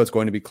even though it's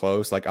going to be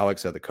close, like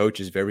Alex said, the coach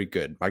is very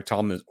good. Mike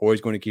Tomlin is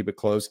always going to keep it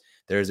close.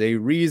 There's a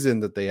reason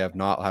that they have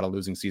not had a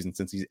losing season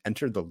since he's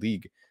entered the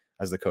league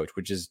as the coach,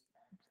 which is,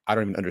 I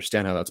don't even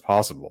understand how that's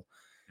possible.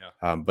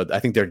 Yeah. But I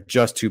think they're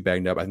just too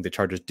banged up. I think the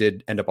Chargers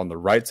did end up on the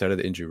right side of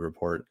the injury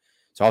report.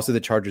 So also the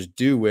Chargers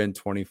do win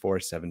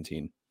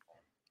 24-17.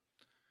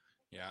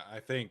 Yeah, I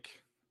think,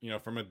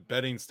 from a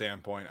betting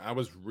standpoint, I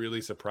was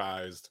really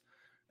surprised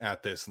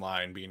at this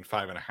line being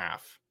 5.5.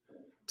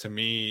 To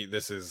me,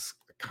 this is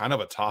kind of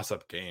a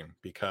toss-up game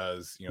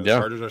because, the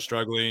Chargers are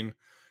struggling.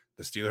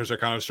 The Steelers are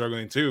kind of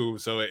struggling too.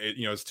 So,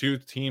 it's 2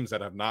 teams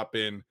that have not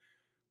been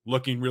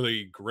looking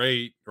really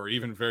great or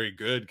even very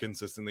good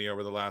consistently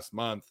over the last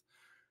month.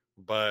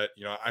 But,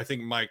 I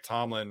think Mike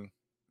Tomlin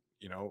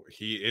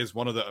he is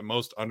one of the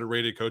most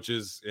underrated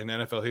coaches in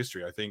NFL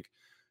history. I think,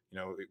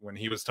 when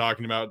he was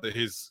talking about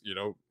his,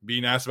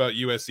 being asked about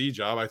USC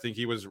job, I think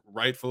he was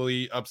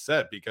rightfully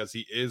upset because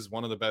he is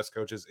one of the best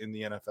coaches in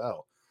the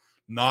NFL.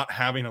 Not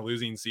having a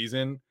losing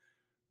season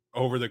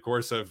over the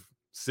course of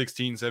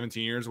 16,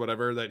 17 years,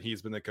 whatever, that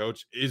he's been the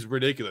coach is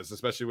ridiculous,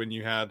 especially when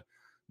you had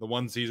the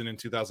one season in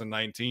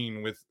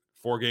 2019 with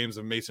 4 games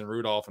of Mason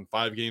Rudolph and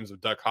 5 games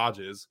of Duck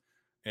Hodges,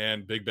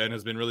 and Big Ben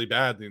has been really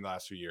bad in the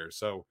last few years.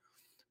 So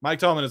Mike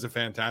Tomlin is a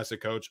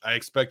fantastic coach. I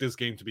expect this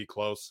game to be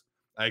close.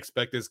 I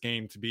expect this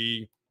game to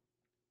be,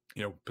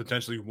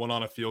 potentially won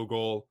on a field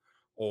goal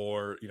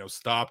or,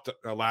 stopped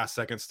a last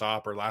second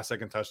stop or last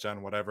second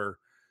touchdown, whatever.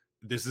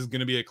 This is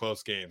going to be a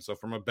close game. So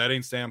from a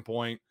betting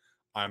standpoint,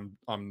 I'm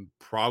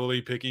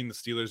probably picking the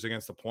Steelers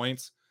against the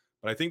points,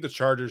 but I think the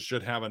Chargers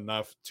should have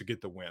enough to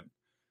get the win.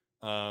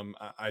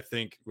 I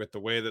think with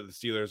the way that the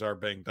Steelers are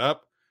banged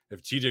up,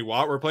 if TJ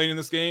Watt were playing in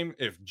this game,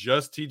 if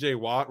just TJ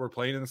Watt were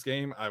playing in this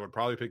game, I would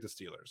probably pick the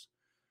Steelers.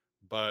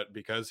 But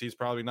because he's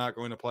probably not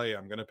going to play,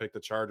 I'm going to pick the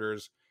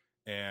Chargers.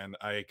 And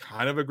I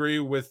kind of agree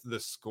with the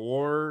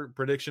score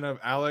prediction of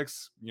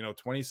Alex.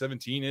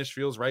 2017-ish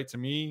feels right to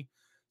me.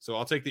 So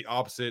I'll take the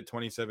opposite,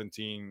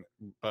 2017,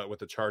 but with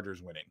the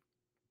Chargers winning.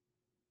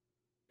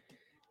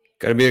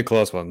 Gonna be a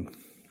close one.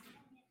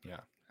 Yeah,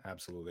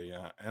 absolutely.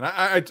 Yeah. And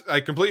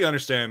I completely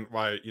understand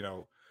why,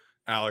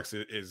 Alex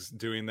is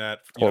doing that.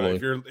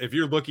 Totally. If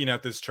you're looking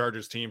at this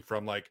Chargers team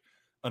from like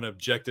an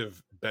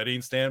objective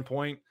betting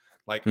standpoint,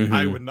 like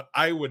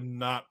I would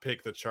not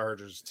pick the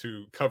Chargers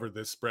to cover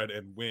this spread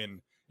and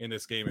win in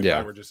this game if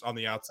I were just on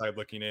the outside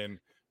looking in,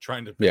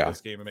 trying to pick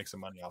this game and make some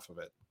money off of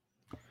it.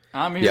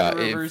 I'm here to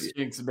reverse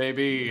jinx,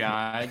 baby.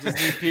 I just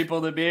need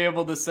people to be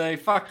able to say,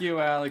 "Fuck you,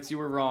 Alex. You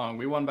were wrong.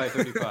 We won by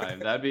 35."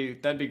 That'd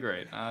be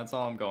great. That's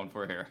all I'm going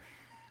for here.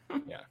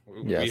 Yeah,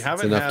 we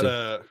haven't had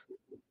a.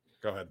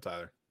 Go ahead,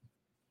 Tyler.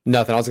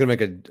 Nothing. I was gonna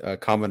make a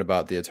comment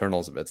about the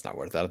Eternals, but it's not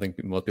worth it. I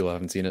think most people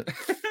haven't seen it.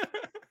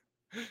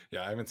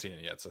 Yeah, I haven't seen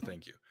it yet, so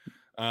thank you.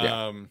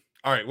 All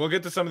right, we'll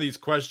get to some of these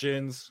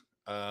questions,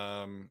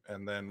 and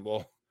then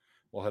we'll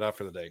head out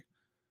for the day.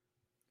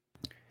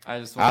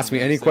 Ask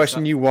me any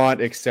question you want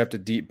except a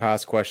deep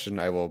pass question.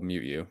 I will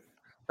mute you.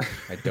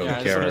 I don't care.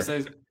 I just want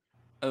to say,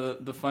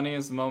 the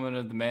funniest moment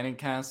of the Manning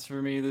cast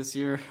for me this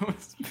year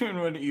was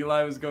when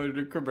Eli was going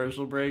to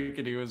commercial break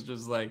and he was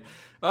just like,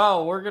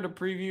 "Oh, we're gonna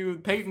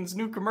preview Peyton's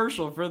new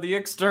commercial for the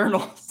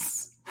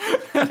externals."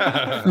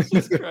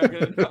 Just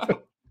cracking it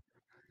up.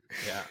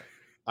 Yeah,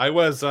 I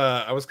was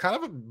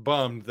kind of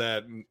bummed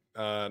that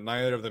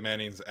neither of the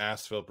Mannings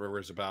asked Philip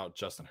Rivers about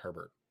Justin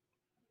Herbert.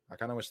 I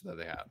kind of wish that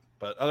they had,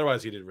 but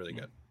otherwise he did really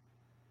good.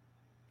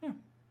 Yeah.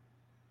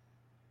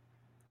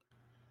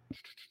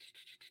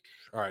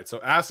 All right,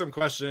 so ask some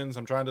questions.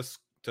 I'm trying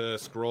to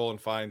scroll and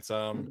find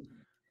some.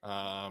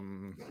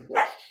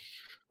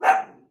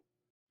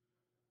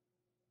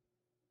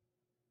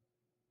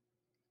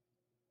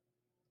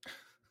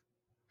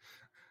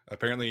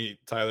 Apparently,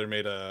 Tyler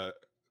made a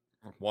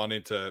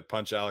wanting to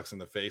punch Alex in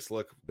the face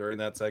look during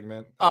that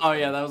segment. Oh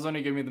yeah, that was when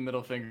he gave me the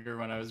middle finger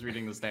when I was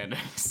reading the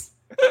standings.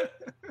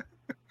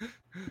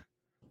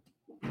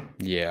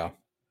 Yeah.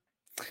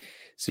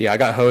 So yeah, I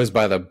got hosed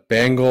by the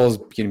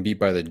Bengals getting beat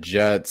by the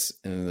Jets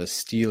and the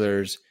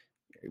Steelers.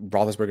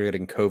 Roethlisberger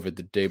getting COVID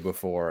the day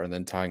before and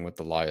then tying with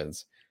the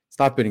Lions. It's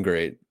not been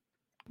great.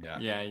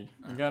 Yeah, you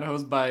got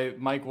hosed by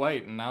Mike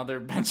White and now they're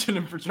benching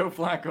him for Joe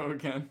Flacco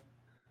again.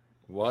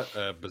 What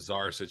a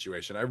bizarre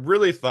situation. I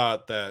really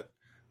thought that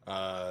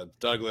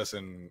Douglas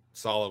and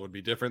Saleh would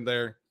be different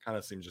there. Kind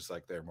of seems just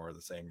like they're more of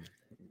the same,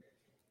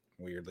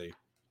 weirdly.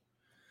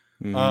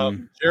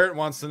 Jarrett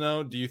wants to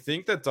know, do you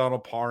think that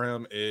Donald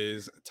Parham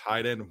is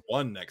tight end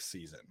 1 next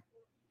season?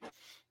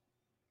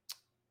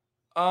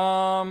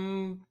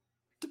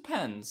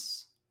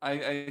 Depends.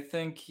 I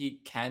think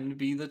he can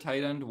be the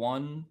tight end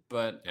 1,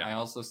 but I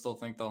also still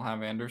think they'll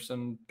have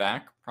Anderson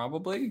back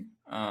probably.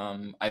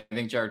 I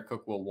think Jared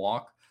Cook will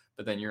walk,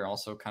 but then you're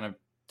also kind of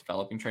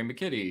developing Trey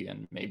McKitty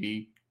and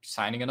maybe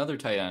signing another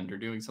tight end or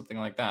doing something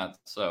like that.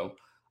 So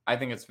I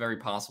think it's very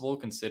possible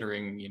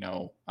considering,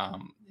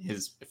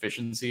 his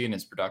efficiency and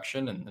his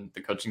production and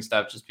the coaching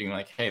staff just being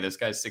like, "Hey, this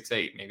guy's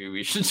 6'8". Maybe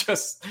we should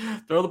just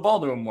throw the ball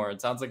to him more."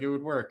 It sounds like it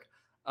would work.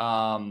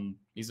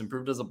 He's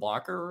improved as a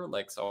blocker.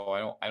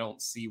 So I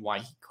don't see why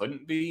he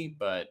couldn't be,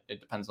 but it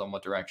depends on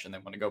what direction they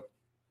want to go.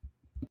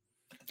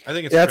 I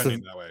think it's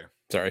trending that way.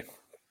 Sorry.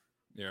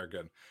 Yeah,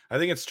 good. I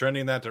think it's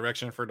trending that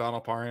direction for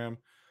Donald Parham.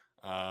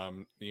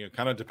 Kind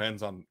of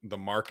depends on the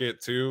market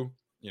too.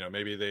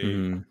 Maybe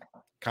they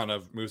kind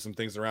of move some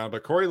things around.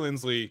 But Corey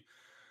Linsley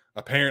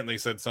apparently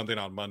said something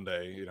on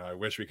Monday. I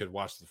wish we could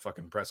watch the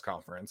fucking press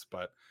conference,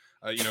 but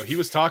he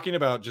was talking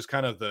about just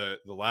kind of the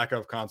lack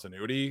of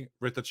continuity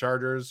with the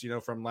Chargers.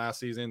 From last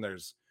season,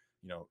 there's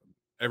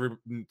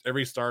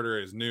every starter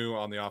is new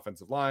on the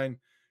offensive line,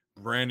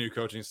 brand new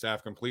coaching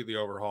staff, completely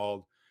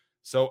overhauled.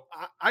 So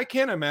I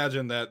can't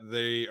imagine that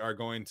they are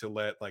going to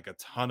let like a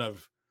ton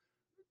of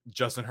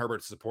Justin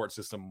Herbert's support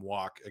system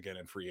walk again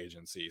in free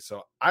agency.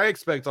 So I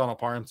expect Donald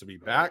Parham to be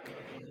back,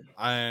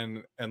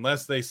 and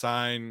unless they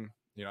sign,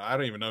 I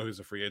don't even know who's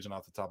a free agent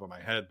off the top of my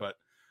head, but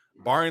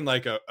barring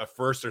like a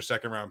first or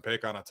second round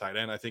pick on a tight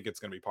end, I think it's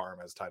going to be Parham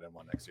as tight end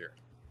 1 next year.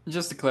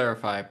 Just to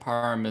clarify,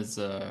 Parham is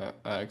a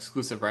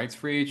exclusive rights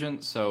free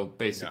agent, so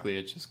basically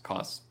it just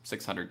costs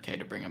 $600K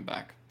to bring him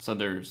back. So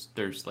there's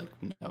like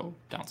no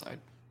downside.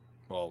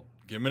 Well,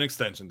 give him an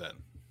extension then.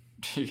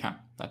 Yeah,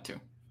 that too.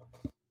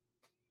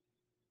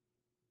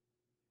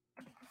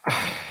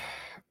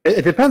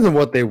 It depends on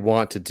what they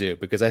want to do,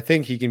 because I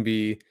think he can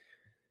be,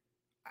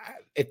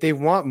 if they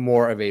want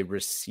more of a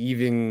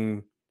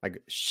receiving,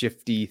 like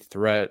shifty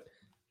threat,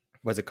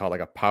 what's it called? Like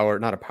a power,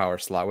 not a power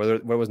slot.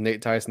 What was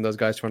Nate Tyson, those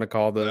guys trying to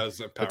call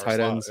the tight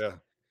ends?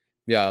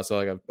 Yeah. So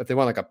like if they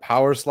want like a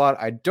power slot,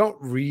 I don't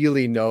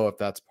really know if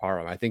that's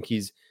Parham. I think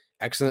he's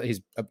excellent.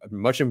 He's a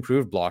much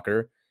improved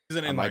blocker. He's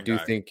an inline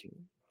guy. Think,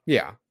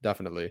 yeah,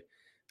 definitely.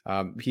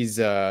 He's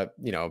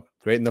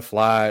great in the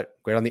flat,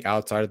 great on the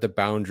outside of the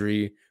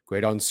boundary,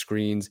 great on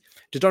screens.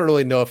 Just don't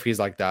really know if he's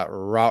like that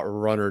route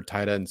runner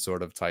tight end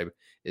sort of type.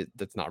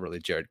 That's not really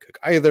Jared Cook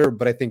either,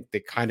 but I think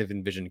they kind of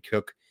envision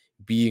Cook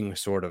being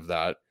sort of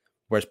that,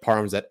 whereas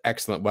Parham's that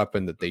excellent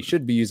weapon that they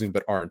should be using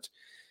but aren't.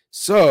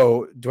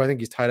 So do I think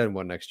he's tight end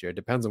 1 next year? It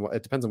depends on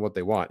what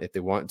they want. If they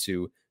want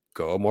to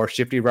go a more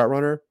shifty route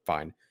runner,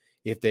 fine.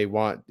 If they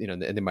want,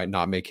 and they might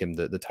not make him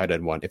the tight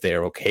end 1. If they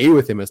are okay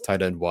with him as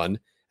tight end 1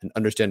 and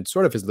understand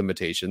sort of his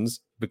limitations,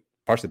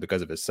 partially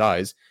because of his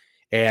size,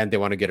 and they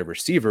want to get a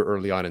receiver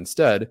early on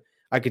instead,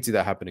 I could see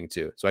that happening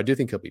too. So I do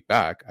think he'll be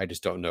back. I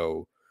just don't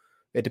know.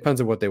 It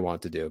depends on what they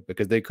want to do,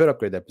 because they could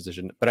upgrade that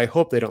position, but I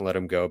hope they don't let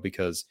him go,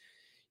 because,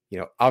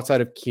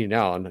 outside of Keenan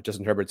Allen,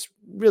 Justin Herbert's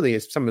really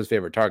is some of his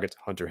favorite targets.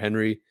 Hunter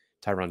Henry,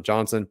 Tyron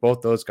Johnson,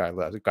 both those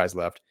guys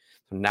left.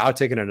 So now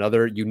taking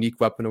another unique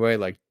weapon away,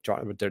 like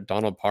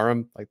Donald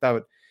Parham, like that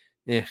would,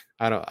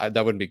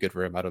 that wouldn't be good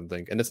for him, I don't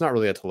think. And it's not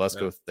really a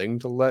Telesco thing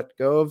to let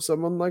go of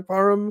someone like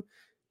Parham,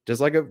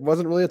 just like it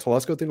wasn't really a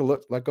Telesco thing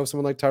to let go of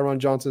someone like Tyron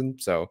Johnson.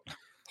 So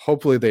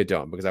hopefully they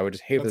don't, because I would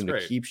just hate them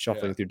to keep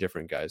shuffling through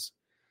different guys.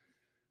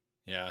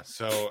 Yeah,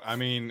 so I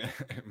mean,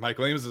 Mike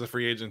Williams is a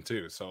free agent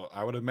too, so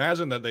I would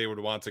imagine that they would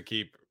want to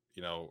keep,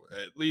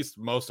 at least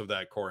most of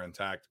that core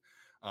intact.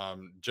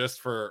 Just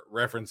for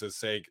reference's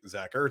sake,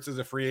 Zach Ertz is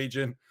a free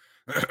agent.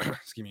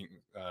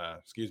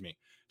 Excuse me.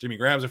 Jimmy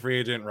Graham's a free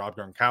agent. Rob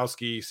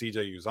Gronkowski,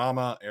 CJ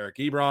Uzama, Eric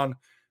Ebron,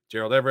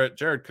 Gerald Everett,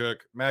 Jared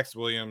Cook, Max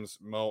Williams,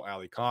 Mo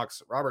Ali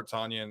Cox, Robert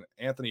Tonyan,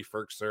 Anthony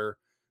Ferkser,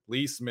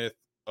 Lee Smith,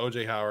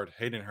 OJ Howard,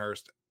 Hayden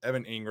Hurst,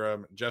 Evan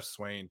Ingram, Jeff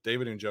Swain,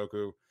 David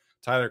Njoku,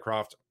 Tyler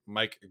Kroft,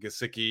 Mike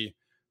Gesicki,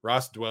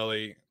 Ross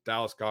Dwelly,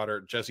 Dallas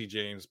Goedert, Jesse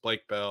James,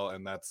 Blake Bell,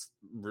 and that's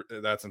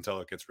until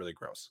it gets really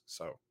gross.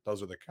 So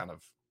those are the kind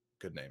of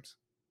good names.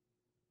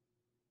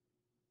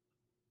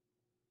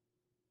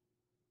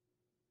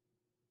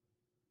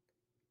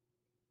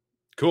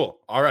 Cool.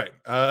 All right.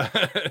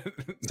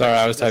 Sorry,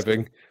 I was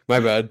typing. My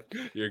bad.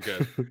 You're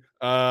good.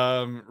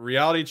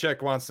 Reality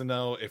Check wants to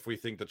know if we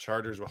think the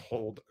Chargers will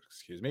hold.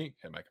 Excuse me.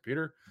 Hit my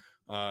computer.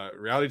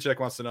 Reality Check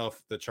wants to know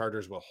if the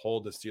Chargers will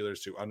hold the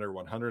Steelers to under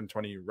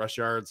 120 rush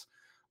yards.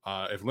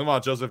 If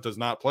Linval Joseph does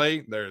not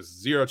play, there's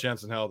zero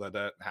chance in hell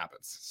that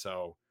happens.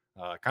 So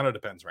kind of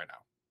depends right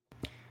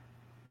now.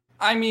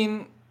 I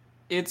mean,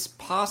 it's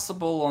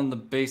possible on the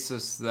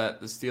basis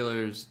that the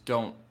Steelers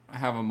don't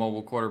have a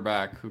mobile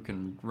quarterback who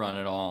can run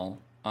it all.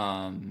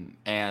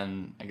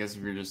 And I guess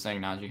if you're just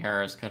saying Najee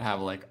Harris could have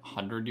like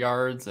 100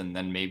 yards and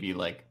then maybe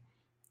like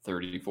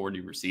 30,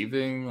 40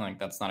 receiving, like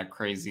that's not a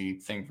crazy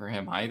thing for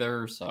him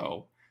either.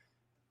 So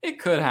it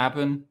could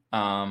happen.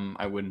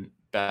 I wouldn't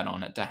bet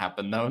on it to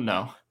happen though.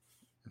 No,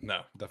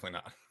 definitely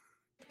not.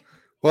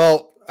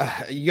 Well,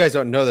 you guys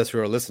don't know this who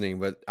are listening,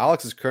 but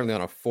Alex is currently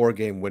on a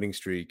 4-game winning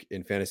streak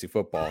in fantasy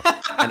football.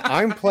 And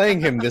I'm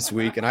playing him this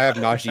week, and I have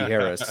Najee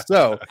Harris.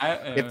 So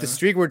if the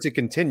streak were to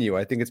continue,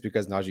 I think it's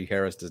because Najee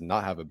Harris does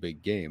not have a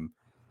big game.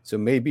 So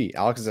maybe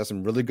Alex has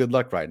some really good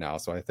luck right now.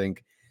 So I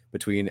think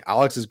between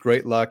Alex's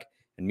great luck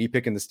and me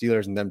picking the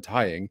Steelers and them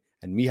tying,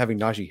 and me having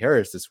Najee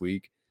Harris this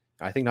week,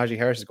 I think Najee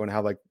Harris is going to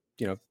have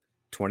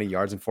 20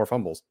 yards and 4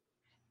 fumbles.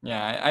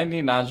 Yeah, I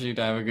need Najee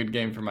to have a good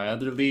game for my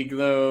other league,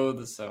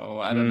 though. So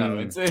I don't know.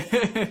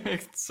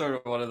 It's sort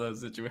of one of those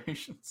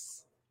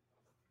situations.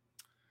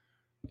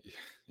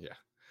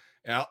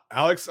 Yeah.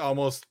 Alex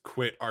almost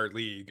quit our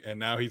league, and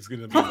now he's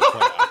going to be in the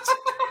playoffs.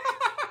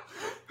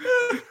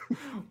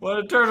 What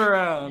a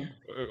turnaround!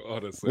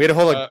 Honestly, we had to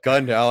hold a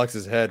gun to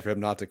Alex's head for him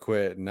not to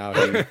quit, and now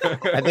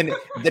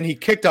then he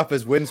kicked off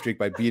his win streak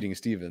by beating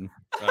Steven.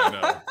 I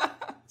know.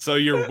 So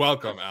you're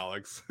welcome,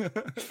 Alex.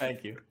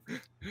 Thank you.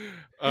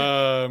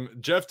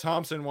 Jeff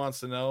Thompson wants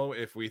to know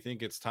if we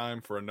think it's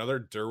time for another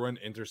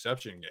Derwin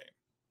interception game.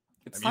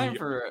 It's time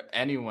for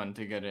anyone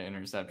to get an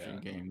interception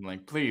game.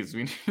 Like, please,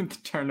 we need the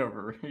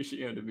turnover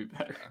ratio to be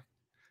better.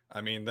 I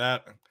mean,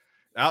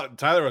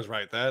 Tyler was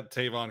right. That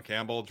Tavon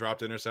Campbell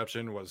dropped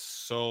interception was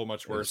so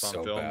much worse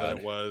on film than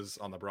it was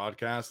on the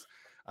broadcast.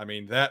 I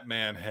mean, that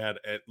man had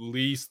at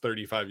least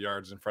 35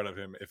 yards in front of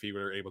him if he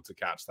were able to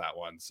catch that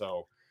one.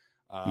 So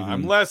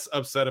I'm less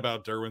upset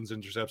about Derwin's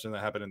interception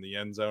that happened in the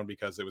end zone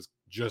because it was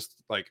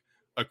just like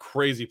a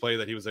crazy play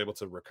that he was able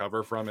to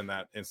recover from in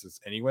that instance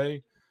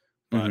anyway.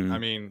 But I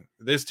mean,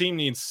 this team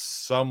needs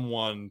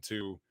someone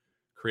to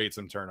create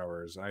some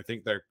turnovers. And I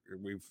think that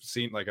we've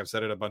seen, like I've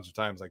said it a bunch of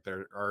times, like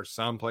there are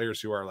some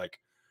players who are like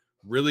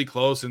really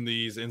close in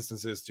these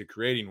instances to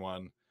creating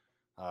one.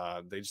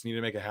 They just need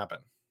to make it happen.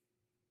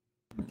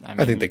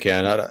 I think they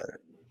can.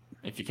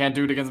 If you can't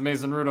do it against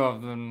Mason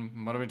Rudolph, then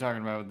what are we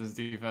talking about with this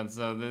defense?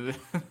 So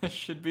this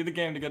should be the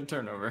game to get a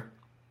turnover.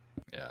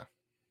 Yeah.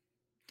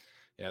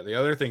 Yeah. The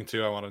other thing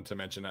too, I wanted to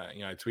mention,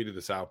 I tweeted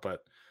this out,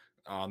 but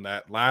on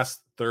that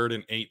last 3rd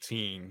and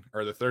 18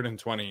 or the 3rd and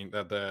 20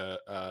 that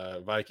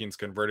the Vikings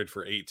converted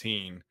for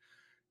 18,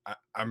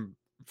 I'm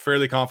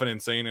fairly confident in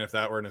saying if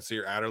that were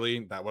Nasir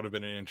Adderley, that would have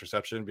been an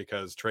interception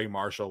because Trey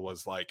Marshall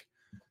was like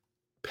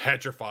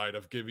petrified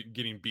of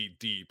getting beat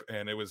deep,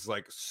 and it was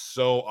like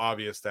so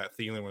obvious that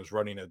Thielen was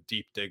running a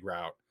deep dig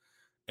route,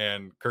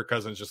 and Kirk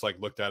Cousins just like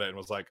looked at it and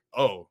was like,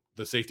 oh,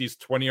 the safety's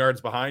 20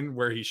 yards behind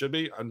where he should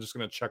be, I'm just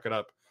going to chuck it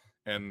up,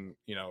 and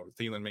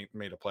Thielen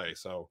made a play.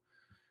 So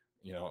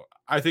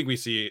I think we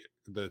see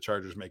the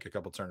Chargers make a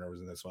couple turnovers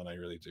in this one. I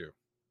really do.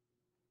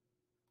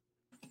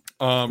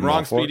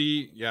 Wrong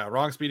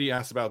Speedy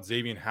asked about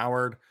Xavier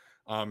Howard.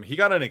 He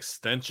got an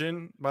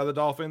extension by the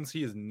Dolphins.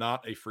 He is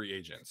not a free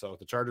agent. So if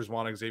the Chargers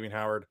want Xavier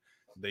Howard,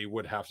 they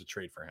would have to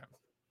trade for him,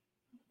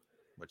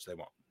 which they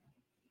won't.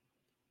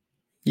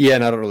 Yeah,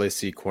 and I don't really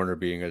see corner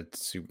being a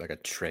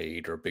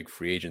trade or a big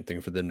free agent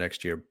thing for the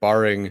next year,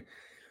 barring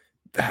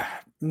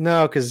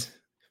no, because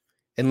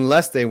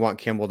unless they want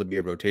Campbell to be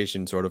a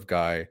rotation sort of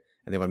guy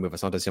and they want to move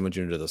Asante Samuel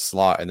Jr. to the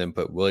slot and then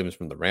put Williams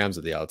from the Rams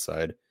at the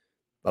outside.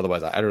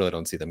 Otherwise, I really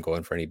don't see them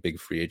going for any big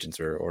free agents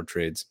or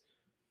trades.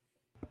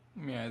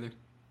 Me either.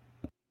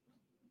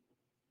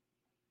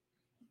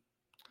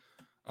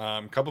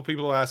 Couple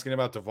people asking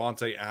about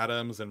Devontae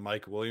Adams and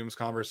Mike Williams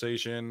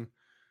conversation.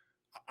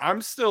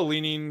 I'm still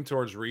leaning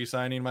towards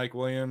re-signing Mike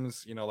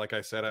Williams. Like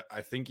I said,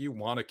 I think you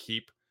want to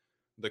keep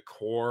the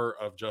core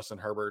of Justin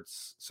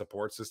Herbert's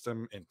support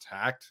system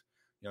intact,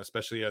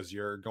 especially as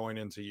you're going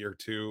into year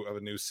 2 of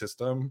a new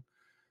system.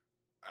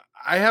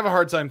 I have a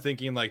hard time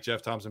thinking, like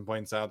Jeff Thompson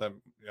points out, that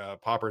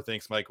Popper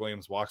thinks Mike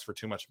Williams walks for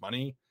too much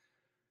money.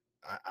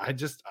 I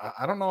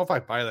don't know if I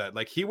buy that.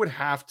 Like, he would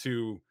have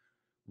to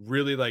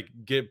really like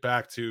get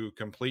back to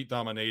complete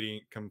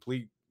domination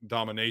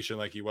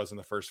like he was in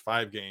the first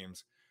 5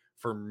 games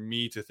for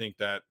me to think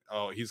that,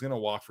 he's going to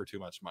walk for too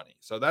much money.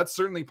 So that's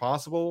certainly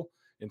possible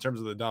in terms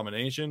of the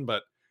domination.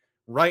 But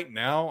right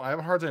now, I have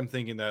a hard time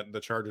thinking that the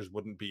Chargers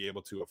wouldn't be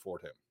able to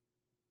afford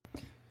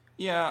him.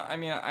 Yeah, I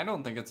mean, I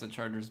don't think it's the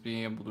Chargers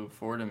being able to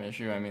afford him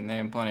issue. I mean, they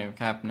have plenty of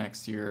cap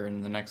next year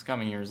and the next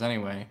coming years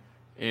anyway.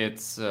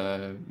 It's,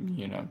 do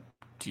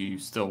you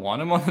still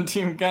want him on the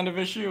team kind of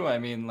issue? I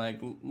mean,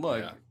 like,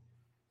 look, yeah.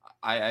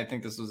 I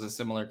think this was a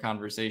similar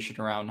conversation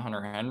around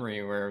Hunter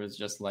Henry where it was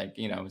just like,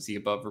 is he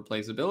above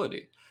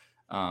replaceability?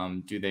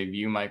 Do they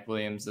view Mike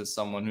Williams as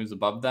someone who's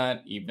above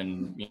that,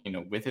 even,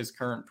 with his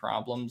current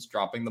problems,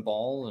 dropping the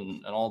ball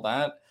and all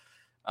that?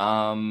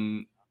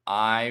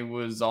 I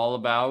was all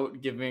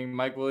about giving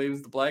Mike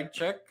Williams the blank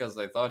check because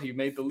I thought he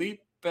made the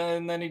leap,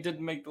 and then he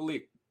didn't make the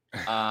leap.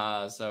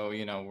 So,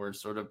 we're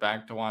sort of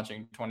back to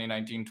watching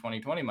 2019,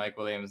 2020 Mike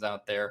Williams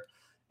out there.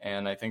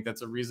 And I think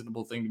that's a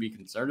reasonable thing to be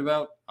concerned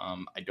about.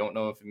 I don't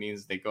know if it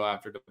means they go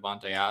after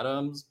Devontae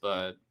Adams,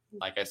 but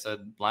like I said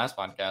last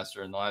podcast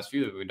or in the last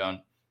few that we've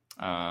done,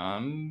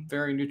 I'm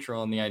very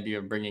neutral in the idea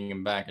of bringing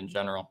him back in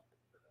general.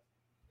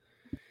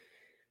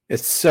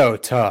 It's so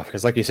tough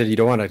because, like you said, you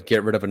don't want to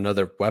get rid of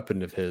another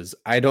weapon of his.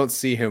 I don't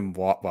see him,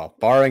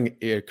 barring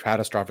a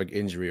catastrophic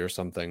injury or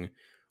something,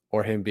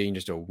 or him being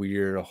just a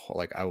weird,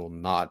 like, I will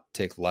not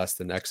take less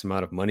than X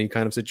amount of money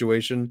kind of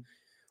situation.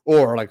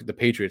 Or like the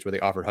Patriots where they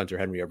offered Hunter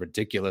Henry a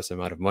ridiculous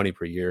amount of money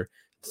per year.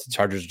 The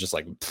Chargers are just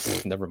like,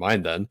 never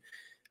mind then.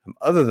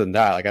 Other than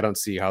that, like, I don't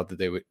see how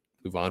they would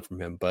move on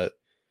from him. But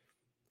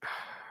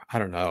I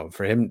don't know.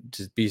 For him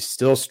to be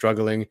still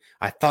struggling,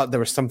 I thought there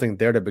was something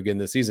there to begin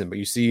the season. But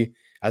you see,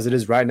 as it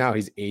is right now,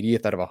 he's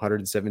 80th out of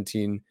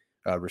 117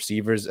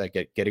 receivers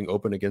at getting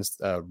open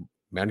against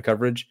man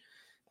coverage.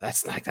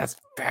 That's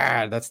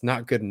bad. That's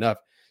not good enough,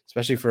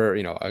 especially for,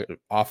 an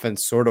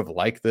offense sort of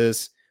like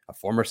this, a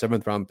former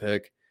 7th round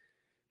pick.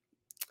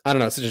 I don't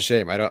know. It's such a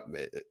shame.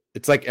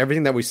 It's like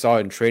everything that we saw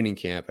in training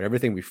camp and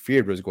everything we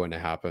feared was going to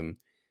happen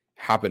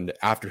happened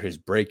after his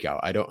breakout.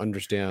 I don't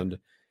understand,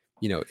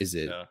 is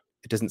it, Yeah.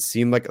 It doesn't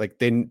seem like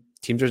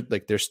teams are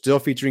like, they're still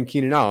featuring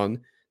Keenan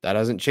Allen. That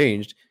hasn't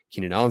changed.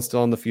 Keenan Allen's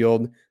still on the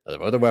field. They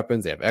have other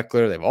weapons. They have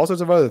Eckler. They have all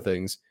sorts of other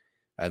things.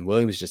 And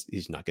Williams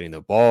he's not getting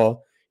the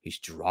ball. He's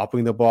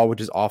dropping the ball,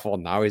 which is awful.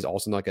 Now he's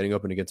also not getting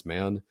open against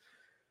man.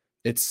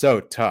 It's so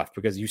tough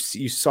because you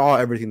saw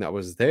everything that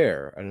was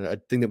there and a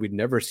thing that we'd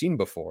never seen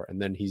before.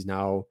 And then he's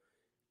now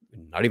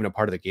not even a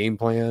part of the game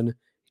plan,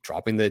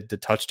 dropping the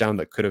touchdown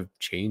that could have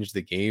changed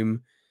the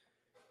game.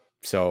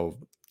 So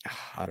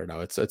I don't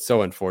know. It's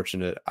so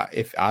unfortunate.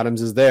 If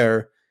Adams is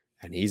there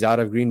and he's out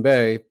of Green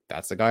Bay,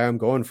 that's the guy I'm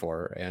going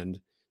for, and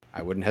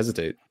I wouldn't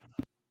hesitate.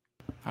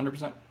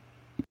 100%.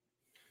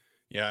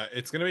 Yeah,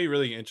 it's going to be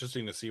really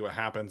interesting to see what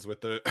happens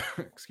with the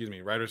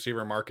wide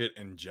receiver market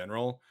in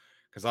general,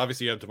 because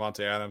obviously you have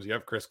Davante Adams, you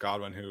have Chris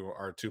Godwin, who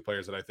are two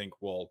players that I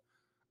think will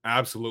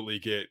absolutely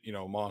get,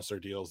 monster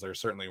deals. They're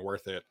certainly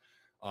worth it.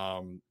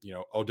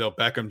 Odell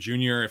Beckham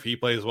Jr., if he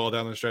plays well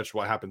down the stretch,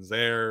 what happens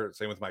there?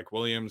 Same with Mike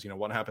Williams,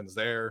 what happens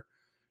there?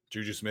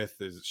 Juju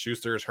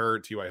Schuster's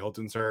hurt, T.Y.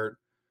 Hilton's hurt.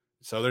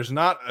 So there's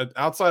not,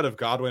 outside of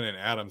Godwin and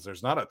Adams,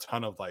 there's not a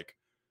ton of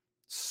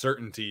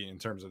certainty in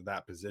terms of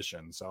that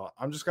position. So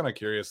I'm just kind of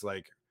curious,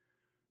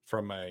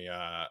 from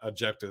a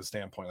objective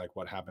standpoint,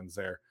 what happens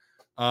there.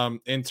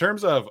 In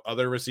terms of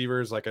other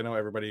receivers, I know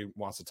everybody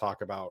wants to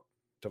talk about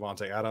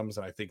Davante Adams,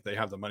 and I think they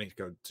have the money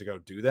to go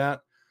do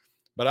that.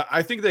 But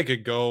I think they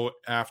could go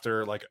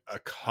after a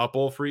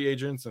couple free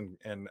agents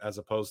and as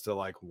opposed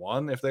to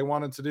one if they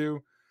wanted to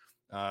do.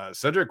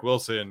 Cedric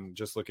Wilson,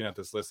 just looking at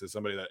this list, is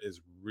somebody that is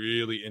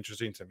really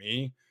interesting to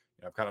me.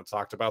 I've kind of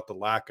talked about the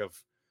lack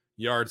of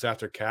yards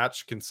after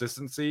catch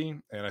consistency,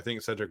 and I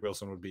think Cedric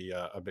Wilson would be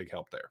a big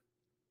help there.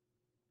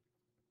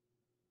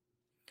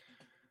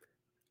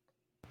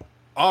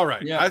 All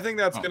right. Yeah. I think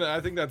that's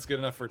good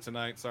enough for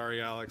tonight.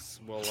 Sorry, Alex.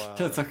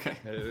 That's okay.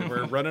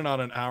 We're running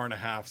on an hour and a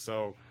half.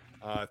 So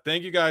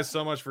thank you guys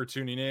so much for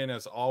tuning in.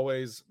 As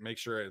always, make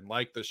sure and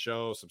like the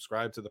show,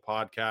 subscribe to the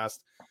podcast.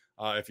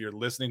 If you're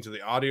listening to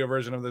the audio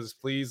version of this,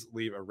 please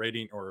leave a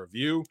rating or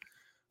review.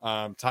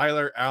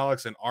 Tyler,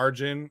 Alex, and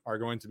Arjun are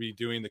going to be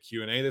doing the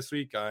Q&A this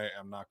week. I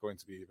am not going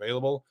to be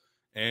available.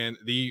 And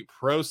the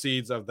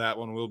proceeds of that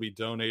one will be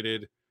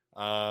donated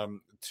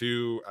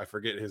to, I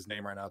forget his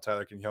name right now.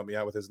 Tyler, can you help me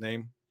out with his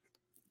name?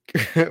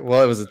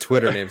 Well, it was a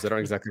Twitter name, so I don't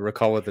exactly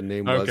recall what the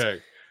name was.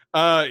 Okay.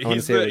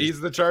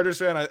 He's the Chargers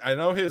fan. I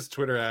know his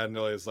Twitter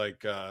handle is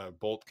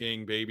Bolt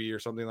Gang Baby or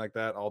something like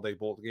that. All Day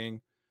Bolt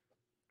Gang.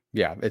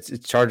 Yeah, it's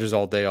Chargers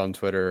All Day on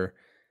Twitter.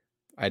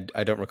 I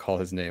don't recall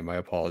his name. I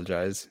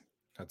apologize.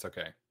 That's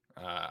okay.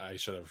 I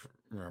should have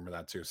remembered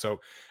that too. So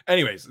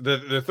anyways,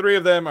 the three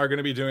of them are going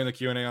to be doing the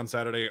Q&A on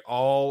Saturday.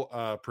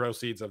 All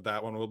proceeds of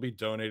that one will be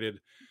donated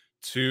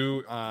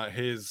to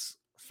his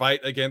fight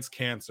against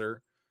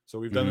cancer. So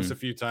we've done this a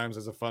few times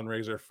as a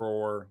fundraiser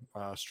for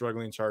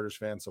struggling Chargers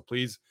fans. So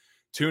please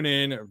tune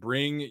in,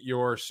 bring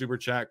your super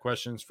chat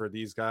questions for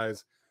these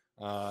guys.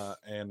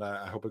 And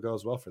I hope it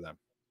goes well for them.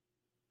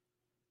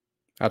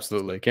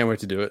 Absolutely. Can't wait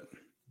to do it.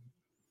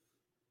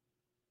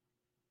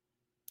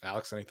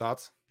 Alex, any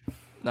thoughts?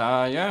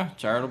 Yeah,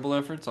 charitable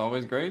efforts,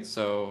 always great.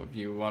 So if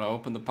you want to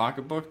open the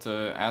pocketbook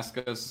to ask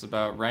us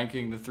about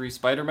ranking the 3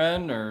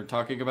 Spider-Men or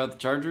talking about the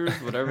Chargers,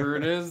 whatever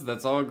it is,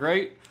 that's all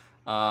great.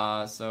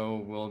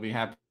 So we'll be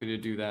happy to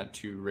do that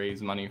to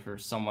raise money for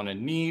someone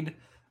in need.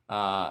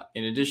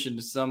 In addition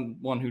to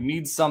someone who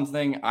needs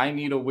something, I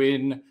need a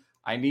win.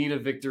 I need a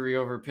victory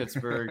over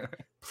Pittsburgh.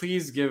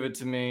 Please give it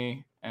to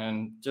me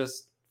and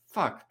just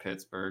fuck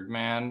Pittsburgh,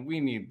 man. We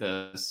need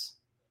this.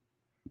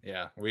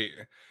 Yeah, we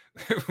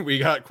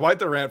got quite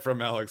the rant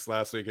from Alex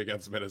last week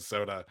against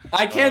Minnesota.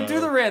 I can't do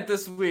the rant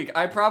this week.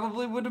 I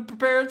probably would have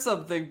prepared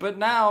something, but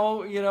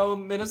now,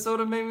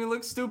 Minnesota made me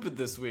look stupid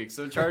this week.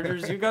 So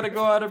Chargers, you got to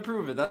go out and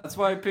prove it. That's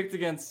why I picked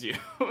against you.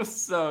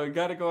 So you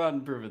got to go out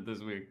and prove it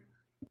this week.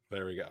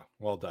 There we go.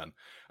 Well done.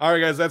 All right,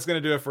 guys, that's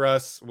going to do it for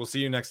us. We'll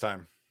see you next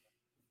time.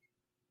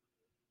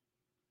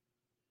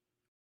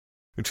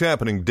 It's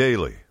happening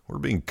daily. We're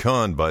being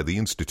conned by the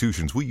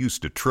institutions we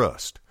used to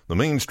trust. The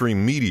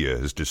mainstream media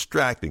is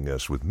distracting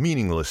us with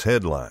meaningless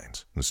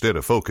headlines instead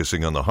of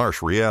focusing on the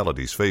harsh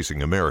realities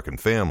facing American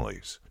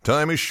families.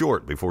 Time is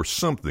short before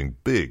something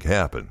big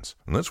happens,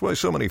 and that's why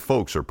so many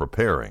folks are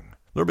preparing.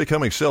 They're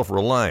becoming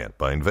self-reliant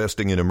by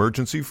investing in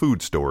emergency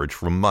food storage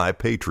from My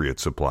Patriot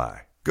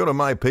Supply. Go to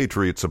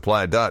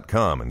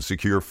MyPatriotSupply.com and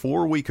secure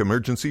 4-week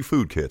emergency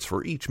food kits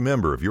for each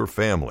member of your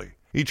family.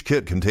 Each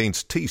kit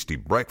contains tasty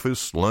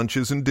breakfasts,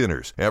 lunches, and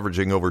dinners,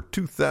 averaging over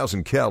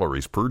 2,000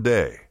 calories per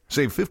day.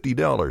 Save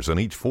 $50 on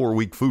each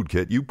 4-week food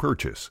kit you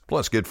purchase.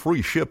 Plus, get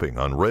free shipping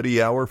on Ready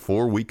Hour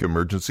 4-week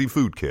emergency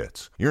food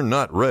kits. You're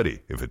not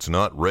ready if it's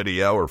not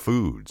Ready Hour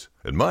Foods.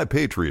 At My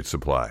Patriot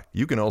Supply,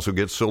 you can also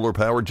get solar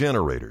power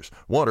generators,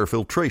 water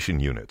filtration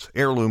units,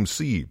 heirloom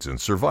seeds,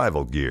 and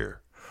survival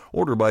gear.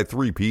 Order by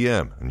 3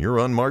 p.m. and your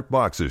unmarked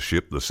boxes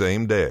ship the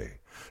same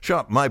day.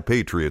 Shop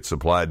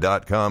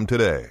MyPatriotSupply.com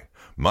today.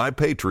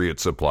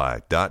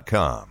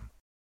 MyPatriotSupply.com.